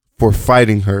justification for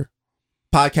fighting her.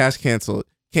 Podcast canceled.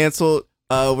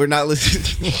 We're not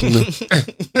listening.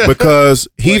 Because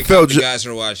he Wait, felt the guys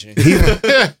are watching.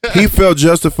 he felt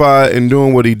justified in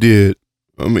doing what he did.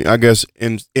 I mean, I guess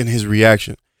in his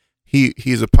reaction,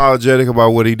 he's apologetic about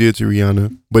what he did to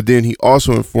Rihanna, but then he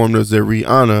also informed us that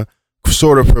Rihanna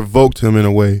sort of provoked him in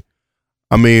a way.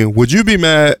 I mean, would you be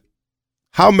mad?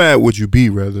 How mad would you be,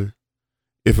 rather,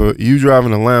 if you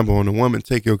driving a Lambo and a woman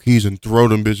take your keys and throw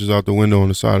them bitches out the window on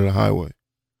the side of the highway?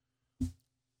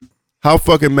 How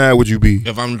fucking mad would you be?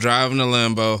 If I'm driving a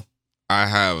Lambo, I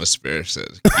have a spare set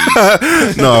of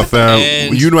keys. No, fam.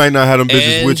 And- You might not have them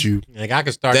bitches and- with you. Like I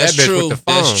could start That's that bitch true. with the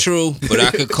phone. That's true. But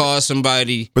I could call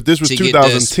somebody. But this was to get that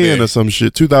 2010 spare. or some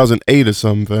shit. 2008 or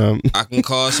something, fam. I can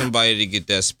call somebody to get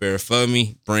that spare for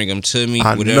me, bring them to me,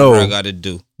 I whatever know. I got to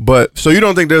do. But so you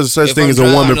don't think there's a such If thing I'm as a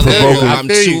driving woman alone, provoking? I'm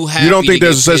I feel too you. happy You don't think to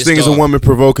there's a get such thing pissed as a off. woman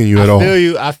provoking you at all?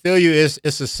 I feel you.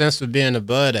 It's a sense of being a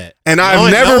bud at. And I've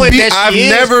Knowing never that beat. she I've is,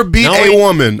 never beat knowing- a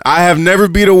woman. I have never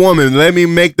beat a woman. Let me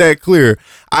make that clear.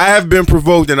 I have been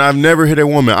provoked, and I've never hit a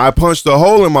woman. I punched a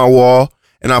hole in my wall,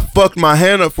 and I fucked my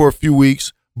hand up for a few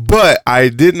weeks, but I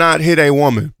did not hit a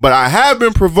woman. But I have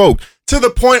been provoked to the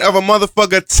point of a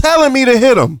motherfucker telling me to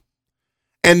hit him,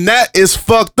 and that is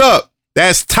fucked up.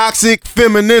 That's toxic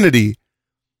femininity.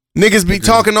 Niggas be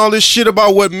talking all this shit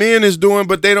about what men is doing,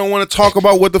 but they don't want to talk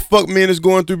about what the fuck men is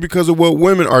going through because of what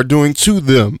women are doing to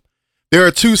them. There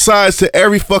are two sides to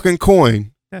every fucking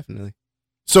coin. Definitely.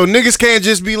 So niggas can't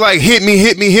just be like, hit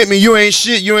me, you ain't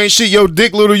shit, your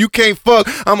dick little, you can't fuck,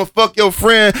 I'ma fuck your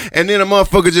friend, and then a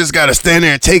motherfucker just gotta stand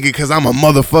there and take it because I'm a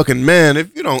motherfucking man.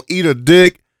 If you don't eat a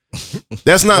dick,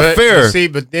 that's not fair.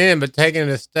 But taking it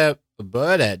a step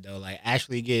above that though, like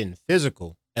actually getting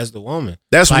physical as the woman.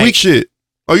 That's like, weak shit.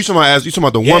 Oh, you talking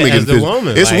about the Yeah, woman as getting the physical.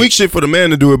 woman, It's like- weak shit for the man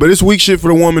to do it, but it's weak shit for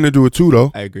the woman to do it too,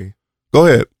 though. I agree. Go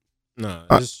ahead. No,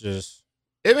 it's just.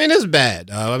 I mean, it's bad.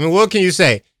 I mean, what can you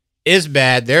say? It's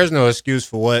bad. There's no excuse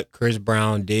for what Chris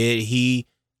Brown did.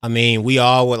 I mean, we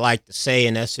all would like to say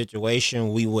in that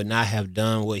situation we would not have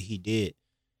done what he did,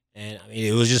 and I mean,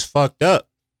 it was just fucked up.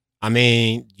 I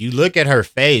mean, you look at her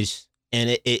face,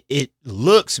 and it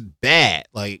looks bad.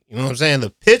 Like, you know what I'm saying? The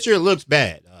picture looks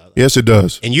bad. Yes, it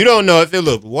does. And you don't know if it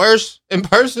looked worse in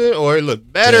person or it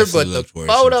looked better, Definitely but looked the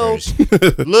worse in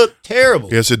photos look terrible.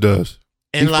 Yes, it does.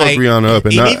 And He fucked Rihanna up,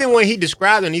 and and not- even when he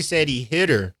described it, and he said he hit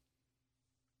her,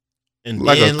 and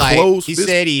Like a then like closed he fist?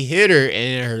 said he hit her,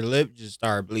 and her lip just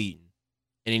started bleeding,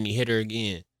 and then he hit her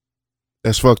again.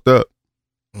 That's fucked up.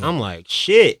 I'm like,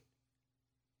 shit.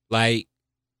 Like,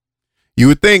 You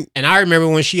would think. and I remember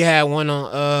when she had one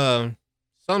on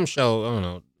some show, I don't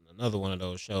know, another one of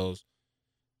those shows,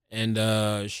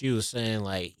 and she was saying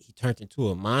like he turned into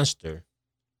a monster.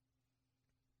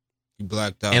 You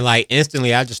blacked out. And like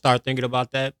instantly, I just started thinking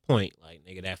about that point. Like,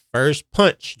 nigga, that first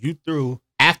punch you threw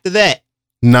after that.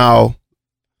 Now,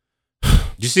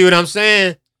 You see what I'm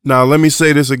saying? let me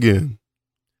say this again.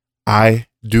 I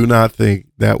do not think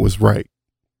that was right.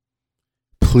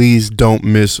 Please don't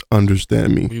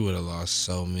misunderstand me. we would have lost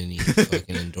so many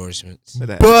fucking endorsements.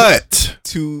 But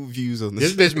 2 views on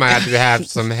this. This bitch might have to have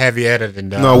some heavy editing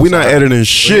done. no, we're not editing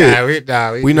shit.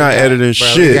 We're not editing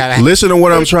shit. Listen to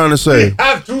what I'm trying to say.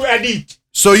 Have to edit.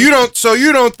 So you don't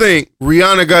think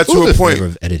Rihanna got to a point?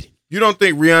 of editing? You don't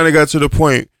think Rihanna got to the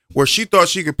point where she thought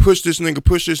she could push this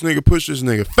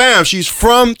nigga? Fam, she's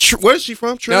from where is she from?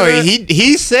 No, Trinidad?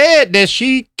 he said that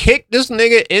she kicked this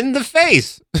nigga in the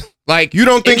face. Like, You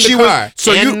don't think in the she car. was?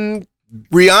 So And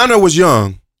Rihanna was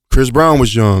young. Chris Brown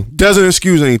was young. Doesn't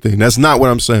excuse anything. That's not what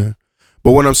I'm saying.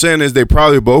 But what I'm saying is they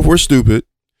probably both were stupid,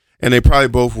 and they probably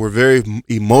both were very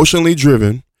emotionally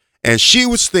driven. And she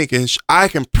was thinking, I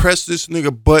can press this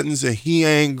nigga buttons and he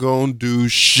ain't gonna do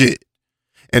shit.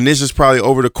 And this is probably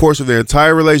over the course of their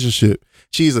entire relationship.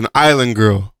 She's an island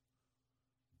girl.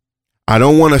 I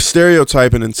don't want to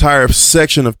stereotype an entire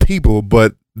section of people,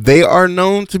 but they are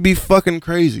known to be fucking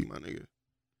crazy, my nigga.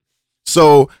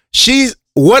 So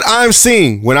what I'm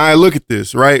seeing when I look at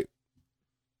this, right,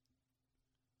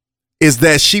 is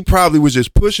that she probably was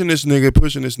just pushing this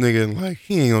nigga, and like,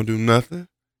 he ain't gonna do nothing.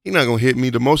 He not gonna hit me.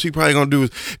 The most he probably gonna do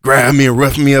is grab me and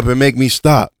rough me up and make me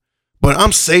stop. But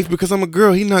I'm safe because I'm a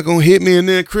girl. He not gonna hit me. And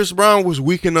then Chris Brown was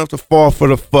weak enough to fall for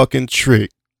the fucking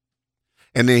trick.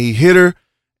 And then he hit her.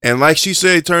 And like she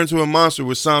said, he turned into a monster,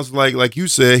 which sounds like you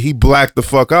said, he blacked the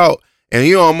fuck out. And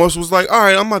he almost was like, all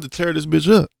right, I'm about to tear this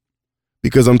bitch up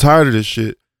because I'm tired of this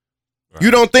shit. Right. You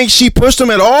don't think she pushed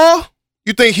him at all?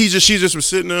 You think she just was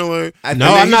sitting there like...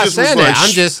 No, I'm not saying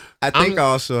that. I think I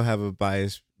also have a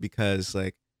bias because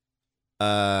like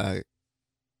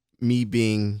me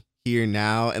being here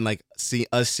now and like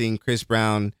seeing Chris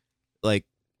Brown like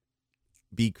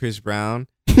be Chris Brown,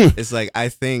 it's like I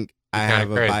think I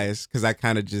have a bias because I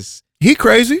kind of just he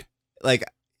crazy like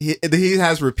he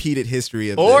has repeated history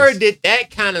of or this. did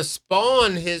that kind of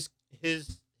spawn his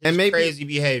and maybe, crazy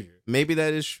behavior? Maybe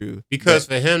that is true because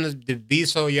for him to be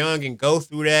so young and go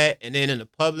through that and then in the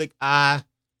public eye,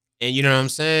 and you know what I'm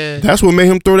saying, that's what made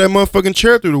him throw that motherfucking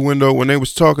chair through the window when they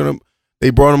was talking. They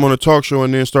brought him on a talk show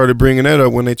and then started bringing that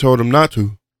up when they told him not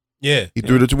to. Yeah, he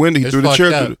threw the window. He threw the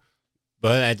chair through.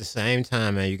 But at the same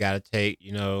time, man, you got to take,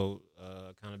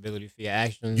 accountability accountability for your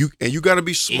actions. You got to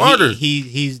be smarter.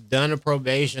 He's done a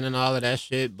probation and all of that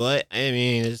shit. But I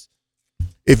mean, it's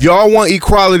if y'all want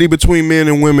equality between men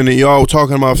and women and y'all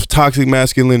talking about toxic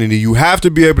masculinity, you have to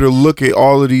be able to look at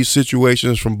all of these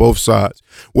situations from both sides,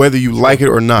 whether you like it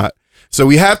or not. So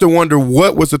we have to wonder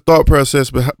what was the thought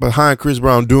process behind Chris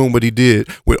Brown doing what he did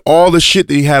with all the shit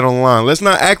that he had online. Let's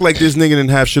not act like this nigga didn't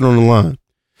have shit on the line.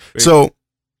 So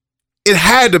it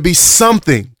had to be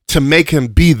something to make him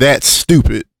be that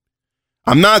stupid.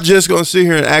 I'm not just gonna sit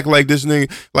here and act like this nigga,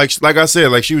 like I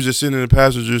said, like she was just sitting in the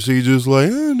passenger seat, just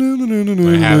like, and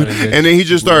then he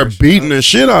just started beating the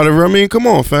shit out of her. I mean, come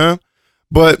on, fam.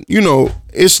 But you know,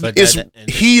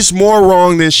 he's more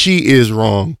wrong than she is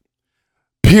wrong.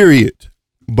 Period.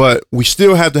 But we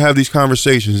still have to have these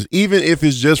conversations, even if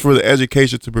it's just for the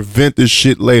education to prevent this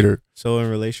shit later. So in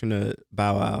relation to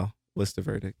Bow Wow, what's the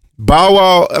verdict? Bow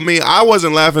Wow, I mean, I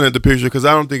wasn't laughing at the picture because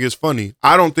I don't think it's funny.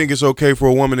 I don't think it's okay for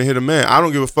a woman to hit a man. I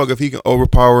don't give a fuck if he can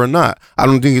overpower or not. I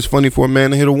don't think it's funny for a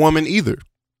man to hit a woman either.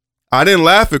 I didn't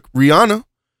laugh at Rihanna.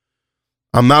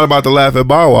 I'm not about to laugh at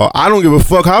Bow Wow. I don't give a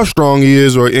fuck how strong he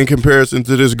is or in comparison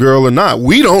to this girl or not.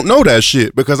 We don't know that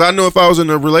shit because I know if I was in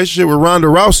a relationship with Ronda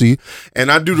Rousey and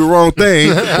I do the wrong thing,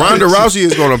 Ronda Rousey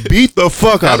is going to beat the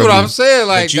fuck out of me. That's what I'm saying.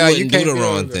 Like, but you wouldn't do the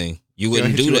wrong thing. You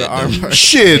wouldn't do that.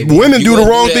 Shit, women do the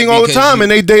wrong thing all the time, and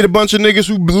they date a bunch of niggas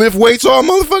who lift weights all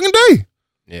motherfucking day.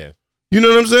 Yeah, you know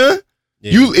what I'm saying?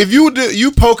 Yeah. If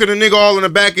you poking a nigga all in the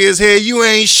back of his head, you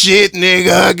ain't shit,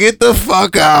 nigga. Get the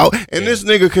fuck out. And this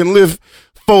nigga can lift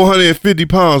 450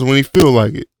 pounds when he feel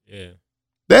like it. Yeah,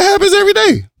 that happens every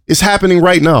day. It's happening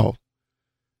right now.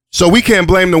 So we can't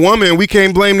blame the woman, and we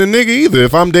can't blame the nigga either.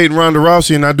 If I'm dating Ronda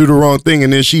Rousey and I do the wrong thing,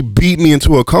 and then she beat me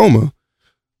into a coma.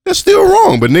 That's still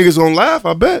wrong, but niggas gonna laugh,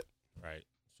 I bet. Right.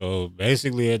 So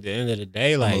basically, at the end of the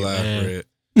day, like, man,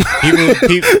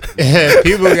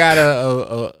 people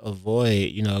gotta avoid,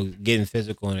 you know, getting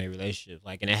physical in a relationship.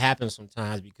 Like, and it happens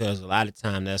sometimes because a lot of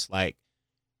time that's like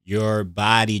your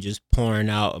body just pouring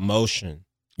out emotion.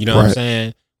 You know what I'm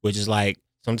saying? Which is like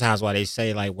sometimes why they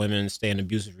say like women stay in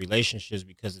abusive relationships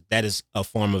because that is a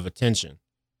form of attention.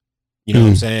 You know what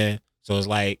I'm saying? So it's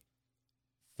like,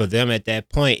 for them at that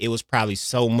point, it was probably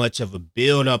so much of a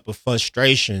buildup of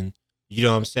frustration, you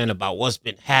know what I'm saying, about what's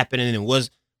been happening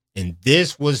and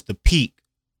this was the peak.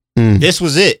 This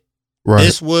was it. Right.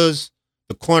 This was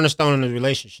the cornerstone of the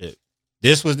relationship.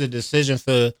 This was the decision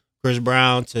for Chris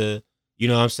Brown to, you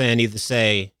know what I'm saying, either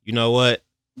say, you know what,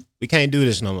 we can't do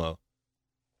this no more.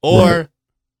 Or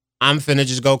I'm finna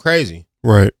just go crazy.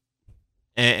 Right.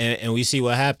 And we see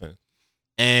what happened.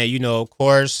 And, you know, of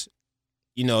course,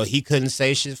 you know, he couldn't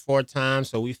say shit 4 times,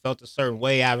 so we felt a certain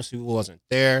way. Obviously, we wasn't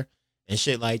there and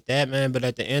shit like that, man. But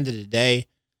at the end of the day,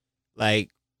 like,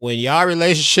 when y'all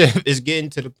relationship is getting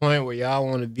to the point where y'all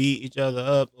want to beat each other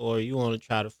up or you want to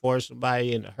try to force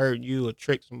somebody into hurting you or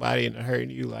trick somebody into hurting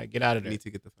you, like, get out of there. Need to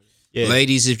get the fuck out. Yeah.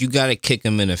 Ladies, if you got to kick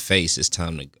him in the face, it's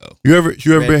time to go. You ever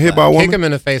been hit by a woman? Kick him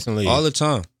in the face and leave. All the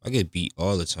time. I get beat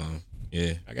all the time.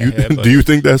 Yeah. Do you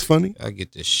think that's funny? I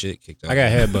get this shit kicked out. I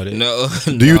got headbutted. No.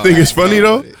 Do you think it's funny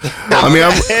though? I mean,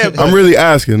 I'm really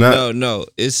asking. No.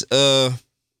 It's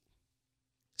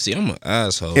see, I'm an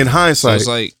asshole. In hindsight, so it's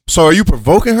like, so are you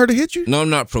provoking her to hit you? No, I'm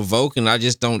not provoking. I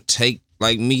just don't take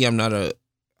like me. I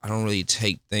don't really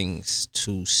take things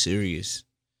too serious.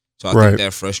 So I think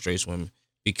that frustrates women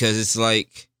because it's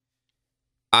like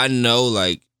I know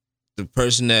like the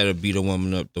person that'll beat a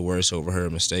woman up the worst over her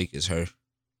mistake is her.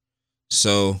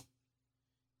 So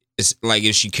it's like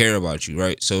if she care about you,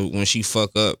 right? So when she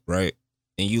fuck up, right?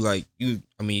 And I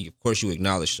mean, of course you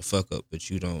acknowledge the fuck up, but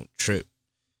you don't trip.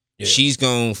 Yeah. She's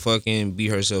gonna fucking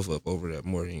beat herself up over that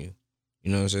more than you.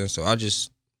 You know what I'm saying? So I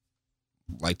just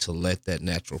like to let that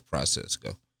natural process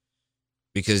go.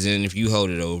 Because then if you hold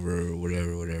it over or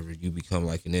whatever, you become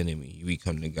like an enemy. You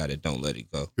become the guy that don't let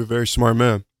it go. You're a very smart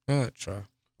man. Try.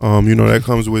 You know, that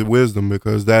comes with wisdom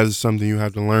because that is something you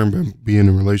have to learn by being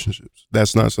in relationships.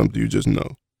 That's not something you just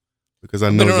know. Because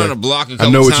I know been around the block a couple I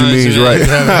know what you times, mean, man.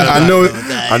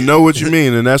 right? I know what you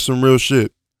mean, and that's some real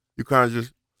shit. You kind of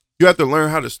just you have to learn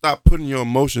how to stop putting your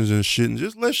emotions in shit and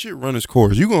just let shit run its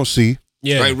course. You gonna see.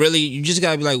 Yeah. Like really, you just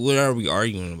gotta be like, what are we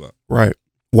arguing about? Right.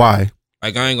 Why?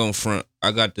 Like I ain't gonna front.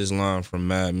 I got this line from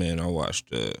Mad Men. I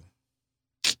watched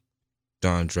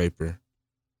Don Draper.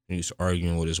 He was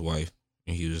arguing with his wife,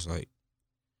 and he was like,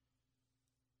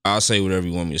 "I'll say whatever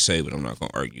you want me to say, but I'm not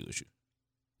gonna argue with you."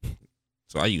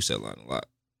 So I use that line a lot.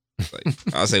 Like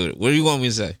I'll say, "What do you want me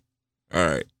to say?" All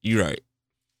right, you right.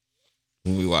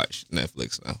 We watch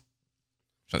Netflix now.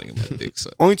 Trying to get my dick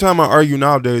sucked. Only time I argue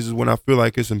nowadays is when I feel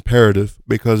like it's imperative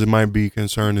because it might be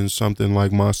concerning something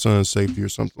like my son's safety or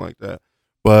something like that.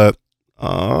 But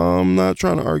I'm not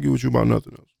trying to argue with you about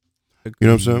nothing else. Agreed. You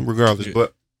know what I'm saying? Regardless,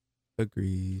 but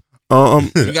Agreed. You gotta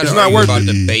it's not argue worth about it.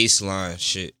 the baseline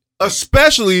shit.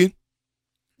 Especially,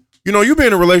 you know, you been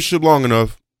in a relationship long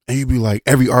enough, and you be like,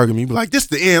 every argument, you be like, this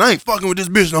the end. I ain't fucking with this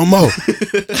bitch no more.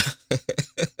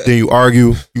 Then you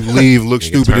argue, you leave, look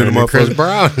stupid in the motherfucker. Chris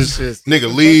Brown and shit.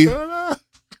 Nigga leave.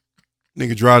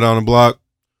 Nigga drive down the block.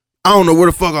 I don't know where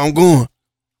the fuck I'm going,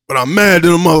 but I'm mad at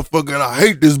the motherfucker and I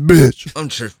hate this bitch. I'm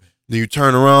tripping. Then you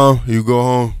turn around, you go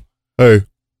home. Hey,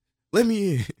 Let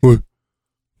me in.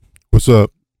 what's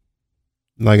up?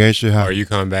 Like ain't shit Or happening. you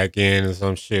come back in and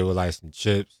some shit with like some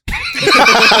chips. Be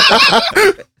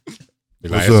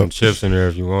like, What's there's some up? chips in there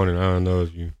if you want it. I don't know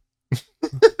if you.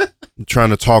 I'm trying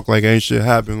to talk like ain't shit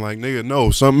happened. Like nigga,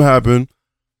 no, something happened.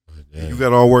 You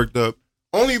got all worked up.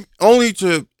 Only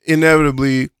to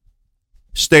inevitably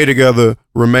stay together,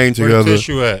 remain Where the together,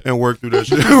 tissue at? and work through that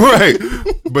shit. Right.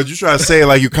 But you try to say it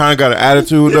like you kind of got an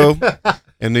attitude though,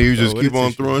 and then you just what keep a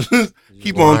on tissue. throwing,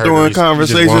 keep on throwing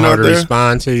conversation out there.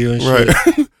 Respond to you and Right.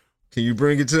 shit. Can you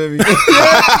bring it to me?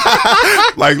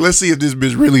 Like, let's see if this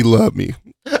bitch really love me.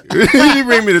 You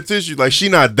bring me the tissue, like she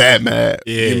not that mad.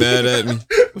 Yeah. You mad at me?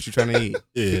 What you trying to eat?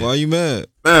 Yeah. Why you mad?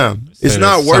 Man, it's Send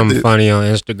not her worth something it. funny on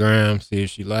Instagram. See if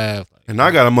she laugh. Like, And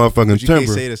I got a motherfucking But you can't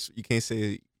temper. say this. You can't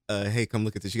say, "Hey, come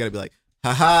look at this." You gotta be like,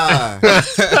 "Ha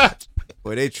ha!"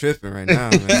 Boy, they tripping right now,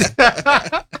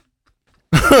 man.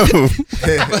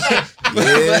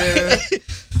 Yeah.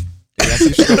 I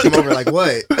see she gonna come over like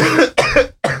what?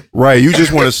 Right, you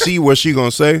just want to see what she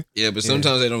gonna say. Yeah, but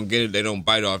sometimes they don't get it. They don't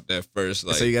bite off that first.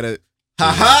 Like, So you gotta,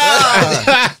 ha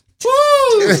ha!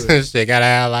 Woo! Shit gotta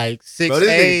have like 6 Bro, this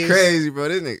A's. nigga crazy, bro.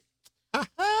 This nigga.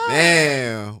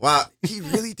 Man, wow, he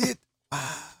really did. Wow.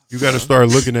 You got to start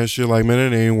looking at shit like,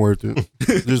 man, it ain't worth it.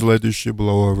 Just let this shit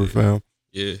blow over, fam.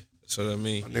 yeah, that's what I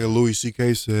mean. My nigga Louis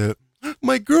C.K. said,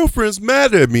 my girlfriend's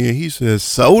mad at me. And he says,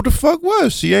 so the fuck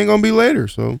what? She ain't gonna be later,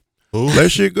 so Who?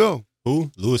 let shit go.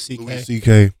 Who? Louis C.K. Louis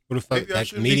C.K. Who the fuck? Maybe I That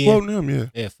shouldn't be comedian? quoting him, yeah.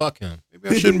 Yeah, fuck him.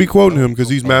 Maybe I shouldn't be quoting him because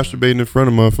he's Fuck him. masturbating in front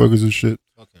of motherfuckers and shit.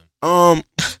 Fuck him.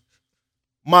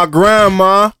 My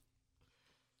grandma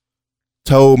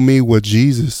told me what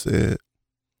Jesus said.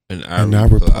 And And I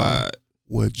replied,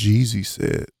 what Jeezy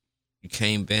said. You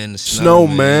can't ban the snow,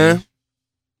 Snowman.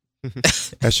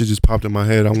 That shit just popped in my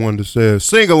head. I wanted to say it.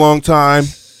 Sing along time.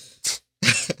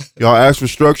 Y'all ask for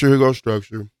structure, here goes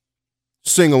structure.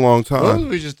 Sing along What was time.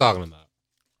 we just talking about?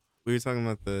 We were talking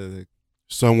about the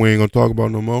Something we ain't gonna talk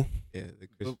about no more. Chris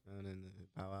Brown and the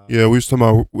Bow Wow. Yeah, we was talking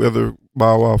about whether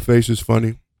Bow Wow face is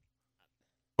funny.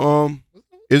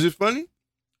 Is it funny?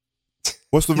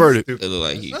 What's the verdict? It look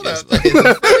like he just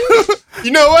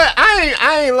You know what?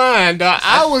 I ain't lying, dog.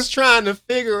 I was trying to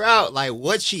figure out like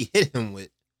what she hit him with.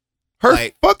 Her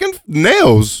Like- fucking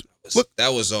nails. look. That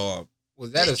was all.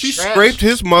 Was that a She scratch? scraped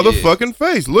his motherfucking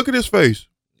face. Look at his face.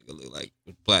 Nigga look like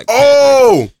Black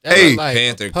Oh, That hey. looked like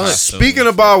Panther a punch. costume. Speaking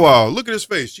of Bow Wow, look at his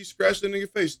face. She scratched that nigga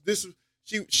face.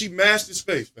 She masked his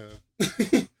face, man.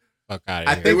 Fuck out I of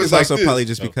here. think It was it's like also this. probably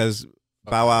just So- because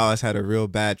Bow Wow has had a real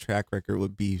bad track record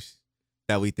with beefs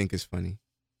that we think is funny.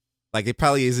 Like it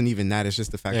probably isn't even that. It's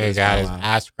just the fact Yeah, that he it's got Bow his Wow.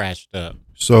 eye scratched up.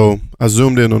 So I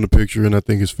zoomed in on the picture and I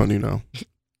think it's funny now.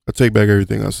 I take back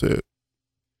everything I said.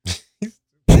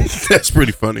 That's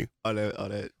pretty funny. All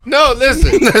that. No,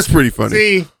 listen. That's pretty funny.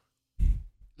 See,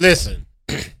 listen.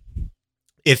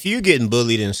 If you getting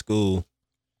bullied in school,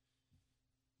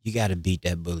 you got to beat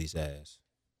that bully's ass.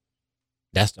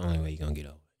 That's the only way you're gonna get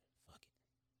over it. Fuck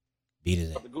it. Beat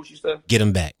his ass. Get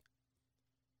him back.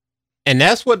 And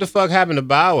that's what the fuck happened to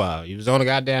Bow Wow. He was on a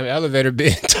goddamn elevator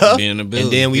being tough, Being a bully,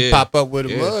 and then we yeah. pop up with a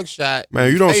Yeah. mug shot.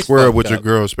 Man, you don't Face square up fucked with your up.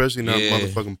 girl, especially not in Yeah.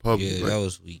 motherfucking public. Yeah, Like, that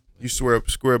was weak. you square up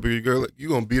with your girl, like, you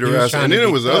gonna beat He her was ass. trying And to then it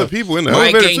be was tough. other people in the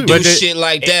Mike elevator ain't too. do But the- shit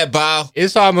like that, Bow.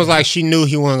 It's almost like she knew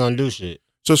he wasn't gonna do shit.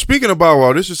 So speaking of Bow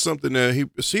Wow, this is something that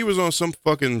he was on some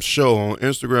fucking show on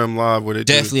Instagram Live where they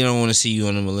Definitely don't want to see you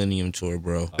on the Millennium Tour,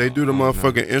 bro. They do the motherfucking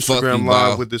Fuck Instagram you,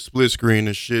 Live Bow. with the split screen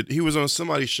and shit. He was on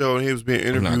somebody's show and he was being not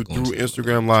interviewed going through to.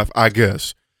 Instagram Live, I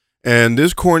guess. And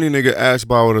this corny nigga asked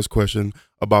Bow Wow this question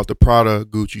about the Prada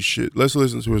Gucci shit. Let's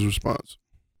listen to his response.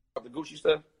 The Gucci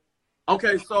stuff.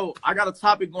 Okay, so I got a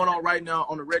topic going on right now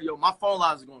on the radio. My phone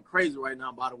lines are going crazy right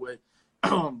now, by the way.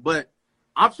 But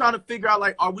I'm trying to figure out,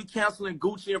 like, are we canceling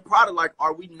Gucci and Prada? Like,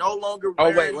 are we no longer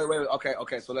Oh, wearing... wait. Okay.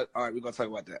 So all right, we're gonna talk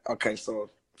about that. Okay, so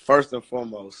first and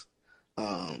foremost,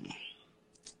 all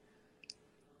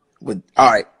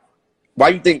right, why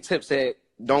you think Tip said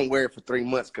don't wear it for 3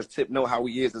 months? Because Tip know how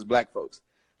he is as black folks.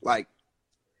 Like,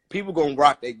 people gonna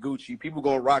rock their Gucci, people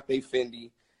gonna rock their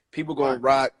Fendi, people gonna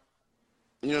rock,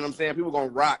 you know what I'm saying? People gonna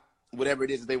rock whatever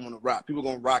it is that they want to rock. People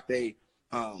gonna rock they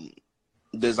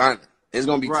designer. It's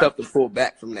gonna be tough to pull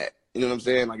back from that. You know what I'm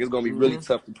saying? Like it's gonna be really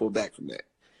tough to pull back from that.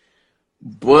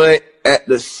 But at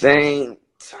the same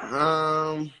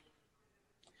time,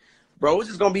 bro, it's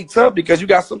just gonna be tough because you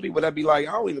got some people that be like,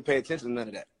 I don't even pay attention to none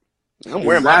of that. I'm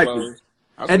wearing my clothes.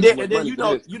 And then you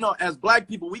know, as black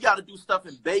people, we got to do stuff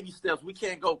in baby steps. We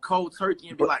can't go cold turkey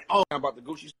and be like, oh, I'm about the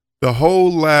Gucci. The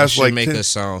whole last That like make 10 us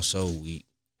sound so weak.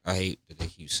 I hate that they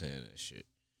keep saying that shit.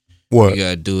 What? You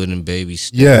gotta do it in baby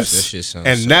steps. Yes, That shit sounds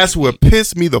and so that's weak. what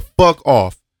pissed me the fuck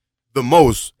off the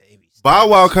most. Bow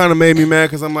Wow kind of made me mad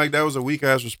because I'm like, that was a weak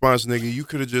ass response, nigga. You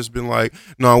could have just been like,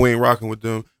 no, we ain't rocking with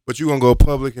them. But you gonna go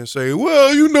public and say,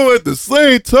 well, you know, at the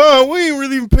same time, we ain't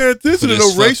really even paying attention to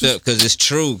no racist. Because it's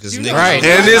true. Because niggas Right.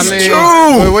 And it's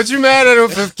true. But what you mad at him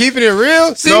for keeping it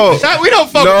real? See, No. we don't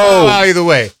fuck with Bow Wow either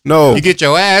way. No. You get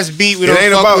your ass beat. We It don't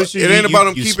ain't fuck about- with you. it ain't about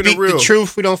him you keeping it speak real. the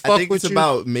truth. We don't fuck I think with it's you.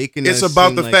 about making It's us about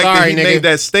seem the like, fact that Sorry, he nigga. made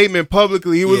that statement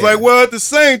publicly. He was Yeah. like, well, at the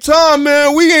same time,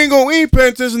 man, we ain't gonna eat paying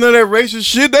attention to that racist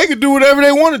shit. They can do whatever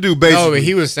they want to do, basically. No, but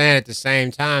he was saying at the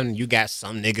same time, you got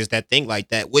some niggas that think like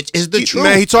that, which is the truth.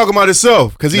 Man, he talking about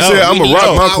himself because he No, said, I'm we gonna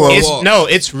rock need- my clothes.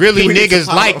 It's really We need niggas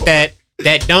some like power.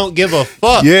 that don't give a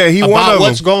fuck Yeah, he one about of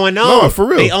what's them. going on. No, for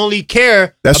real. They only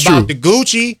care That's about true. the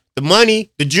Gucci, the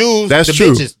money, the jewels, That's the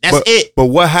true. bitches. That's but, it. But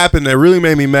what happened that really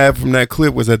made me mad from that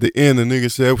clip was at the end, the nigga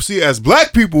said, see, as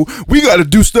black people, we got to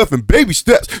do stuff in baby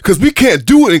steps because we can't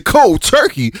do it in cold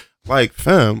turkey. Like,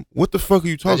 fam, what the fuck are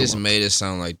you I talking just about? made it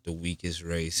sound like the weakest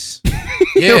race.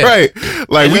 Yeah. Right.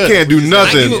 Like, And we look, can't do Like,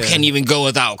 nothing. you can't even go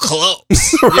without clothes.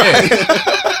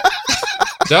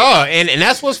 Dog, and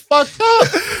that's what's fucked up.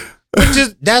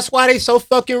 That's why they so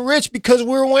fucking rich, because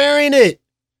we're wearing it.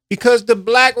 Because the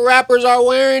black rappers are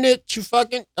wearing it. You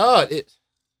fucking that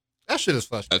shit is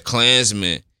frustrating. A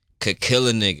Klansman could kill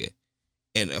a nigga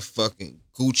in a fucking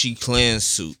Gucci Klan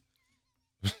suit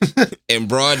in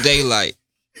broad daylight.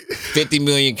 50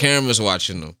 million cameras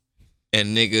watching them,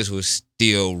 and niggas would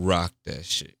still rock that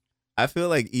shit. I feel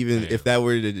like even if that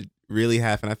were to really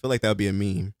happen, I feel like that would be a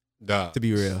meme. Dog. To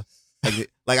be real.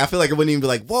 Like I feel like it wouldn't even be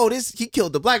like, whoa, he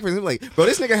killed the black person. Like, bro,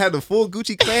 this nigga had the full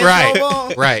Gucci Klan Right,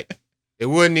 on. right. It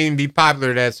wouldn't even be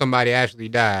popular that somebody actually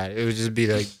died. It would just be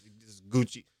like this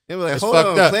Gucci. They were like, It's hold fucked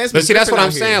on, up. Klansmen But see, that's what tripping I'm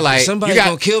out saying. here. Like, Somebody you got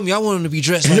gonna kill me. I want him to be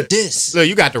dressed like this. look,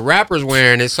 you got the rappers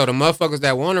wearing it, so the motherfuckers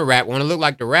that want to rap, want to look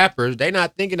like the rappers, they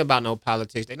not thinking about no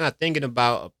politics. They not thinking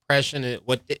about oppression and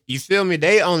you feel me?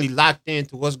 They only locked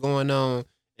into what's going on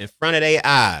in front of their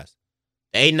eyes.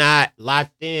 They not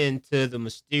locked into the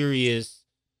mysterious,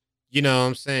 you know what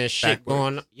I'm saying, shit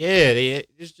going on. Yeah,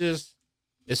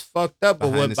 it's fucked up. But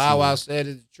Behind what the Bow Wow scenes. said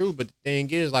is true. But the thing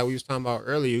is, like we was talking about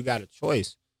earlier, you got a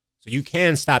choice. So you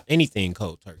can stop anything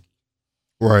cold turkey.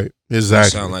 Right. You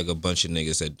Exactly. sound like a bunch of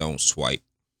niggas that don't swipe.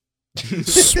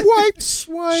 Swipe.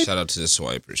 Shout out to the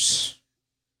swipers.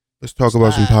 Let's talk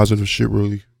about some positive shit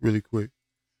really, really quick.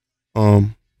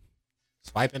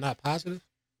 Swiping not positive?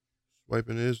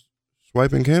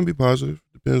 Swiping can be positive.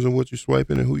 Depends on what you're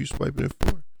swiping and who you're swiping it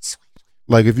for.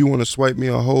 Like if you want to swipe me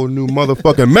a whole new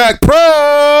motherfucking Mac Pro.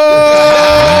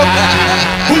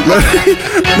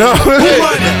 No.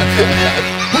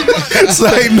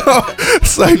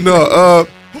 It's like no.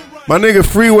 My nigga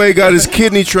Freeway got his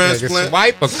kidney transplant.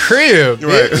 Swipe a crib.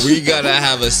 Right. We gotta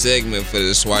have a segment for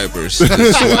the swipers.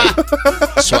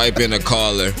 The swipe in a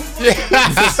caller.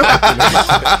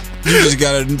 You just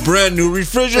got a brand new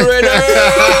refrigerator.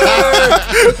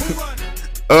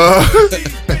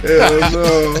 Hell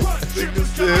no.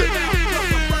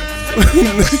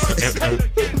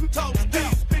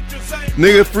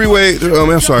 Nigga Freeway,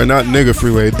 I'm sorry, not Nigga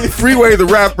Freeway. Freeway the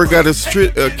rapper got his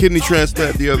kidney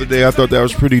transplant the other day. I thought that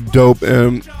was pretty dope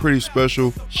and pretty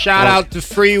special. Shout out to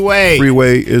Freeway.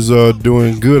 Freeway is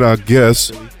doing good, I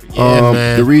guess. Yeah,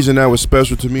 man. The reason that was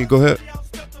special to me, go ahead.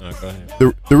 Go ahead.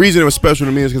 The reason it was special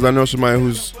to me is because I know somebody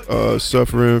who's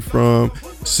suffering from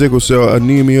sickle cell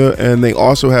anemia, and they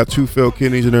also have 2 failed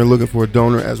kidneys, and they're looking for a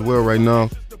donor as well right now.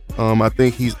 I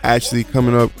think he's actually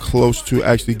coming up close to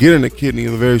actually getting a kidney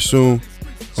very soon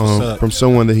from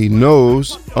someone that he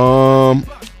knows. I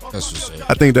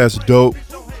think that's dope.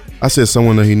 I said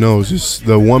someone that he knows. It's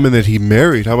the woman that he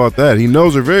married. How about that? He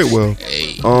knows her very well.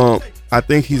 I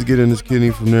think he's getting his kidney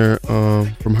from there,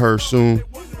 from her soon.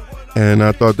 And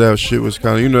I thought that shit was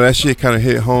kind of, that shit kind of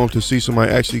hit home to see somebody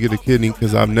actually get a kidney,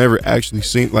 because I've never actually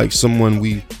seen like someone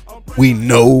we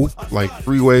know, like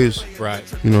Freeways. Right.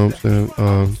 You know what I'm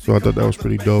saying? So I thought that was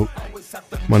pretty dope.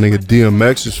 My nigga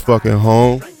DMX is fucking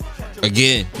home.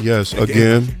 Again. Yes,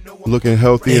 again. Looking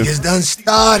healthy. Niggas done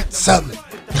started something.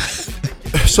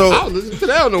 So I'll listen to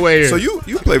that on the way here. So you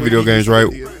play video games, right?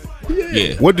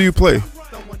 Yeah. What do you play?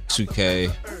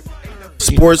 2K.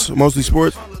 Sports, mostly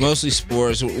sports. Mostly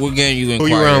sports. What game you Who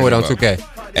you run with on 2K?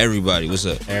 Everybody. What's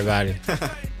up? Everybody.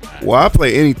 Well, I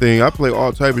play anything. I play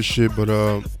all type of shit, but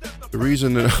the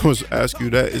reason that I was asking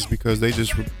you that is because they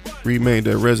just remade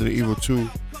that Resident Evil 2,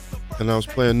 and I was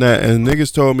playing that, and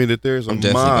niggas told me that there's a I'm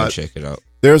definitely gonna mod. check it out.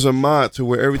 There's a mod to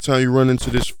where every time you run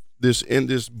into this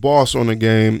boss on the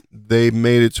game, they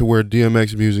made it to where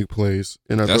DMX music plays,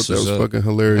 and I That's thought that was what's up. fucking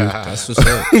hilarious. That's what's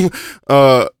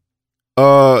up.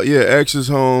 Yeah, X is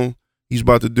home. He's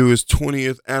about to do his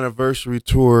 20th anniversary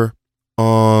tour.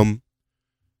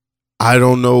 I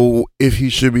don't know if he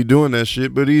should be doing that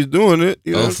shit, but he's doing it.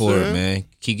 You know Go what for I'm it, saying? man.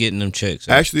 Keep getting them checks.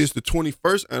 Actually, it's the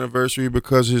 21st anniversary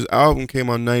because his album came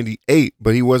out in 98,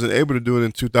 but he wasn't able to do it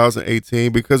in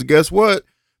 2018 because guess what?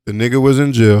 The nigga was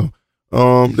in jail. The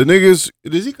niggas,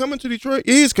 is he coming to Detroit?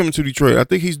 Yeah, he's coming to Detroit. I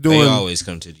think he's doing. They always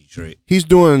come to Detroit. He's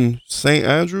doing St.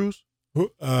 Andrews.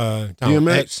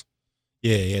 DMX.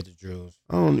 Yeah, he had the drills.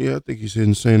 I think he's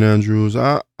hitting St. Andrews.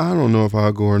 I don't know if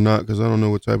I'll go or not because I don't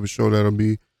know what type of show that'll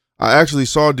be. I actually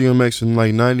saw DMX in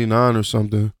like 99 or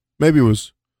something. Maybe it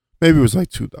was like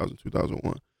 2000,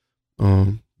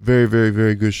 2001. Very, very,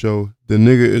 very good show. The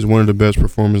nigga is one of the best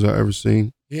performers I've ever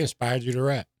seen. He inspired you to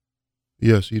rap.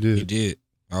 Yes, he did. He did.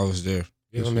 I was there.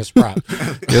 Give him his props.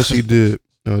 Yes, he did.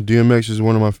 DMX is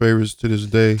one of my favorites to this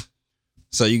day.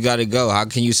 So you got to go. How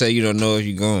can you say you don't know if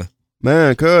you're going?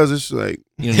 Man, cuz it's like,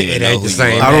 You don't even know who you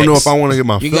are. I don't know if I want to get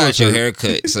my You feelings got your hurt.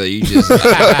 haircut, so you just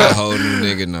a whole new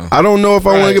nigga now. I don't know if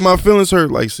I want to get my feelings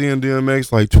hurt, like seeing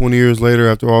DMX like 20 years later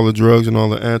after all the drugs and all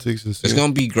the antics. And It's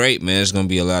gonna be great, man. It's gonna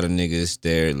be a lot of niggas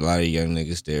there, a lot of young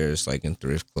niggas there. It's like in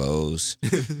thrift clothes.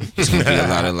 It's gonna be a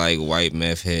lot of like white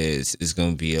meth heads. It's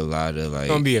gonna be a lot of like.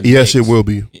 Yes, it will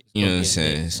be. You know what I'm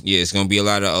saying? Yeah, it's gonna be a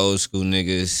lot of old school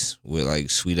niggas with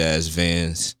like sweet ass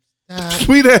Vans.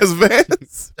 Sweet ass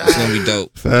Vans. It's gonna be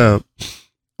dope. Fam.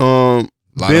 A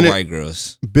lot of white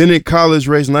girls. Bennett College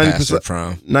raised Past their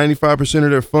prime. 95%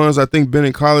 of their funds. I think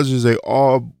Bennett College is a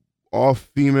all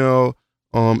female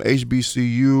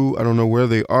HBCU. I don't know where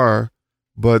they are,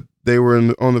 but they were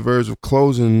on the verge of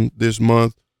closing this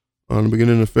month on the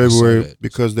beginning of February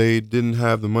because they didn't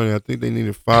have the money. I think they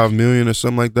needed $5 million or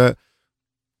something like that.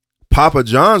 Papa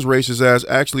John's racist ass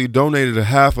actually donated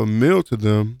 $500,000 to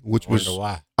them, which was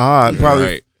why. odd. Probably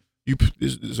Right.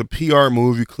 it's a PR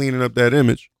move. You're cleaning up that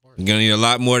image. You're gonna need a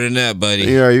lot more than that, buddy.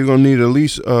 Yeah, you're gonna need at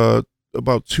least about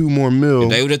 $2 more mil. If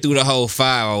they would have threw the whole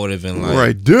 5, I would have been like,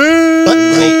 Right, damn.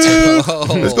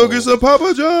 Let's go get some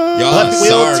Papa John. Y'all But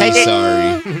we'll take it.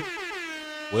 sorry.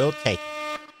 We'll take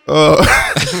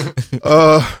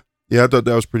it. Yeah, I thought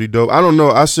that was pretty dope. I don't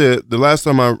know. I said the last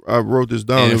time I wrote this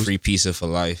down, And it a was free pizza for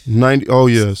life. 90. Oh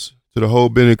yes, to the whole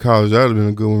Bennett College. That would have been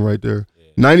a good one right there.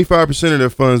 95% of their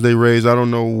funds they raised. I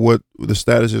don't know what the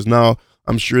status is now.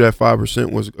 I'm sure that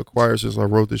 5% was acquired since I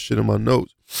wrote this shit in my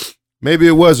notes. Maybe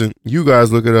it wasn't. You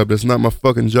guys look it up. That's not my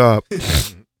fucking job.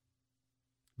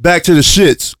 Back to the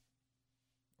shits.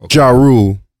 Ja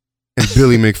Rule and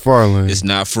Billy McFarlane. It's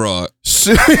not fraud.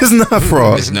 It's not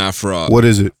fraud. It's not fraud. What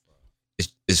is it?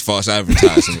 It's false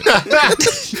advertisement.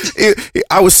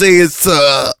 I would say it's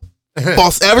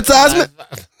false advertisement.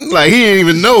 Like he didn't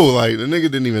even know. Like the nigga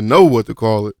didn't even know what to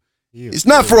call it. It's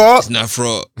not fraud. It's not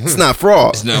fraud. It's not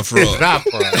fraud. It's not fraud. It's not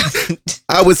fraud.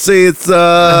 I would say it's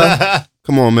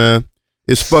come on, man.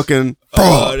 It's fucking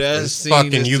fraud. Oh, that's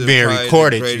fucking you being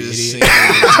recorded, you idiot.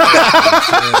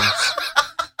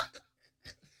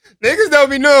 Niggas don't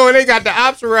be knowing when they got the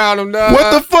ops around them, dog.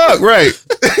 What the fuck, right?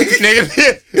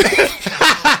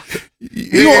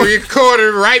 Nigga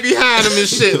recorded right behind them and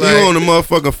shit. You Like, on the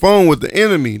motherfucking phone with the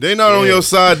enemy. They not on your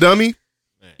side, dummy.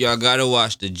 Y'all gotta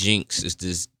watch The Jinx. It's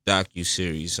this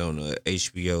docu-series on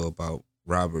HBO about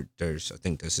Robert Durst. I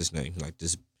think that's his name. Like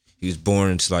this, he was born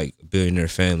into like a billionaire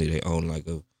family. They own like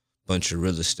a bunch of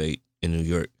real estate in New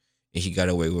York, and he got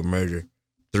away with murder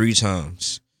 3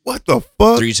 times. What the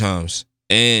fuck? 3 times.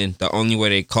 And the only way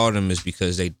they caught him is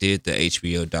because they did the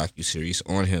HBO docuseries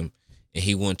on him, and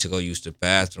he went to go use the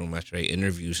bathroom after they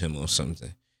interviewed him on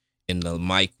something, and the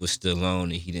mic was still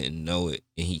on, and he didn't know it,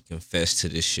 and he confessed to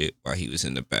this shit while he was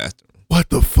in the bathroom. What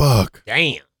the fuck?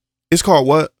 damn. It's called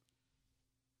what?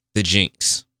 The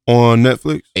Jinx. On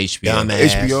Netflix? HBO. Dumbass.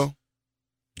 HBO?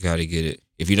 Gotta get it.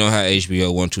 If you don't have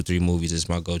HBO, 1, 2, 3 movies is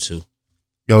my go-to.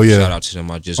 Oh yeah. Shout out to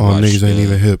them. I just Oh, watched niggas ain't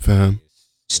even hip, fam.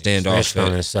 Standoff. Snitched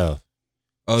on himself.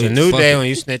 Oh, It's a yeah, new fuck day it. when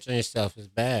you snitch on yourself. It's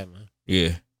bad, man.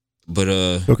 Yeah. But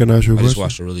So can I ask you a I just question?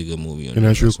 watched a really good movie on Can I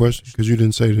ask you a Netflix. question? Because you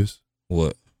didn't say this.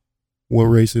 What? What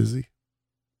race is he?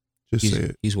 Just say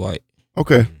it. He's white.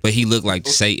 Okay. But he looked like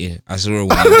Satan. I swear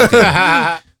when you look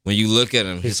at him, when you look at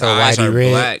him, He's his so eyes whitey are red.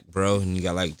 black, bro, and he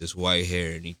got like this white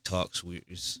hair and he talks weird.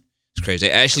 It's It's crazy.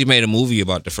 They actually made a movie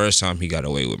about the first time he got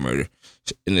away with murder.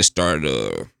 And it starred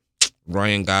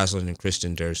Ryan Gosling and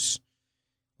Kristen Durst.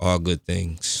 All good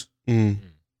things.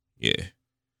 Yeah.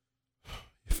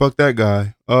 Fuck that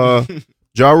guy.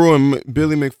 Ja Rule and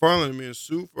Billy McFarland being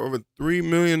sued for over $3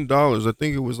 million. I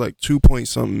think it was like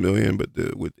 2-point-something million,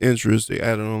 but with interest, they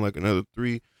added on like another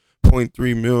 $3.3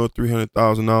 million,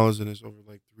 $300,000, and it's over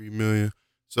like $3 million.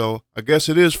 So I guess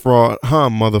it is fraud, huh,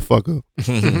 motherfucker?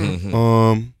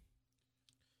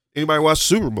 Anybody watch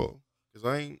Super Bowl? Because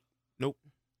I ain't. Nope.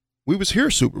 We was here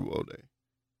Super Bowl day.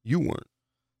 You weren't.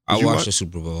 I watched the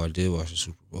Super Bowl. I did watch the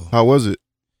Super Bowl. How was it?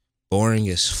 Boring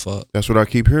as fuck. That's what I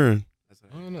keep hearing.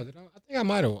 I don't know. I think I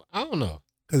might have. I don't know.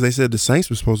 Because they said the Saints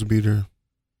were supposed to be there.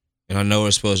 And I know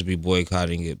we're supposed to be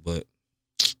boycotting it, but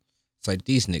it's like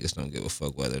these niggas don't give a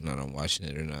fuck whether or not I'm watching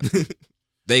it or not.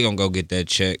 They gonna go get that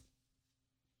check.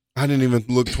 I didn't even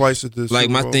look twice at this. Like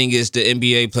Super my Bowl. thing is the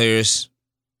NBA players,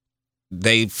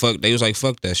 they was like,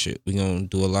 fuck that shit. We gonna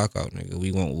do a lockout, nigga.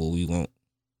 We want what we want.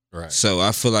 Right. So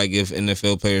I feel like if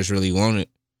NFL players really want it,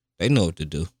 they know what to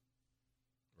do.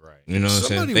 Right. You know what I'm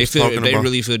saying? They feel if they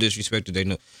really feel disrespected, they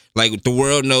know. Like the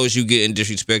world knows you getting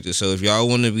disrespected. So if y'all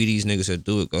want to be these niggas that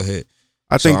do it, go ahead.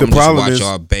 I think so the problem watch is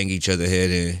y'all bang each other head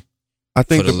in. I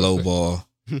think for the low ball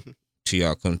till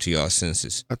y'all come to y'all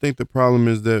senses. I think the problem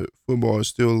is that football is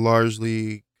still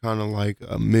largely kind of like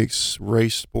a mixed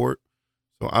race sport.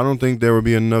 So I don't think there would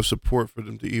be enough support for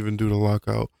them to even do the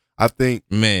lockout. I think,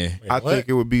 think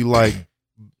it would be like,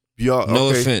 y'all. No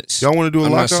okay, offense. y'all want to do a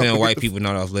I'm lockout? not saying white people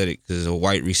not athletic because a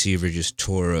white receiver just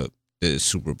tore up the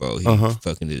Super Bowl. He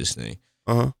fucking did his thing.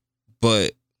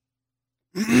 But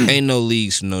ain't no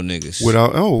leagues for no niggas.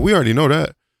 We already know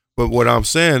that. But what I'm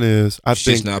saying is, I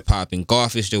think it's not popping.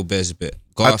 Golf is your best bet.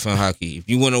 Golf and hockey. If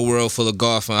you want a world full of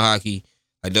golf and hockey,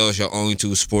 like those are your only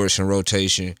two sports in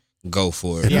rotation, go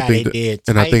for it.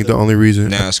 And I think the only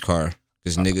reason NASCAR.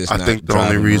 Because niggas I not think the only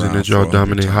driving reason around that y'all 400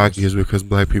 dominate times. hockey is because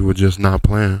black people just not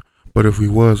playing. But if we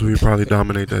was, we'd probably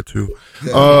dominate that too.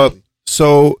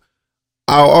 So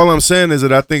all I'm saying is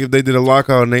that I think if they did a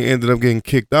lockout and they ended up getting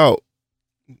kicked out,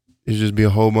 it'd just be a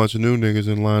whole bunch of new niggas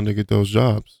in line to get those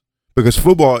jobs. Because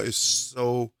football is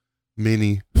so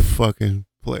many fucking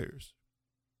players.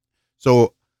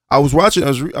 So I was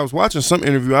watching some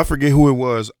interview. I forget who it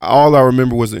was. All I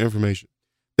remember was the information.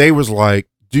 They was like,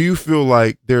 do you feel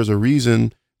like there's a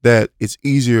reason that it's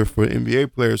easier for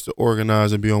NBA players to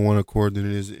organize and be on one accord than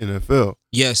it is in NFL?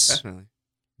 Yes. Definitely.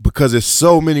 Because it's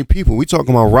so many people. We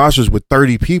talking about rosters with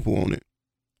 30 people on it.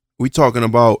 We talking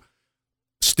about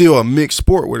still a mixed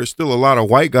sport where there's still a lot of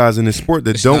white guys in this sport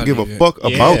that don't give a fuck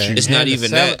about you. It's not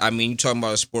even that. I mean, you're talking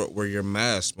about a sport where you're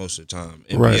masked most of the time.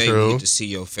 NBA, Right. you get to see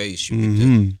your face. You get to,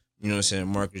 you know what I'm saying,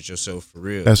 market yourself for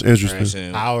real. That's interesting. You know what I'm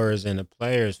saying? Powers and the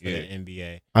players for the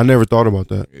NBA. I never thought about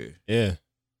that. Yeah.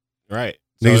 Right.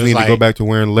 So Niggas it's need like, to go back to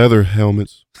wearing leather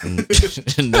helmets. no.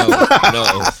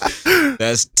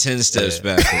 That's 10 steps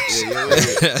backwards.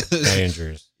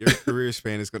 dangerous. Your career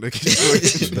span is gonna get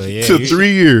But yeah, to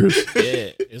 3 years.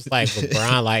 Yeah, it's like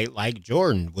LeBron, like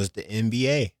Jordan was the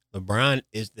NBA. LeBron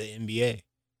is the NBA.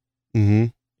 Mm-hmm.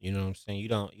 You know what I'm saying? You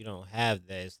don't have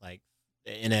that. It's like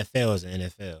the NFL is the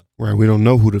NFL. Right. We don't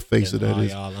know who the face of that all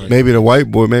is. y'all under- Maybe the white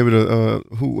boy. Maybe the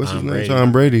what's his Tom name? Brady.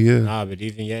 Tom Brady. Yeah. Nah, but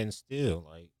even yet and still,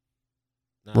 like,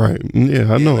 nah. Right.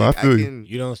 Yeah. I know. I feel you.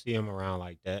 You don't see him around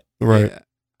like that. Right. Yeah,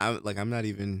 I'm not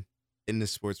even in the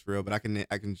sports for real, but I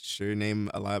can sure name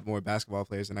a lot more basketball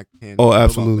players than I can. Oh, football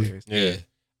absolutely. players. Yeah.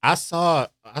 I saw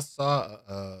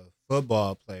a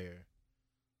football player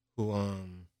who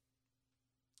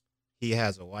he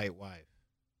has a white wife.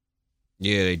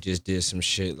 Yeah, they just did some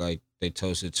shit like they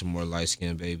toasted to more light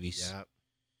skinned babies. Yep.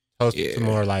 Toasted to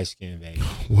more light skinned babies.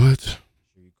 What?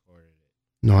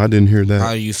 No, I didn't hear that.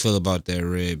 How do you feel about that,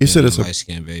 Red? You said it's a light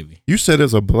skinned baby. You said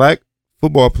it's a black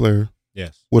football player.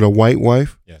 Yes. With a white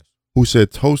wife. Yes. Who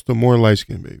said toast to more light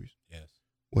skinned babies. Yes.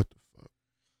 What the fuck?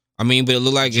 I mean, but it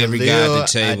looked like every guy at the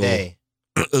Jaleel table. Ade.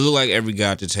 It looked like every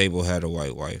guy at the table had a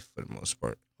white wife for the most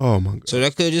part. Oh my god. So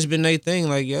that could have just been their thing.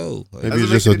 Like, yo, like, Maybe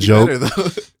it's just a joke.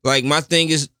 like my thing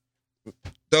is,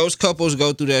 those couples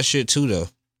go through that shit too, though.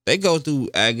 They go through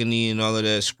agony and all of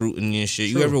that scrutiny and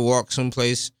shit. True. You ever walk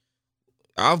someplace?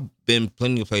 I've been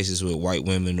plenty of places with white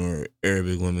women or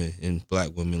Arabic women, and black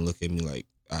women look at me like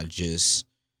I just.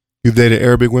 You've dated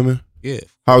Arabic women? Yeah.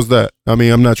 How's that? I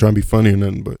mean, I'm not trying to be funny or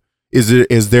nothing, but is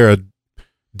there a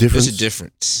difference? There's a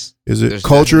difference. Is it There's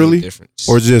culturally definitely a difference.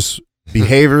 or just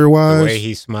behavior wise? The way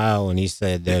he smiled when he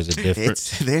said there's a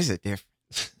difference. There's a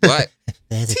difference. But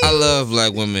I love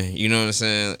black women. You know what I'm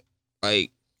saying?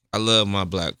 Like, I love my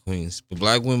black queens. But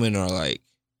black women are like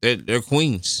they're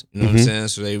queens. You know what I'm saying?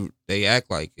 So they act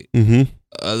like it. Mm-hmm.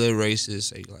 Other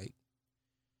races,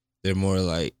 they're more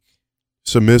like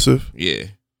submissive. Yeah.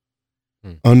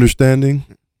 Understanding.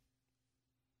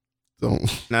 Don't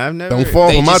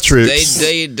fall for my tricks.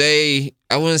 They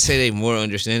I wouldn't say they more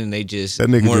understanding. They just that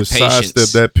nigga more just patient. sidestep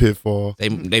that pitfall.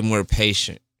 They more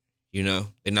patient. You know,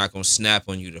 they're not gonna snap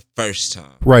on you the first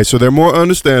time. Right, so they're more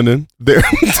understanding. They're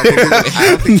you know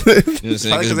what I'm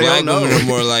saying? Because black women are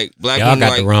more like Y'all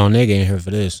got the wrong nigga in here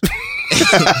for this.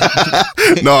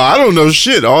 No, I don't know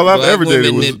shit. All I've ever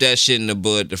did was nip that shit in the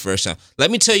bud the first time. Let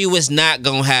me tell you what's not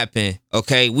gonna happen.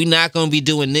 Okay, we not gonna be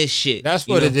doing this shit. That's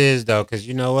what it is though, because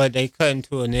you know what? They cut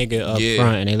into a nigga up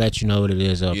front and they let you know what it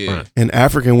is up front. And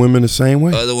African women the same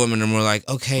way. Other women are more like,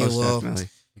 okay,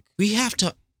 we have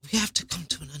to come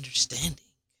to an understanding.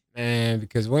 Man,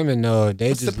 because women know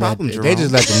they just let the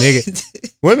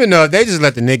nigga. Women know they just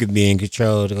let the nigga be in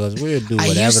control because we'll do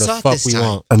whatever the fuck we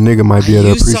want. A nigga might be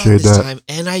able to appreciate that. Time,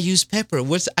 and I use pepper. I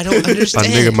don't understand. A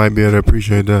nigga might be able to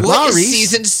appreciate that. What is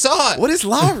seasoned salt? What is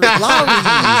Lawry's?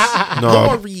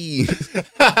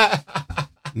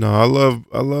 No,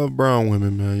 I love brown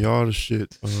women, man. Y'all the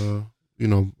shit. You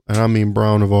know, and I mean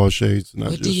brown of all shades. Not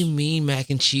what do you mean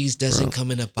mac and cheese doesn't come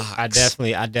in a box? I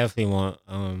definitely want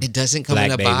it doesn't come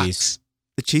in a box.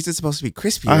 The cheese is supposed to be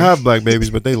crispy. I have black babies,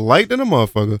 but they light than a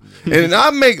motherfucker. And I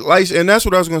make light, and that's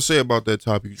what I was gonna say about that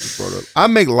topic you just brought up. I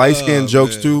make light skin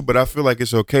jokes too, but I feel like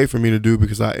it's okay for me to do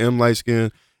because I am light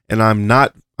skinned and I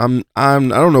don't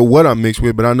know what I'm mixed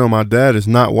with, but I know my dad is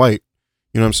not white.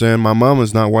 You know what I'm saying? My mom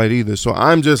is not white either. So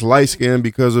I'm just light skinned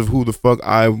because of who the fuck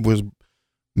I was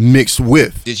mixed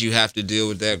with. Did you have to deal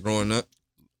with that growing up?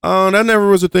 That never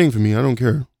was a thing for me. I don't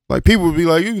care. Like people would be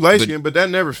like, "You light skinned," but that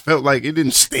never felt like it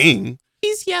didn't sting.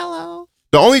 He's yellow.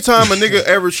 The only time a nigga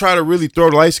ever try to really throw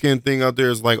the light skin thing out there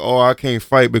is like, "Oh, I can't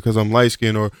fight because I'm light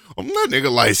skinned," or "I'm not nigga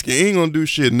light skinned, he ain't gonna do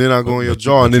shit," and then I go on your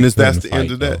jaw, and then that's the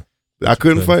end of that. I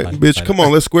couldn't fight, bitch. Come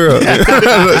on, let's square up.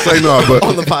 Let's say no, but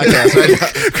on the podcast right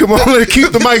now. Come on, let's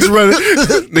keep the mics running.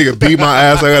 Nigga beat my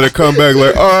ass. I gotta come back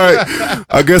like, all right.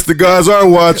 I guess the guys are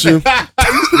watching.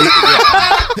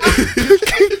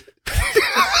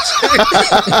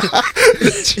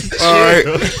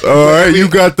 All right, you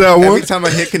got that one. Every time I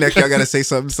hit connect, y'all gotta say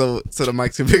something so the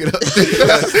mics can pick it up.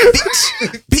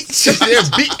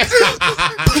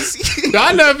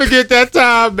 I'll never forget that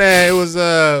time, man. It was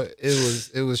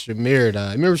Shamir.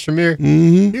 Remember Shamir?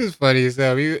 Mm-hmm. He was funny as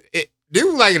hell. He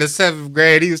was like in the 7th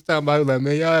grade. He was talking about, like,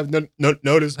 man, y'all have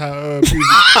noticed how he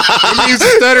used to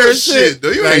stutter and shit.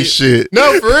 You ain't shit.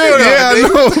 No, for real though. Yeah, I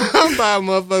know. I'm about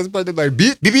motherfuckers supposed to be like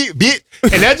beat,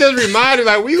 and that just reminded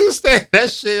me, like, we was saying that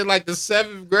shit in like the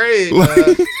 7th grade.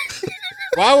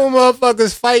 Why when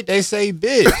motherfuckers fight, they say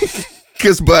bitch?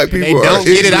 Because black people they don't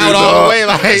get it out all the way.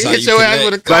 Like hit your ass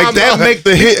with a combo. Like that make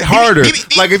the hit harder.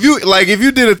 Like if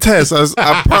you did a test,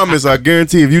 I promise, I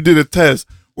guarantee, if you did a test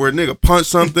where a nigga punch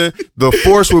something, the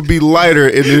force would be lighter.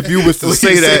 And if you was to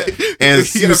say that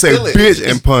and you would say bitch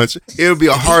and punch, it would be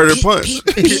a harder punch.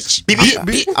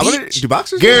 Do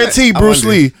boxers? Guarantee Bruce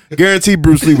Lee. Guarantee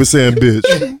Bruce Lee was saying bitch.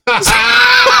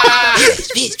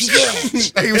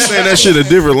 He was saying that shit a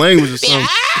different language or something.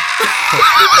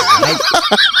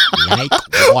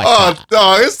 Oh,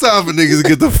 dog, it's time for niggas to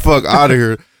get the fuck out of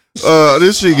here.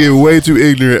 This shit get way too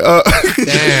ignorant.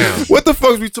 Damn. What the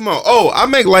fuck's we talking about? Oh, I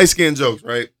make light skin jokes,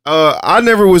 right? I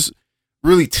never was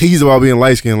really teased about being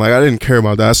light skinned. Like I didn't care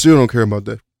about that. I still don't care about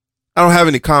that. I don't have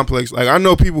any complex. Like I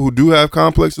know people who do have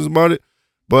complexes about it,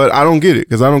 but I don't get it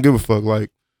because I don't give a fuck.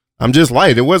 Like I'm just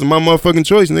light. It wasn't my motherfucking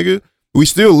choice, nigga. We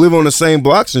still live on the same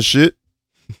blocks and shit.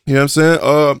 You know what I'm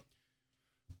saying?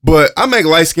 But I make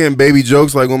light-skinned baby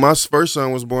jokes. Like when my first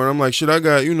son was born, I'm like, shit, I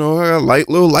got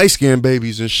little light-skinned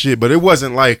babies and shit. But it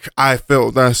wasn't like I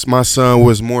felt that my son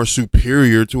was more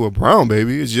superior to a brown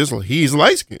baby. It's just like he's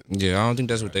light-skinned. Yeah, I don't think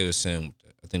that's what they were saying.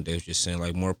 I think they was just saying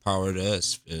like more power to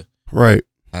us for right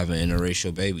having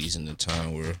interracial babiys in the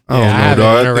time where I don't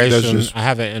know, dog. I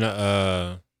have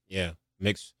an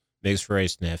mixed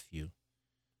race nephew.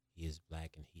 He is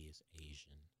black and he is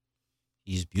Asian.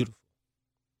 He's beautiful.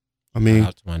 I mean,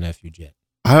 out to my nephew Jet.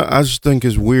 I just think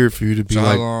it's weird for you to be so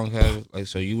like. How long have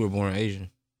so you were born Asian?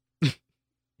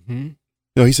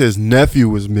 No, he says nephew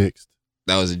was mixed.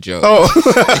 That was a joke. Oh,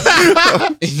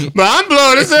 but I'm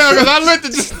blowing this hell because I looked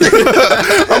at this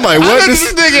nigga. I'm like, what?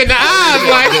 This nigga in the eyes,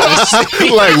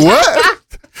 like what?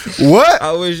 What?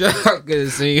 I wish y'all could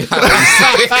have seen how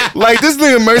he said. Like this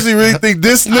nigga Mercy really think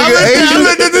this nigga Asian? I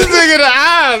looked at this nigga in the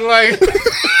eyes like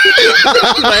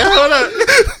hold up.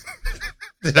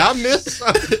 Did I miss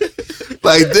something?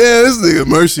 Like, damn, this nigga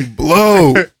Mercy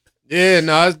blow. Yeah,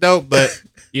 no, it's dope, but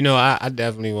You know, I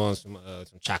definitely want some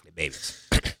chocolate babies.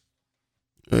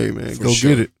 Hey man, For go sure.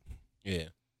 get it. Yeah.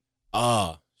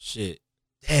 Oh shit.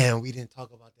 Damn, we didn't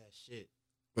talk about that shit.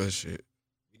 What shit?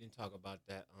 We didn't talk about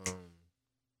that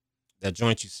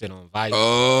joint you sit on Vice.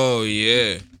 Oh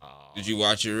yeah. Did you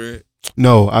watch it, Red?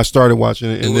 No, I started watching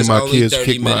it, and then was my only kids 30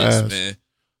 kicked my minutes, ass. man.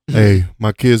 Hey,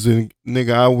 my kids didn't.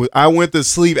 Nigga, I went to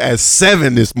sleep at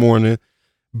 7 this morning,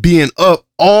 being up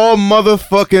all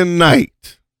motherfucking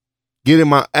night, getting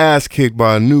my ass kicked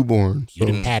by a newborn. So,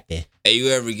 You the pappy. Hey, you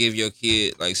ever give your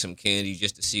kid like some candy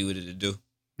just to see what it'll do?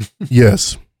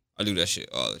 yes, I do that shit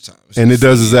all the time. It's and the it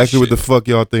does funniest exactly what the shit. fuck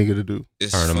y'all think it'll do.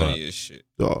 It's Turn 'em up. funny as shit.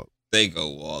 Dog. They go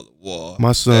wall to wall.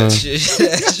 My son- That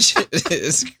shit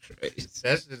is crazy.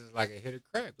 That shit is like a hit of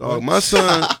crack. Dog, my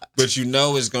son. But you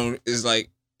know it's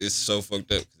so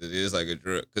fucked up because it is like a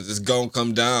drug because it's gonna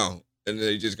come down and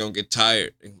they're just gonna get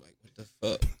tired. And like, what the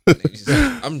fuck? And they just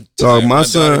like, I'm tired. Dog, my daughter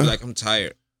son- be like, I'm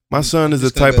tired. My son is the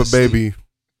Just gonna type go of sleep. baby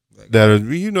that,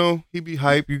 you know, he be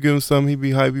hype. You give him something, he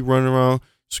be hype. He running around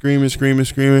screaming.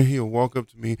 He'll walk up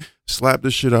to me, slap the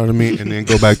shit out of me, and then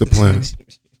go back to playing.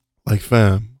 Like,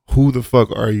 fam, who the fuck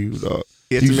are you, dog?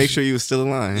 He had to make sure you was still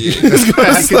alive. Just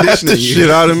gonna slap the shit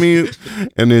out of me,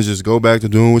 and then just go back to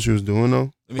doing what you was doing,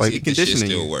 though. Let me Like, see if this shit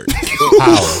still work.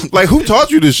 Power. like, who taught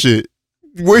you this shit?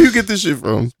 Where you get this shit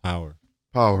from? Power.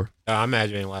 Power. I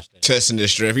imagine you ain't watched that. Testing the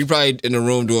strength. He probably in the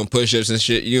room doing push-ups and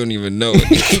shit. You don't even know it.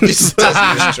 He just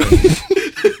testing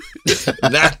the strength.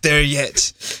 Not there yet.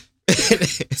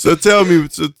 So tell me,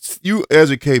 so you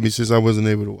educate me since I wasn't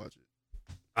able to watch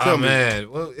it. Tell Oh me.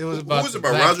 man, well, it was about. What was the it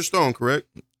about? black- Roger Stone, correct?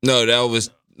 No, that was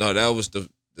the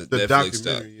Netflix stuff.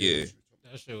 documentary, Yeah.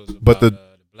 That shit was about, But the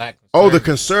black. the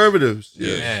conservatives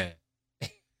Yeah.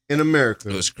 in America.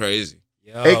 It was crazy.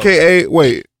 Yo. AKA,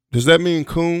 wait, does that mean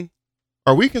coon?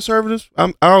 Are we conservatives?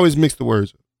 I always mix the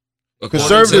words.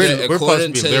 Conservative- we're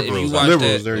supposed to be if liberals. you watched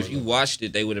Liberals, there that, you if you go. watched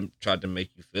it, they would have tried to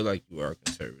make you feel like you are a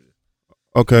conservative.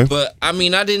 Okay. But I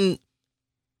mean, I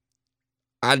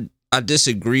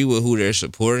disagree with who they're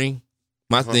supporting.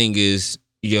 My thing is,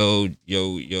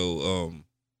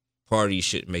 party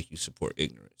shouldn't make you support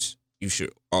ignorance. You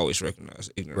should always recognize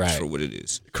ignorance Right. for what it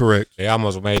is. Correct. They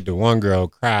almost made the one girl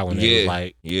cry when they was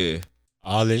like, yeah.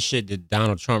 all this shit that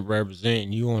Donald Trump represent,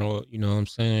 and you want to, you know what I'm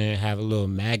saying, have a little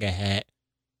MAGA hat.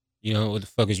 You know, what the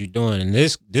fuck is you doing? And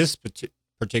this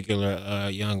particular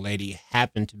young lady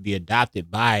happened to be adopted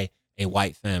by a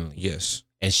white family. Yes.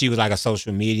 And she was like a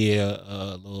social media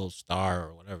little star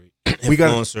or whatever. We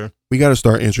got Influencer. we got to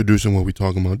start introducing what we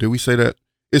talking about. Did we say that?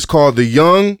 It's called the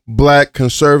Young Black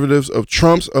Conservatives of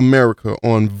Trump's America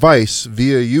on Vice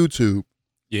via YouTube.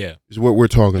 Yeah. Is what we're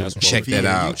talking That's about. Check that Via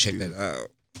out. YouTube. Check that out.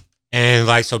 And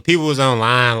like, so people was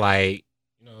online like,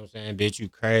 you know what I'm saying, bitch, you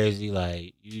crazy.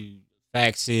 Like, you,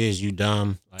 facts is you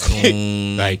dumb. Like,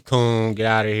 Coon. like, coon, get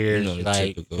out of here. You know the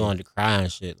Like, typical. going to cry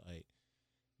and shit. Like,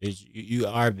 bitch, you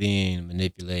are being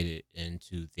manipulated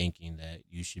into thinking that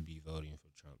you should be voting for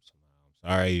Trump somehow. I'm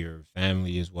sorry, your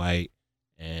family is white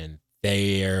and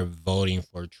they are voting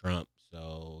for Trump.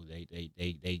 So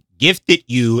they gifted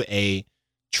you a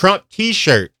Trump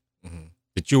t-shirt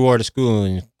that you wore to school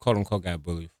and quote unquote got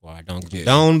bullied for. I don't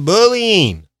condone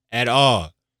bullying at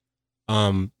all.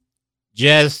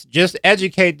 Just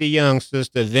educate the young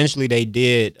sister. Eventually they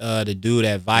did. The dude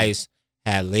at Vice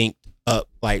had linked up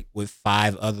like with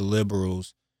 5 other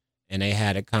liberals and they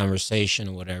had a conversation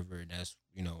or whatever. That's,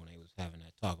 you know, when they was having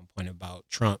that talking point about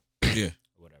Trump. Yeah.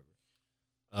 Or whatever.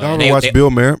 Y'all ever watch Bill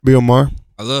Maher?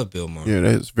 I love Bill Maher. Yeah,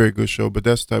 that's a very good show, but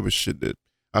that's the type of shit that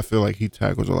I feel like he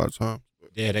tackles a lot of times.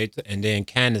 Yeah, and then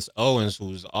Candace Owens,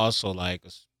 who's also like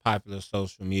a popular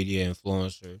social media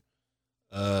influencer,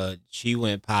 she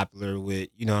went popular with,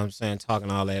 you know what I'm saying, talking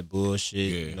all that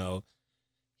bullshit, you know,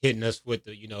 hitting us with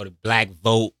the, you know, the black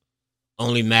vote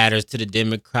only matters to the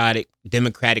Democratic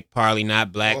Party,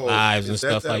 not Black Lives and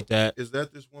stuff like that. Is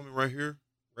that this woman right here?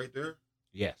 Right there?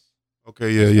 Yes.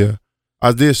 Okay, yeah.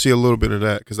 I did see a little bit of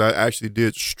that because I actually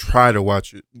did try to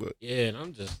watch it, but Yeah, and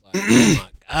I'm just like, oh my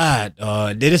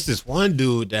God. There's this one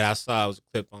dude that I saw was a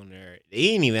clip on there. He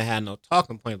didn't even have no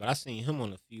talking point, but I seen him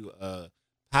on a few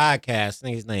podcasts. I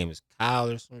think his name is Kyle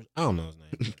or something. I don't know his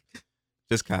name.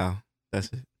 Just Kyle. That's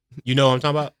it. You know what I'm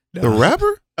talking about? the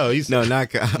rapper? Oh, No, not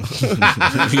Kyle.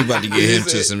 You about to get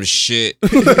into some shit.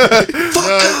 Fuck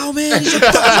Kyle, man. He's a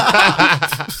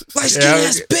light skin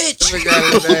ass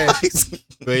bitch.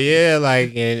 But yeah,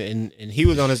 like, and he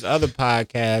was on this other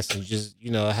podcast and just,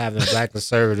 you know, having black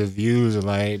conservative views and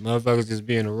like motherfuckers just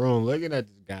be in the room looking at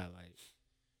this guy like,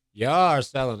 y'all are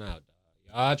selling out,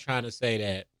 dog. Y'all trying to say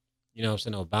that, you know what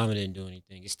I'm saying, Obama didn't do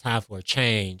anything. It's time for a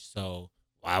change. So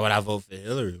why would I vote for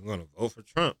Hillary? I'm gonna vote for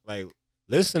Trump. Like,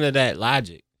 Listen to that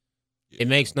logic. It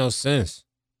makes no sense.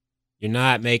 You're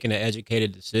not making an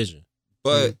educated decision.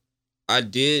 But I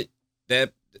did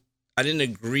that. I didn't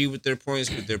agree with their points,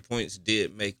 but their points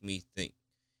did make me think.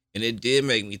 And it did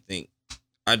make me think.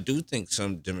 I do think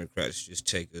some Democrats just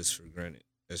take us for granted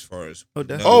as far as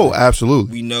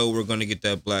absolutely. We know we're going to get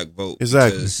that black vote.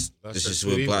 Exactly. Because this is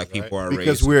what black people are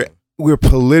because raised we're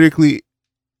politically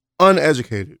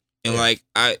uneducated. And like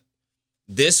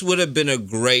this would have been a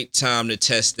great time to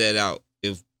test that out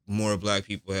if more black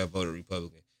people had voted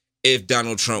Republican. If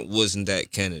Donald Trump wasn't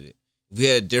that candidate. If we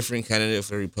had a different candidate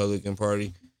for the Republican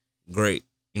Party, great.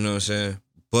 You know what I'm saying?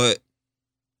 But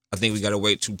I think we got to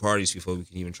wait 2 parties before we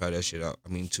can even try that shit out. I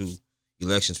mean, 2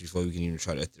 elections before we can even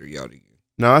try that theory out again.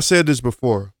 Now, I said this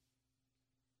before.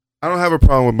 I don't have a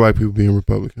problem with black people being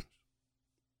Republicans.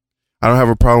 I don't have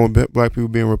a problem with black people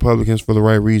being Republicans for the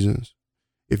right reasons.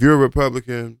 If you're a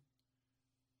Republican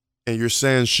and you're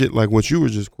saying shit like what you were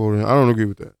just quoting, I don't agree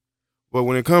with that. But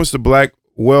when it comes to black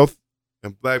wealth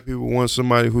and black people want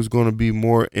somebody who's going to be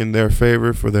more in their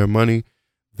favor for their money,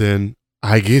 then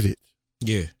I get it.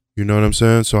 Yeah. You know what I'm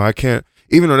saying? So I can't,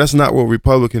 even though that's not what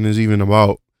Republican is even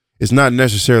about, it's not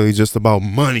necessarily just about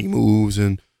money moves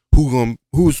and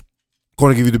who's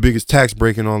going to give you the biggest tax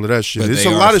break and all of that shit. It's a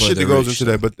lot of shit that goes into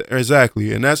that, but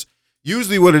exactly. And that's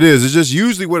usually what it is. It's just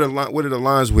usually what it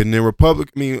aligns with. And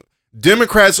then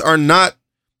Democrats are not,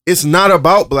 it's not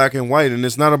about black and white, and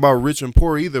it's not about rich and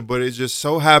poor either, but it just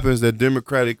so happens that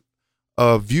Democratic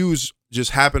views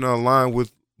just happen to align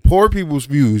with poor people's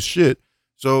views. Shit.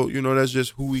 So, you know, that's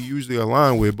just who we usually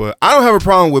align with. But I don't have a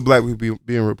problem with black people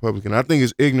being Republican. I think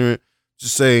it's ignorant to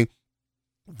say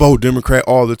vote Democrat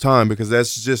all the time because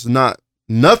that's just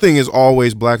nothing is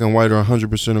always black and white or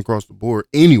 100% across the board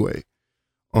anyway.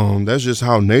 That's just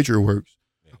how nature works.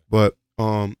 But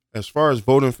as far as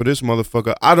voting for this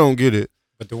motherfucker, I don't get it.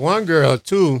 But the one girl,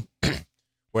 too,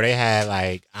 where they had,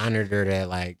 like, honored her at,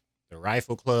 like, the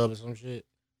Rifle Club or some shit,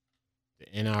 the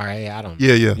NRA, I don't know.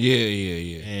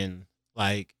 Yeah. And,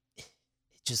 like, it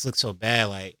just looked so bad.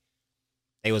 Like,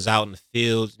 they was out in the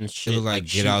fields and shit. Like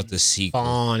Get Out the Sequel.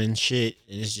 Fawn and shit.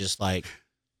 And it's just, like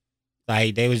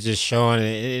they was just showing it.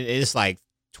 It's, like,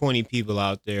 20 people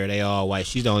out there. They all white.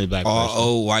 She's the only black person. All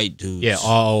old white dudes. Yeah,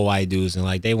 all old white dudes. And,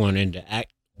 like, they weren't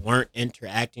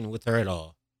interacting with her at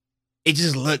all. It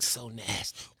just looks so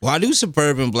nasty. Why do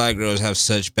suburban black girls have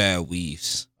such bad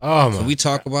weaves? Oh my! Can we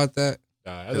talk about that?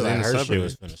 Like her shit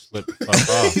was gonna slip the fuck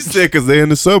off. He said because they're in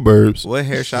the suburbs. What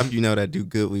hair shop you know that do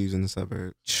good weaves in the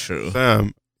suburbs? True.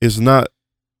 Fam, it's not.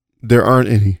 There aren't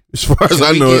any, as far as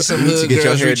I know. Get some hood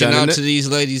girls reaching out to these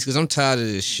ladies because I'm tired of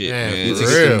this shit, man. For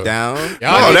real. Down.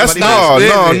 No, that's no.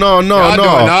 Y'all doing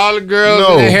all the girls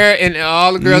in the hair and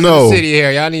all the girls in the city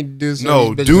here. Y'all need to do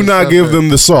something. No, do not give them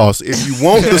the sauce. If you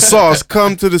want the sauce,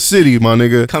 come to the city, my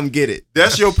nigga. Come get it.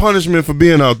 That's your punishment for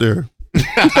being out there.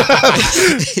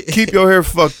 Keep your hair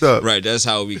fucked up. Right, that's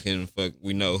how we can fuck.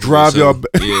 We know. Drive y'all back.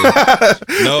 Yeah.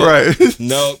 No, right.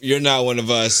 No, you're not one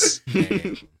of us.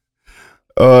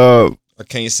 I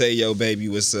can't say yo baby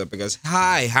what's up because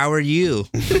hi, how are you?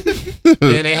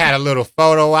 Then they had a little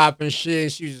photo op and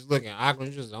shit. She was just looking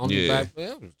awkward. She was the only black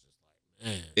film.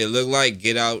 It looked like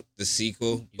Get Out the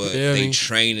Sequel, but they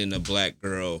training a black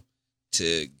girl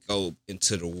to go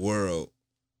into the world.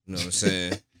 You know what I'm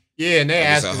saying? Yeah, and they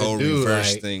asked a whole the dude,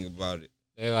 reverse like, thing about it.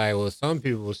 They're like, well, some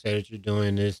people will say that you're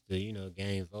doing this to, you know,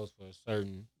 gain votes for a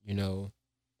certain, you know,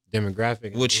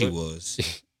 demographic. Which he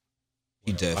was.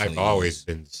 He definitely I've always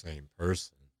been the same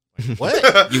person. Like,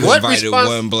 what? You invited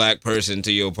one black person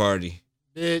to your party.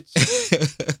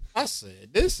 Bitch. I said,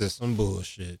 this is some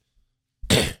bullshit.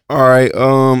 All right,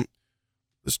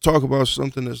 let's talk about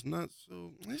something that's not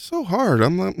so. It's so hard.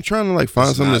 I'm trying to like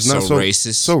find something that's not so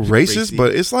racist. So racist,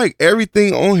 but it's like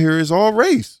everything on here is all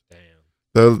race.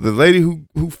 Damn. The lady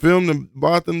who filmed the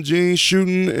Botham Jean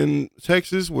shooting in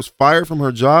Texas was fired from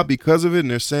her job because of it,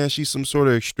 and they're saying she's some sort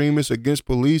of extremist against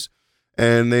police,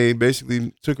 and they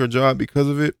basically took her job because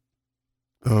of it.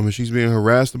 And she's being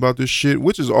harassed about this shit,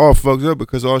 which is all fucked up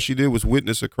because all she did was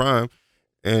witness a crime,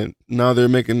 and now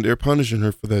they're punishing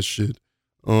her for that shit.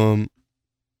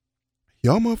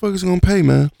 Y'all motherfuckers gonna pay,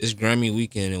 man. It's Grammy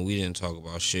weekend and we didn't talk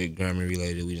about shit Grammy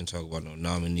related. We didn't talk about no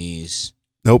nominees.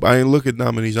 Nope, I ain't look at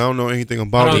nominees. I don't know anything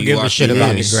about them. I don't give a shit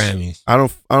about the Grammys. I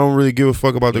don't really give a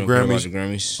fuck about the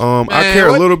Grammys. Man, I care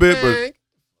a little bit, but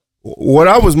what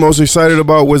I was most excited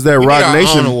about was that Rock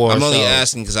Nation. I'm only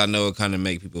asking because I know it kind of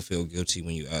make people feel guilty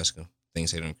when you ask them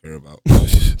things they don't care about.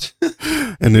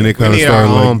 And then they kind of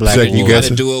start like second you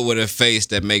guessing. Got to do it with a face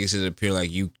that makes it appear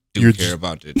like you care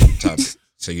about the topic.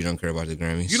 So you don't care about the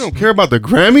Grammys? You don't care about the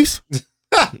Grammys?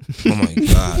 Oh my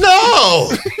god. No.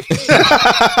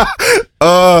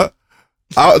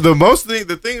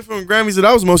 The thing from Grammys that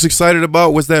I was most excited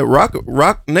about was that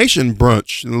Rock Nation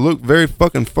brunch. It looked very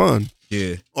fucking fun.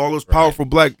 Yeah. All those powerful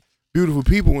black, beautiful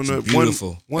people in the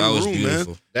Beautiful. one That was room,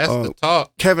 beautiful. man. That's the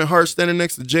talk. Kevin Hart standing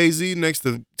next to Jay-Z, next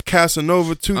to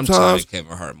Casanova two I'm tired times. of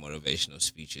Kevin Hart motivational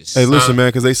speeches. Hey, listen, man,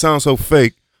 because they sound so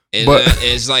fake. And, but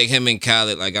it's like him and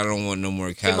Khaled. Like, I don't want no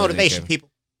more Khaled. Motivation, people.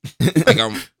 Like,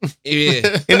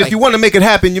 yeah. And if you want to make it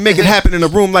happen, you make it happen in a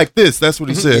room like this. That's what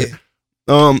he said.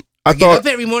 I get thought up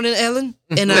every morning, Ellen,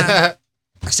 and I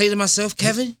say to myself,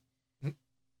 Kevin,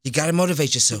 you gotta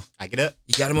motivate yourself. I get up.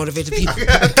 You gotta motivate the people.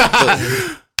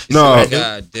 no,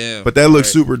 God damn. but that looked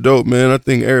super dope, man. I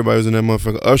think everybody was in that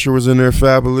motherfucker. Usher was in there,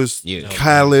 fabulous. Yeah.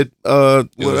 Khaled,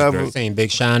 whatever. Seen Big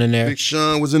Sean in there. Big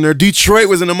Sean was in there. Detroit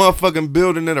was in the motherfucking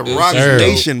building at a Rock sir.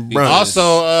 Nation brunch. Also,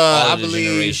 All I the believe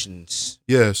generations.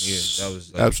 Yes, Yeah, that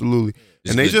was like, absolutely.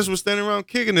 it's And they good. just was standing around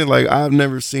kicking it. Like, I've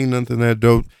never seen nothing that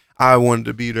dope. I wanted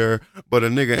to be there, but a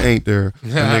nigga ain't there. A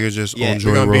nigga just on Joy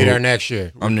we're gonna Road. be there next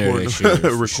year. I'm there next year. for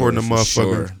Recording sure, the for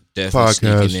sure. motherfucking Definitely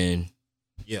podcast. sneaking in.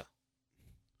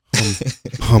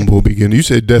 Humble beginning. You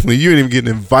said definitely. You ain't even getting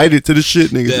invited to the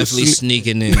shit, nigga. Definitely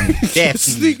sneaking in.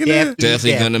 Sneaking in.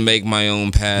 Definitely gonna make my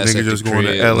own pass. Nigga at just the going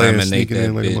to crib, LA and laminate sneaking that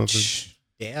in like a bitch.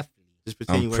 Definitely. Just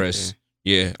pretend I'm you work pressed.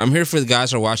 Yeah, I'm here for the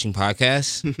guys who are watching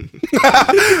podcasts.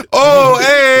 Oh,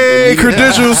 hey,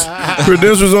 credentials.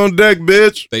 Credentials on deck,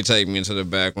 bitch. They take me into the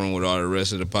back room with all the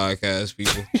rest of the podcast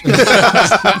people.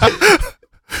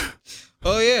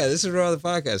 Oh yeah, this is where all the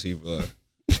podcast people are.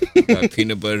 Got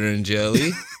peanut butter and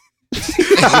jelly.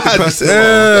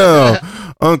 Damn.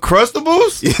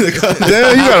 Uncrustables?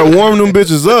 Damn, you gotta warm them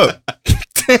bitches up.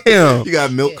 Damn. You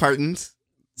got milk cartons.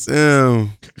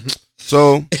 Damn.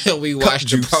 So We watched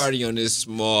the party on this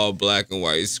small black and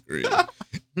white screen. damn.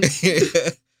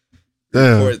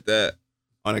 Report that.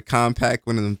 On a compact,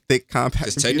 one of them thick compact.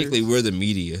 Because technically we're the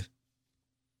media.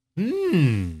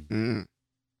 Mm.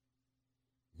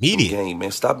 Media. Game,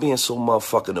 man. Stop being so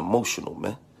motherfucking emotional,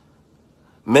 man.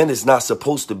 Men is not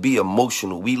supposed to be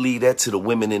emotional. We leave that to the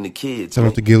women and the kids. Shout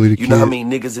man. out to Gilly the You know how Kid.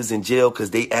 many niggas is in jail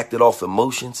because they acted off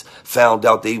emotions, found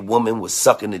out they woman was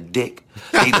sucking a dick.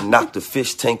 They done knocked the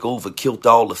fish tank over, killed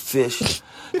all the fish,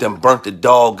 then burnt the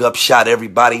dog up, shot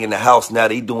everybody in the house. Now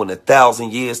they doing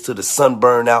 1,000 years to the sun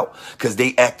burn out because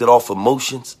they acted off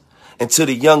emotions. And to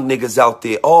the young niggas out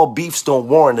there, all beefs don't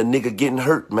warrant a nigga getting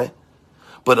hurt, man.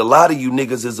 But a lot of you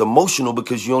niggas is emotional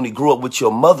because you only grew up with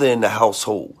your mother in the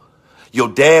household. Your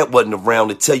dad wasn't around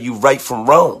to tell you right from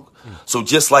wrong. So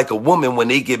just like a woman, when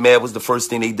they get mad, was the first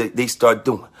thing they start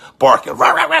doing. Barking.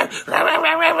 Rah, rah, rah, rah, rah, rah,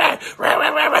 rah, rah, rah, rah,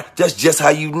 rah, rah. That's just how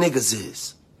you niggas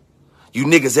is. You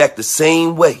niggas act the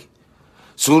same way.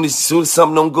 Soon as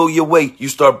something don't go your way, you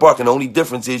start barking. The only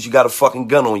difference is you got a fucking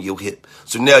gun on your hip.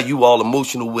 So now you all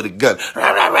emotional with a gun.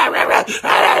 Rah, rah, rah, rah, rah,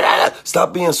 rah, rah, rah.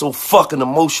 Stop being so fucking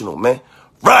emotional, man.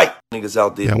 Right, niggas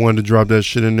out there. Yeah, I wanted to drop that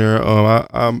shit in there.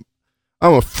 I'm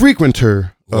a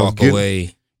frequenter of Walk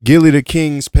away. Gilly the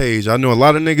King's page. I know a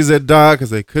lot of niggas that died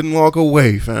because they couldn't walk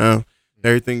away, fam.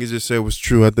 Everything he just said was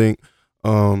true. I think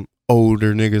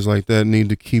older niggas like that need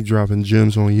to keep dropping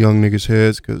gems on young niggas'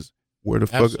 heads because where the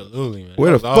fuck? Absolutely, man.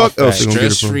 Where the That was fuck else they gonna get it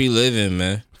from? Stress-free living,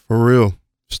 man. For real.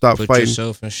 Stop Put fighting.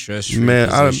 yourself in stress-free Man,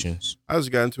 positions. I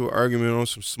just got into an argument on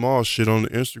some small shit on the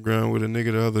Instagram with a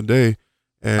nigga the other day.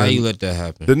 And How you let that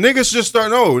happen? the niggas just started.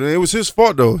 No, it was his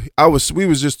fault though. We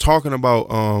was just talking about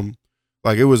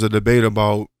like it was a debate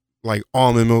about like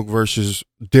almond milk versus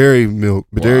dairy milk,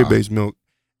 dairy based milk,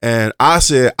 and I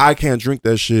said I can't drink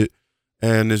that shit.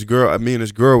 And me and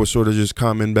this girl was sort of just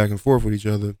commenting back and forth with each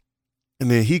other,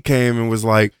 and then he came and was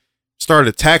like started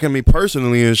attacking me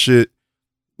personally and shit,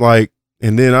 like.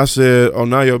 And then I said, "Oh,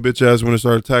 now your bitch ass want to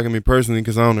start attacking me personally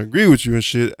because I don't agree with you and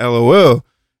shit." LOL.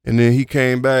 And then he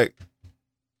came back.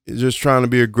 Just trying to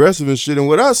be aggressive and shit. And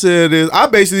what I said is, I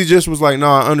basically just was like,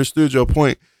 "Nah, I understood your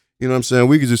point. You know what I'm saying?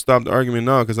 We could just stop the argument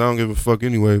now because I don't give a fuck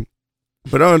anyway.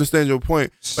 But I understand your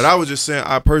point. But I was just saying,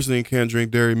 I personally can't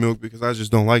drink dairy milk because I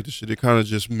just don't like the shit. It kind of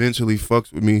just mentally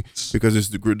fucks with me because it's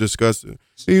disgusting." And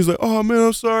he was like, "Oh, man,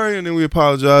 I'm sorry." And then we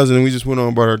apologized and then we just went on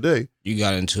about our day. You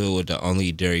got into it with the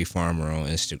only dairy farmer on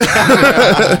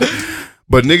Instagram.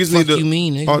 But niggas need to. What you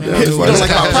mean, nigga? Oh, Man, damn, it's like,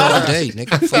 like- all day,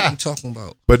 nigga. What the fuck you talking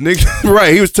about? But niggas,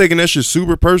 right, he was taking that shit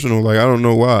super personal. Like, I don't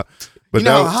know why. But You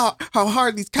know that, how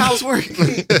hard these cows work.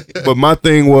 but my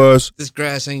thing was, This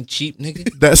grass ain't cheap, nigga.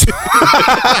 that's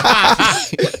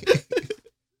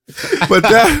but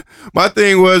that my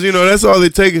thing was, you know, that's all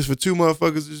it takes is for two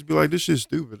motherfuckers to just be like, this shit's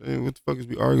stupid. Hey, what the fuck is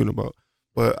we arguing about?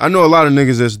 But I know a lot of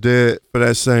niggas that's dead for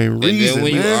that same reason. And then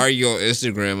when man. you argue on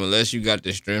Instagram, unless you got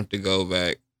the strength to go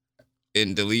back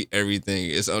and delete everything.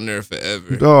 It's on there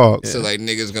forever. Dog. So like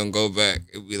niggas gonna go back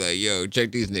and be like, yo,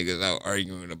 check these niggas out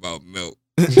arguing about milk.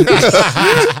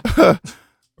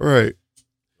 Right.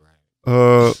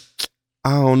 I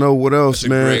don't know what else, That's a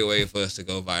man. great way for us to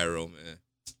go viral, man.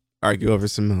 Argue over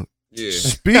some milk. Yeah.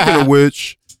 Speaking of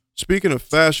which, speaking of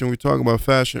fashion, we talking about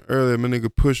fashion earlier. My nigga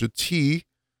Pusha T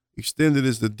extended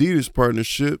his Adidas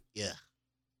partnership. Yeah.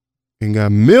 And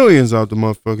got millions out the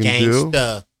motherfucking deal.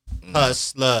 Gangsta,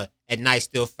 hustler, at night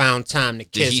still found time to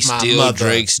Did he kiss my steal mother.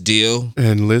 Drake's deal?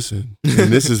 And listen,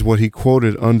 and this is what he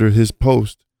quoted under his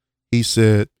post. He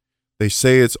said, they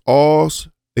say all's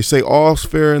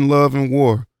fair in love and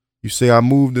war. You say I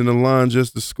moved in the line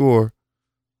just to score,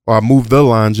 or I moved the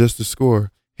line just to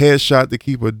score. Headshot to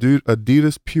keep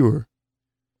Adidas pure.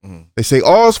 They say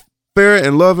all's fair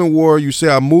in love and war. You say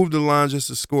I moved the line just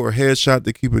to score. Headshot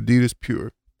to keep Adidas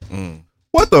pure.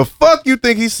 What the fuck you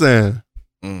think he's saying?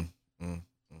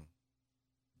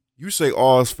 You say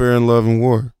all's fair in love and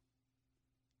war.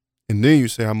 And then you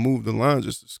say I moved the line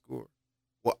just to score.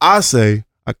 Well, I say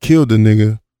I killed the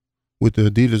nigga with the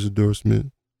Adidas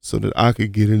endorsement so that I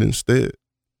could get it instead.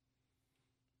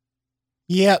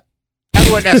 Yep. That's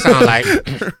what that sounds like.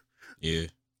 Yeah.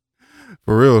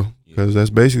 For real. Because that's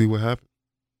basically what happened.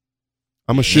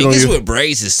 I'm gonna shit on Niggas you. with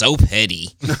braids is so petty.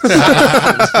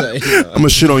 I'm gonna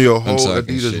shit on your whole talking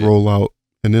Adidas shit. rollout,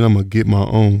 and then I'm gonna get my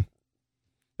own.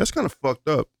 That's kind of fucked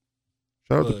up.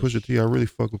 Shout out to Pusha T. I really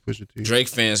fuck with Pusha T. Drake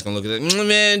fans gonna look at that.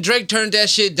 Man, Drake turned that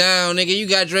shit down, nigga. You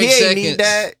got Drake He ain't seconds. need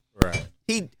that. Right.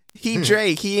 He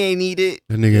Drake. He ain't need it.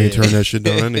 That nigga ain't turned that shit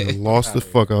down. That nigga lost the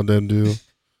fuck out that deal.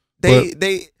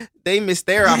 They missed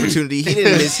their opportunity. He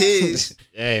didn't miss his.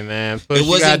 Hey man, Push, It you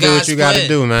wasn't gotta do what God's you gotta plan.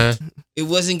 do, man. It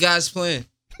wasn't God's plan.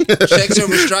 Checks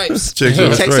over stripes. Checks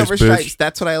over Checks stripes, over bitch. stripes.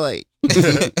 That's what I like.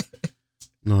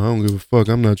 No, I don't give a fuck.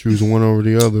 I'm not choosing one over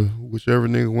the other. Whichever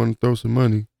nigga want to throw some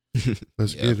money,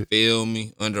 let's Yeah, get it. feel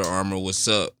me? Under Armour, what's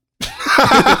up?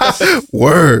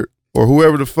 Word. Or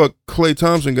whoever the fuck Klay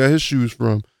Thompson got his shoes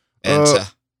from.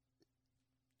 Anta.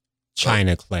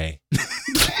 China Clay.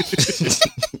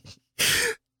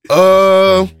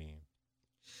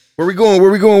 Where we going?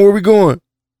 Where we going? Where we going?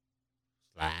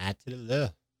 Slide to the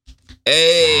left.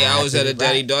 Hey, I Slide was to at the a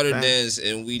daddy right. daughter Right. dance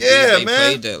and they man.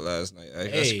 played that last night.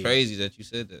 Like, Hey. That's crazy that you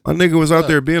said that. My nigga was out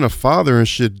there being a father and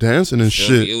shit, dancing and Feel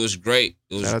me? shit. It was great.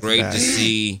 It was Shout out to great that. to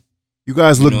see. You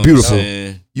guys You look know what beautiful. I'm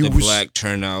saying? You the was- black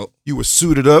turnout. You were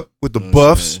suited up with the You know what I'm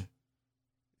buffs. saying?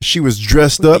 She was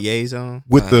dressed up Yays on.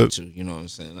 with I the. had to, you know what I'm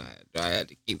saying? I had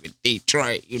to keep it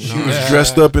Detroit. You know. She was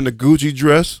dressed up in the Gucci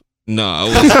dress. No,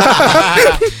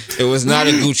 it was not a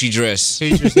Gucci dress.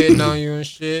 Teachers hitting on you and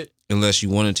shit. Unless you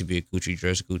wanted to be a Gucci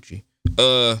dress, Gucci.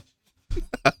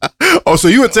 Oh, so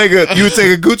you would take a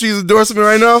Gucci's endorsement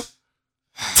right now?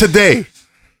 Today.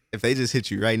 If they just hit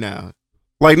you right now,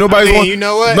 Like nobody's I mean, one, you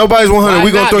know what? nobody's 100. Why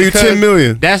We gonna not? throw you Because 10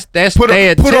 million. That's Put on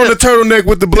the turtleneck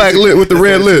with the black lip with the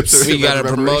red lips. we got it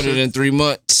promoted in 3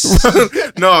 months.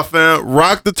 No, fam.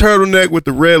 Rock the turtleneck with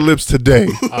the red lips today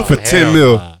for 10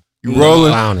 mil. Nah. You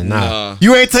rolling? Clowning, nah. Nah.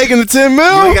 You ain't taking the 10 you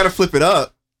mil? ain't gotta flip it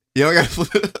up. You don't gotta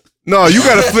flip it up. No, you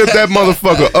gotta flip that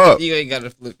motherfucker up. You ain't got to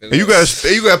flip it. And you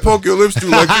gotta poke your lips through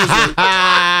like this.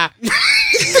 Like,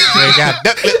 They got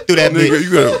duck lip through that nigga, bitch.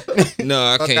 you gotta. No,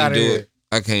 I Fuck can't outta do here. it.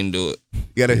 I can't do it. You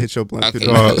gotta hit your blunt. I through the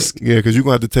can't nose. Yeah, because you're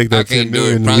gonna have to take I that 10 can't do it.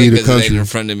 million and Probably leave the because it ain't country. in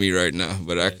front of me right now,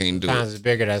 but I can't do Sometimes it. it's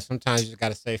bigger than sometimes you just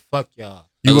gotta say fuck y'all.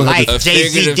 You gonna have Like to- A Jay-Z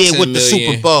figurative did with the 10 Super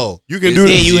million. Bowl. You can It's do Then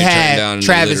this. you easier to turn had down than the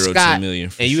Travis literal Scott 10 million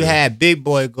for and you sure. had Big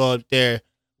Boy go up there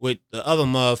with the other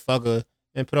motherfucker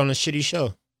and put on a shitty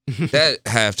show. That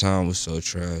halftime was so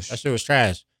trash. That shit was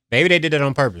trash. Maybe they did that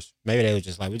on purpose. Maybe they was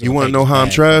just like, we just You want to know how I'm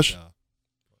trash?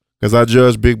 Because I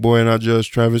judged Big Boy and I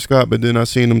judged Travis Scott, but then I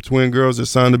seen them twin girls that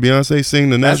signed to Beyonce sing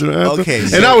the national anthem. okay, and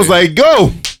so- I was like,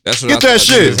 go! That's what Get I that thought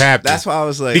shit. That's why I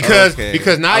was like, because okay.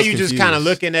 because now I was you just kind of confused.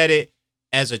 looking at it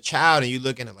as a child and you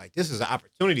looking at like this is an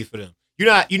opportunity for them. You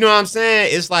know what I'm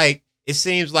saying? It's like it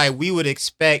seems like we don't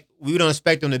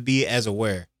expect them to be as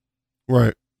aware.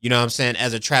 Right. You know what I'm saying?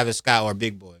 As a Travis Scott or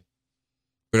Big Boy.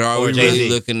 But are Or we Jay-Z. really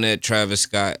looking at Travis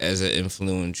Scott as an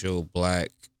influential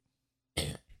black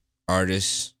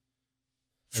artist?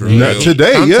 For Not real?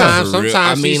 today, yeah. For real.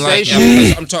 Sometimes I mean, he like,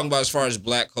 say I'm talking about as far as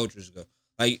black cultures go.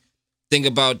 Like, think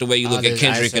about the way you Oh, look at there's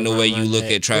Kendrick ice and the around way my you look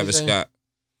neck. at Travis What you Scott.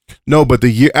 No, but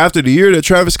after the year that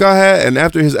Travis Scott had and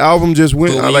after his album just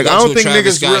went, But when like you I go don't to a think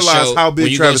Travis niggas Scott realize show- how when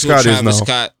big you Travis go to a Scott is Travis now.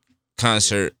 Scott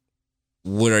concert,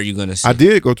 what are you gonna see? I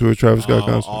did go to a Travis Scott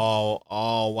concert.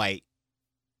 All white.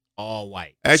 All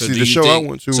white. Actually, do the you show think- I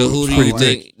went to So was who do pretty you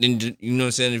big. think? Then you know what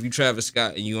I'm saying? If you Travis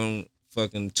Scott and you on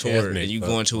fucking tour Yeah, and it's you mixed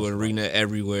going up. to an arena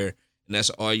everywhere and that's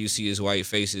all you see is white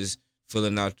faces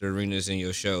filling out the arenas in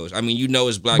your shows. I mean, you know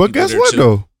it's black But people guess there what,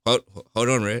 too. though? Hold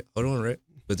on, Red.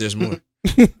 But there's more.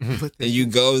 And you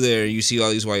go there and you see all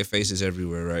these white faces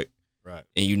everywhere, right? Right.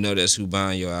 And you know that's who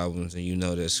buying your albums, and you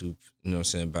know that's who, you know what I'm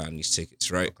saying, buying these tickets,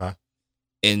 right? Okay.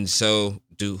 And so,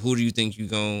 who do you think you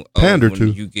gonna Pander when to?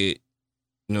 you get,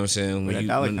 you know what I'm saying, Where that when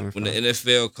dollar the coming from?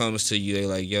 NFL comes to you, they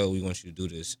like, yo, we want you to do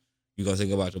this. You gonna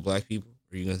think about the black people,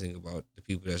 or you gonna think about the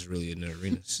people that's really in the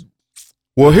arenas?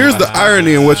 Well, here's the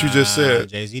irony in what you just said.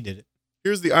 Jay-Z did it.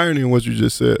 Here's the irony in what you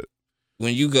just said.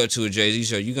 When you go to a Jay-Z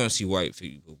show, you're gonna see white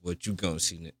people, but you gonna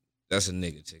see that's a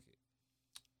nigga ticket.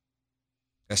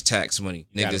 That's tax money.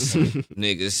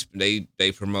 Niggas,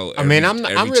 they promote. I mean, I'm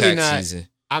really tax not. season.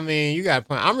 I mean, you got a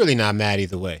point. I'm really not mad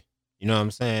either way. You know what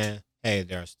I'm saying? Hey,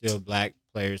 there are still black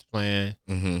players playing.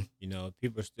 Mm-hmm. You know,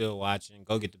 people are still watching.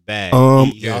 Go get the bag.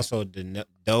 He Yeah. also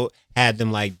had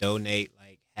them like donate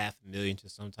like $500,000 to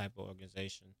some type of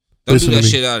organization. Don't Listen do to that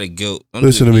me. shit out of guilt.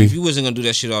 Listen to me. If you wasn't gonna do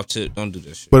that shit off tip, don't do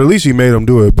that shit. But at least he made them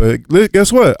do it. But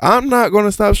guess what? I'm not going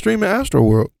to stop streaming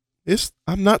Astroworld.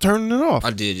 I'm not turning it off.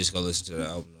 I did just go listen to the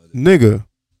album. Nigga,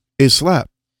 it slapped.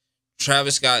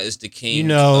 Travis Scott is the king You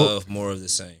know- of more of the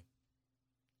same.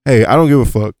 Hey, I don't give a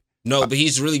fuck. No, but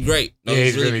he's really great. No, Yeah,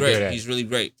 he's he's really really good great. at it. He's really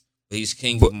great. But he's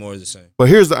king of more of the same. But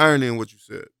here's the irony in what you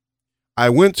said. I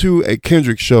went to a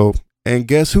Kendrick show, and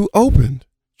guess who opened?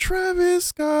 Travis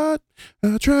Scott.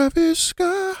 Travis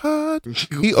Scott.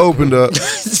 He opened up.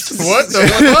 What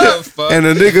the fuck? And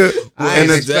the nigga,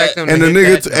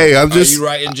 hey, I'm just. Are you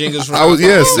writing jingles for I was, our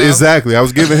yes, phone now? exactly. I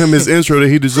was giving him his intro that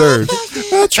he deserved.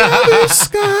 Travis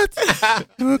Scott,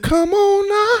 come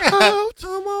on out.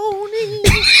 Come on in.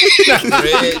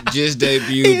 Red just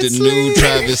debuted the new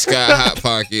Travis Scott Hot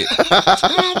Pocket.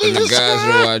 And the guys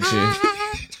are watching.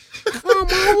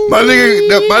 My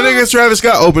nigga Travis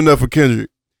Scott opened up for Kendrick,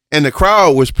 and the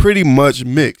crowd was pretty much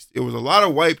mixed. It was a lot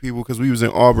of white people because we was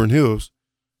in Auburn Hills.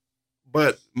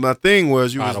 But my thing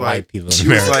was, you A lot was of like, white people in you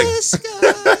was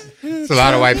America. like, It's a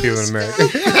lot of white people in America.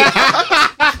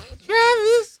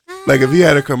 like if he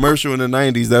had a commercial in the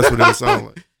 '90s, that's what it would sound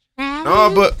like.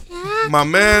 No, but my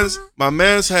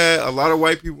man's had a lot of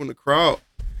white people in the crowd.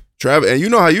 Travis, and you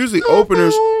know how usually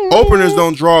openers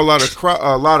don't draw a lot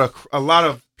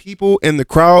of people in the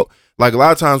crowd. Like a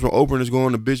lot of times when openers go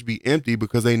on, the bitch be empty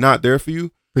because they not there for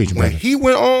you. When he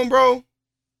went on, bro,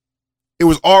 it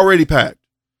was already packed.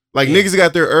 Like niggas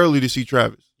got there early to see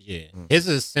Travis. Yeah, his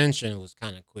ascension was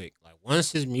kind of quick. Like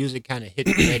once his music kind of hit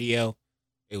the radio,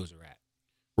 it was a wrap.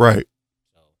 Right.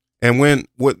 And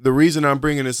the reason I'm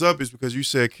bringing this up is because you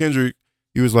said Kendrick,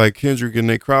 you was like Kendrick and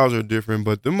their crowds are different,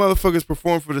 but them motherfuckers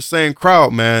perform for the same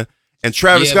crowd, man. And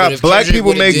Travis Yeah, Scott, but if black Kendrick people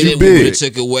would've make did you it, we big. would've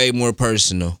took it way more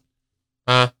personal.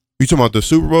 Huh? You talking about the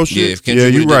Super Bowl shit? Yeah, if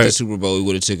Kendrick you would've did right. the Super Bowl, we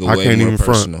would have took it I way can't more even front.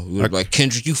 personal. We would have like,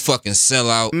 Kendrick, you fucking sell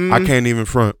out. I can't even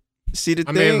front. See the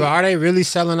I thing. mean, but are they really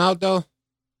selling out though?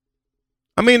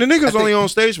 I mean, the nigga's only on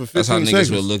stage for 15 That's how niggas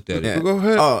seconds. would looked at it. Yeah. Go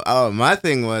ahead. Oh, my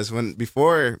thing was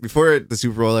before the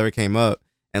Super Bowl ever came up,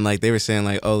 and like they were saying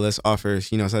like, oh, let's offer,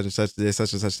 such and such this,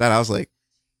 such and such that. I was like,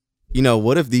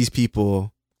 what if these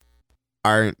people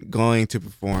aren't going to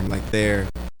perform? Like they're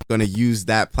gonna use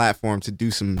that platform to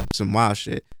do some wild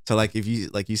shit. So like if you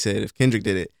said, if Kendrick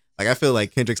did it, like I feel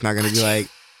like Kendrick's not gonna be like,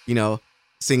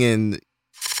 singing.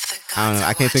 I don't know.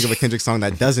 I can't think of a Kendrick song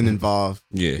that doesn't involve,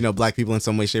 black people in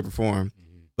some way, shape, or form.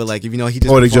 But like if he just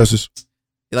Poetic performed- Justice.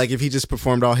 like if he just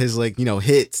performed all his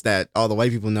hits that all the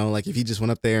white people know, like if he just went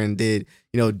up there and did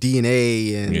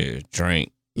DNA and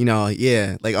Drink,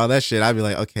 like all that shit, I'd be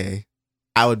like, okay,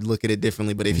 I would look at it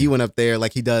differently. But if he went up there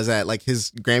like he does at like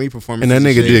his Grammy performance, And that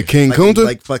nigga did King Kunta?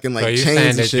 like fucking like So you're chains saying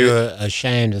and that shit. you're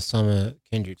ashamed of some of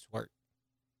Kendrick's work?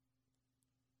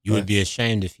 You would be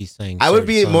ashamed if he sang. I would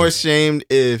be certain more songs. ashamed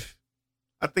if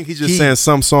I think he's just saying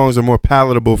some songs are more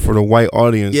palatable for the white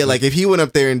audience. like if he went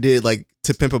up there and did like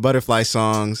To Pimp a Butterfly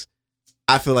songs,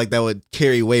 I feel like that would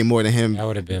carry way more than him. That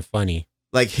would have been funny.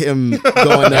 Like him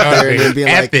going up there and then being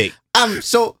epic. like, I'm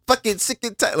so fucking sick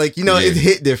and tired. Like, it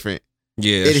hit different.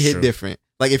 Yeah, it that's hit true. different.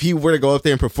 Like if he were to go up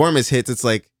there and perform his hits, it's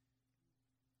like,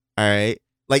 all right.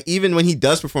 Like even when he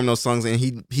does perform those songs and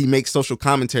he makes social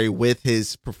commentary with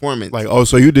his performance. Like, oh,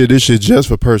 so you did this shit just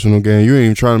for personal gain. You ain't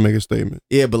even trying to make a statement.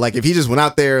 Yeah, but like if he just went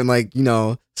out there and like,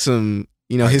 some,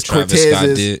 Like his Travis Scott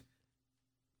Cortezes. did.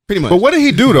 Pretty much. But what did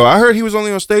he do though? I heard he was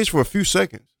only on stage for a few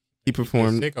seconds. He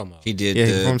performed. He did. Yeah,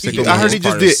 he performed Sicko I heard Mode. he just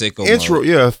part of did Sicko intro. Mode.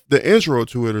 Yeah, the intro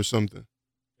to it or something.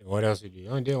 What else did he do? He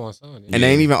only did one song. And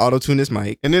they ain't even auto-tune his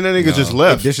mic. And then that nigga just Like,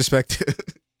 left. disrespect.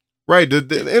 Right. The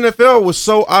NFL was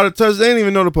so out of touch. They didn't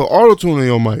even know to put auto tune on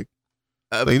your mic.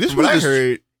 Like this From was what I just,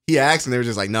 heard, he asked and they were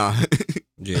just like, nah.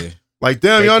 Yeah. like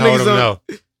damn, They y'all told niggas him done,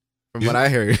 no. From what I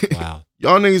heard. Wow.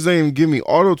 Y'all niggas ain't even give me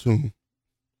auto-tune.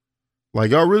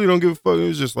 Like, y'all really don't give a fuck. It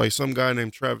was just like some guy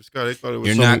named Travis Scott. They thought it was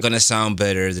You're not gonna sound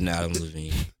better than Adam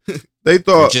Levine. They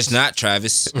thought You're just not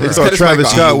Travis. They thought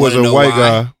Travis Scott was a white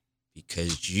guy.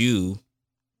 Because you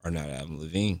are not Adam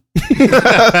Levine.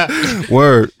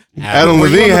 Word. Adam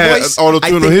Levine had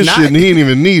auto-tune on his shit and he didn't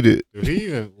even need it. Did he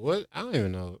even, what? I don't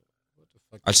even know. What the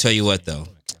fuck I'll tell you what though.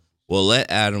 We'll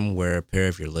let Adam wear a pair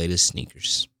of your latest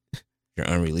sneakers. Your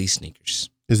unreleased sneakers.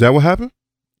 Is that what happened?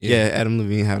 Yeah, Adam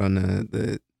Levine had on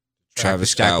the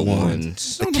Travis Scott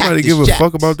ones. Don't nobody give a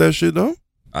fuck about that shit though.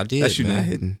 I did. That's you man. not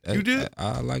hidden. You did?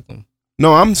 I like them.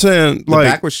 No, I'm saying The like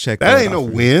backwards check. that goes ain't no off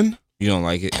for me. win. You don't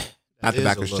like it? Not the is a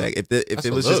backwards look. check. If That's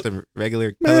it a was look. just a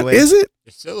regular Man, colorway, is it?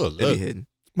 It's still a it'd be look. hidden.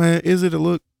 Man, is it a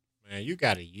look? Man, you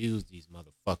got to use these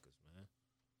motherfuckers,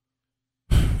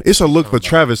 man. It's a look for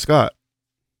Travis Scott.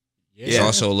 It's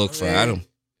also a look for Adam.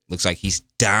 Looks like he's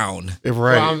down.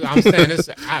 Right. Well, I'm saying it's.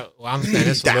 I'm saying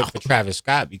it's a look for Travis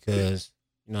Scott because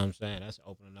you know what I'm saying. That's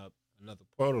opening up another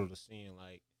portal to seeing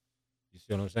like, you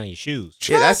see what I'm saying? Your shoes.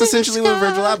 Yeah, that's essentially what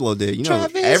Virgil Abloh did. You know,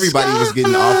 everybody was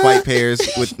getting off-white pairs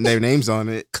with their names on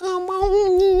it. Come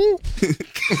on.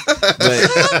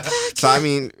 But so I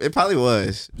mean, it probably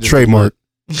was just Trademark.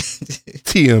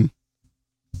 TM.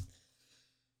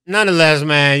 Nonetheless,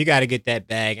 man, you got to get that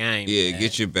bag. I ain't. Yeah, mad.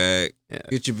 get your bag. Yeah.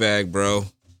 Get your bag, bro.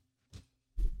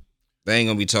 They ain't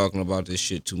gonna be talking about this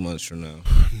shit 2 months from now.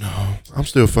 No, I'm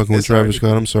still fucking with It's Travis already-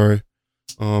 Scott. I'm sorry.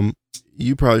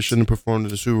 You probably shouldn't have performed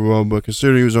at the Super Bowl, but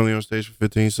considering he was only on stage for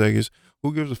 15 seconds,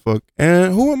 who gives a fuck?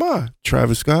 And who am I?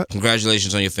 Travis Scott.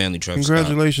 Congratulations on your family, Travis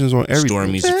Congratulations on everything.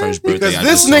 Stormy's first birthday. Because I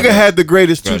this just saw nigga that. had the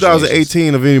greatest Congratulations.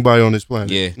 2018 of anybody on this planet.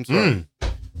 Yeah. I'm sorry.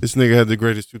 This nigga had the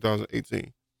greatest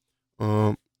 2018.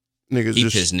 Niggas He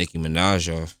just pissed Nicki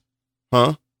Minaj off.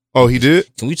 huh? Oh, he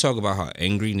did? Can we talk about how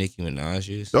angry Nicki Minaj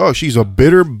is? Oh, she's a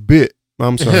bitter bit.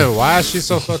 I'm sorry. Why is she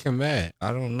so fucking mad?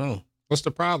 I don't know. What's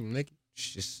the problem, Nikki?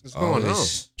 She's just What's going on?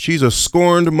 She's a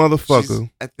scorned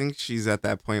motherfucker. I think she's at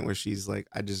that point where she's like,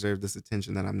 I deserve this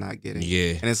attention that I'm not getting.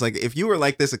 Yeah. And it's like, if you were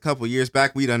like this a couple years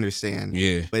back, we'd understand.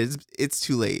 Yeah. But it's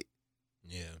too late.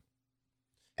 Yeah.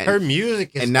 And, Her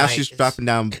music is and now like- she's dropping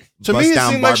down. To bust me, it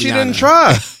down seemed like she didn't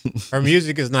Barbiana. try. Her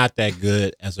music is not that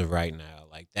good as of right now.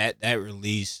 Like that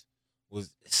release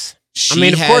was. She I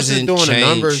mean, of course, it's hasn't doing the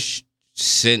numbers. changed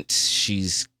since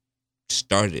she's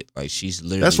started. Like she's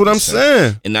literally. That's what I'm the same.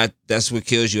 saying. And that's what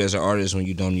kills you as an artist when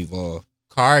you don't evolve.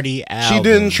 Cardi album. She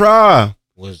didn't try.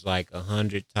 Was like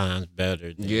 100 times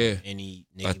better than Yeah. any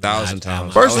Nicki 1,000 Minaj times.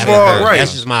 album. First of I've all, ever heard. right.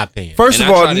 That's just my opinion. First And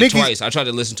of I all, tried it Nicki, twice. I tried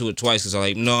to listen to it twice because I'm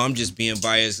like, no, I'm just being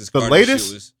biased. 'Cause The Cardi latest?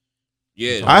 shit was,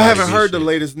 yeah. I haven't Cardi heard the shit.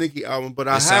 latest Nicki album, but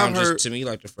It I have sounds heard just to me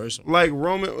like the first one. like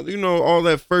Roman, you know, all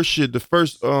that first shit, the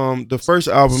first album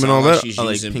Sound and all like that. She's like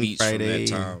using Pink beats Friday.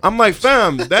 from that time. I'm like,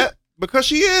 fam, that because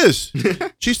she is.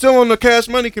 She's still on the Cash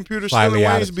Money computer, Slightly stealing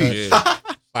out Wayne's of beats. Yeah.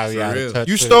 Slightly For out real. of touch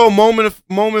You with stole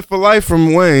moment for life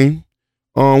from Wayne.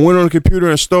 Went on the computer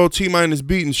and stole T-Minus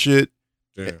beat and shit.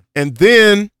 Yeah. And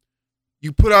then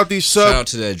you put out these Shout sub out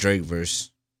to that Drake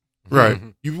verse. right.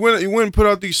 You went and put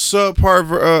out these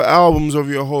subpar albums of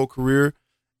your whole career,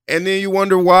 and then you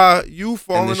wonder why you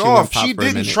falling she off. went pop She for a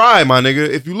didn't minute. try, my nigga.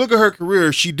 If you look at her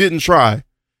career, she didn't try.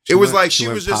 She It was went- like she she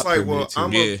went was just pop for like, a well, minute, too.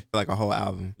 I'm Yeah. Like a whole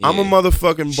album. a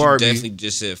motherfucking She Barbie. definitely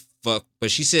just said fuck,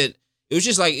 but she said it was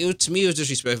just like to me it was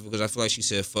disrespectful because I feel like she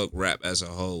said fuck rap as a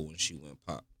whole when she went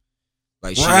pop.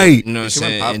 Like she Right. went, you know what I'm She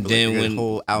went saying? pop And for, like, then a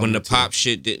whole album when the or two. pop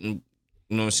shit didn't,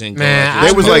 you know what I'm saying? Man, go They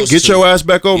like was it's like, supposed get to. your ass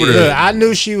back over Yeah. there. Look, I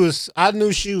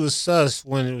knew she was sus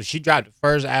when she dropped the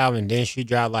first album and then she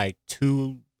dropped like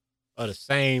 2 of the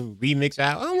same remix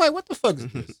album. I'm like, what the fuck is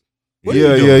this? What are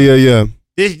you doing? Yeah.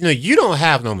 This, you don't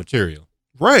have no material.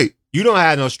 Right. You don't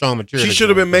have no strong material. She to should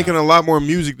have go been making about. a lot more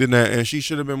music than that, and she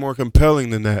should have been more compelling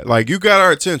than that. Like, you got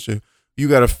our attention. You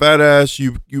got a fat ass.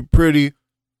 You pretty.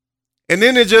 And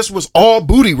then it just was all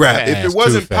booty rap. Fat If ass, it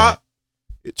wasn't too fat. pop,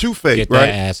 too fake, Get right?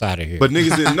 that ass out of here. But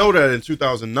niggas didn't know that in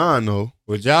 2009, though.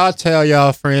 Would y'all tell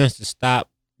y'all friends to stop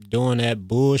doing that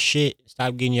bullshit?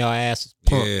 Stop getting y'all asses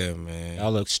pumped. Yeah, man.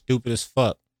 Y'all look stupid as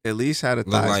fuck. At least had a Look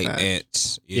thighs like match.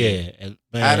 ants. Yeah, man,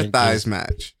 Had a thighs just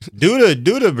match. Do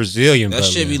the Brazilian. That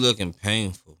brother. should be looking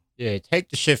painful. Yeah, take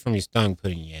the shit from your stomach,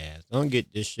 put it in your ass. Don't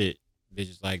get this shit,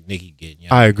 bitches like Nicki getting.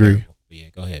 Y'all I be agree. careful. But yeah,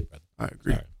 go ahead, brother. I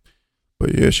agree. Sorry.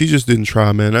 But yeah, she just didn't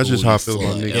try, man. That's just how I feel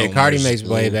about Booty niggas. Yeah, Elmer's Cardi makes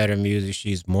way glue. better music.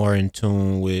 She's more in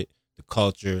tune with the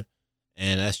culture,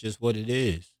 and that's just what it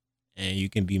is. And you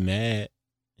can be mad,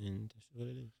 and that's what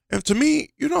it is. And to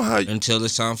me, you know how Until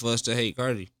it's time for us to hate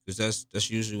Cardi, because that's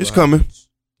usually It's what coming. happens.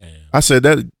 Damn. I said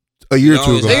that a year or two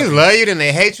always ago. Niggas love you, then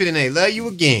they hate you, then they love you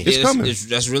again. It's coming.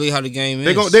 That's really how the game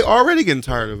is. They already getting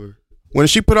tired of her. when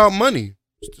she put out Money,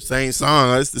 it's the same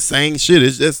song. It's the same shit.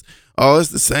 It's just, it's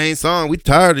the same song. We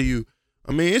tired of you.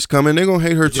 I mean, it's coming. They're gonna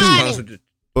hate her too.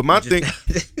 But my thing,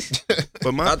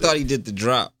 I thought he did the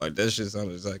drop. Like that shit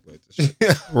sounded exactly like the shit.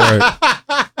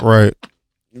 Right.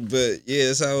 But yeah,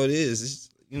 that's how it is.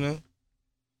 It's,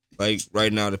 like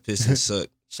right now the Pistons suck.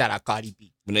 Shout out Cardi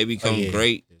B. When they become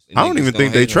great, I don't even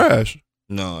think they trash.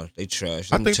 No, they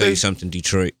trash. Let me tell you something,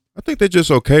 Detroit. I think they're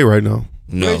just okay right now.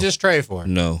 No. What they just trade for?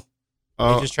 No.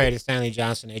 They just traded Stanley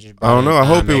Johnson. They just I don't know. I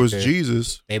hope it was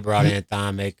Jesus. They brought in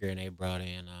Thon Maker and they brought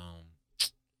in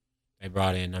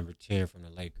number 10 from the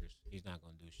Lakers. He's not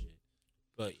gonna do shit.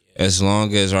 But yeah. As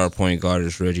long as our point guard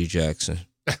is Reggie Jackson.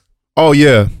 Oh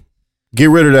yeah. Get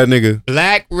rid of that nigga.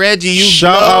 Black Reggie, you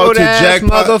shout out to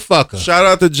Jackpot, motherfucker. Shout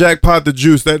out to Jackpot the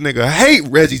Juice. That nigga hate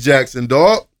Reggie Jackson,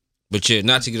 dog. But yeah,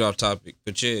 not to get off topic,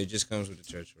 but yeah, it just comes with the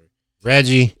territory.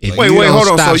 Reggie, if wait, you hold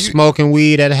on. stop So smoking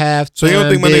weed at half. So you don't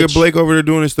think my nigga Blake over there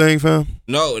doing his thing, fam?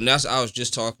 No, and I was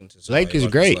just talking to somebody Blake is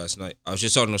about great. This last night. I was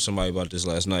just talking to somebody about this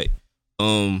last night.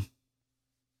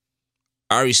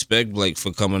 I respect Blake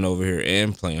for coming over here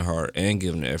and playing hard and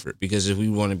giving the effort, because if we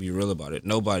want to be real about it,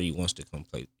 nobody wants to come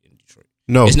play in Detroit.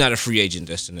 No. It's not a free agent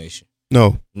destination. No. You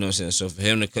know what I'm saying? So for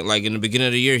him to, like, in the beginning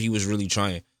of the year, he was really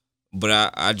trying.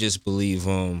 But I just believe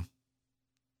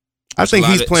I think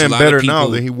he's playing better now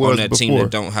than he was on that before. team that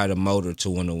don't have a motor to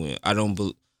want to win.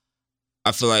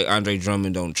 I feel like Andre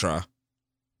Drummond don't try.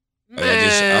 Like,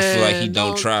 I feel like he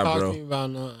don't try, bro. About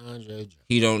no Andre.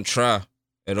 He don't try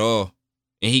at all.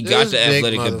 And he got the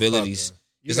athletic abilities.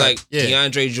 It's like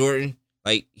DeAndre Jordan,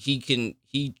 like he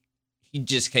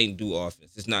just can't do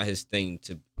offense. It's not his thing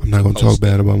to. I'm not gonna talk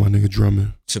bad about my nigga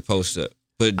Drummond. To post up.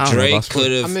 But Drake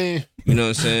could have. I mean, you know what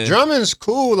I'm saying? Drummond's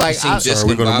cool. Like,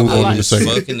 we're gonna move on in a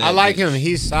second. I like him.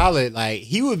 He's solid. Like,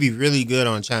 he would be really good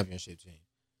on championship team.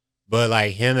 But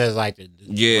like him as like the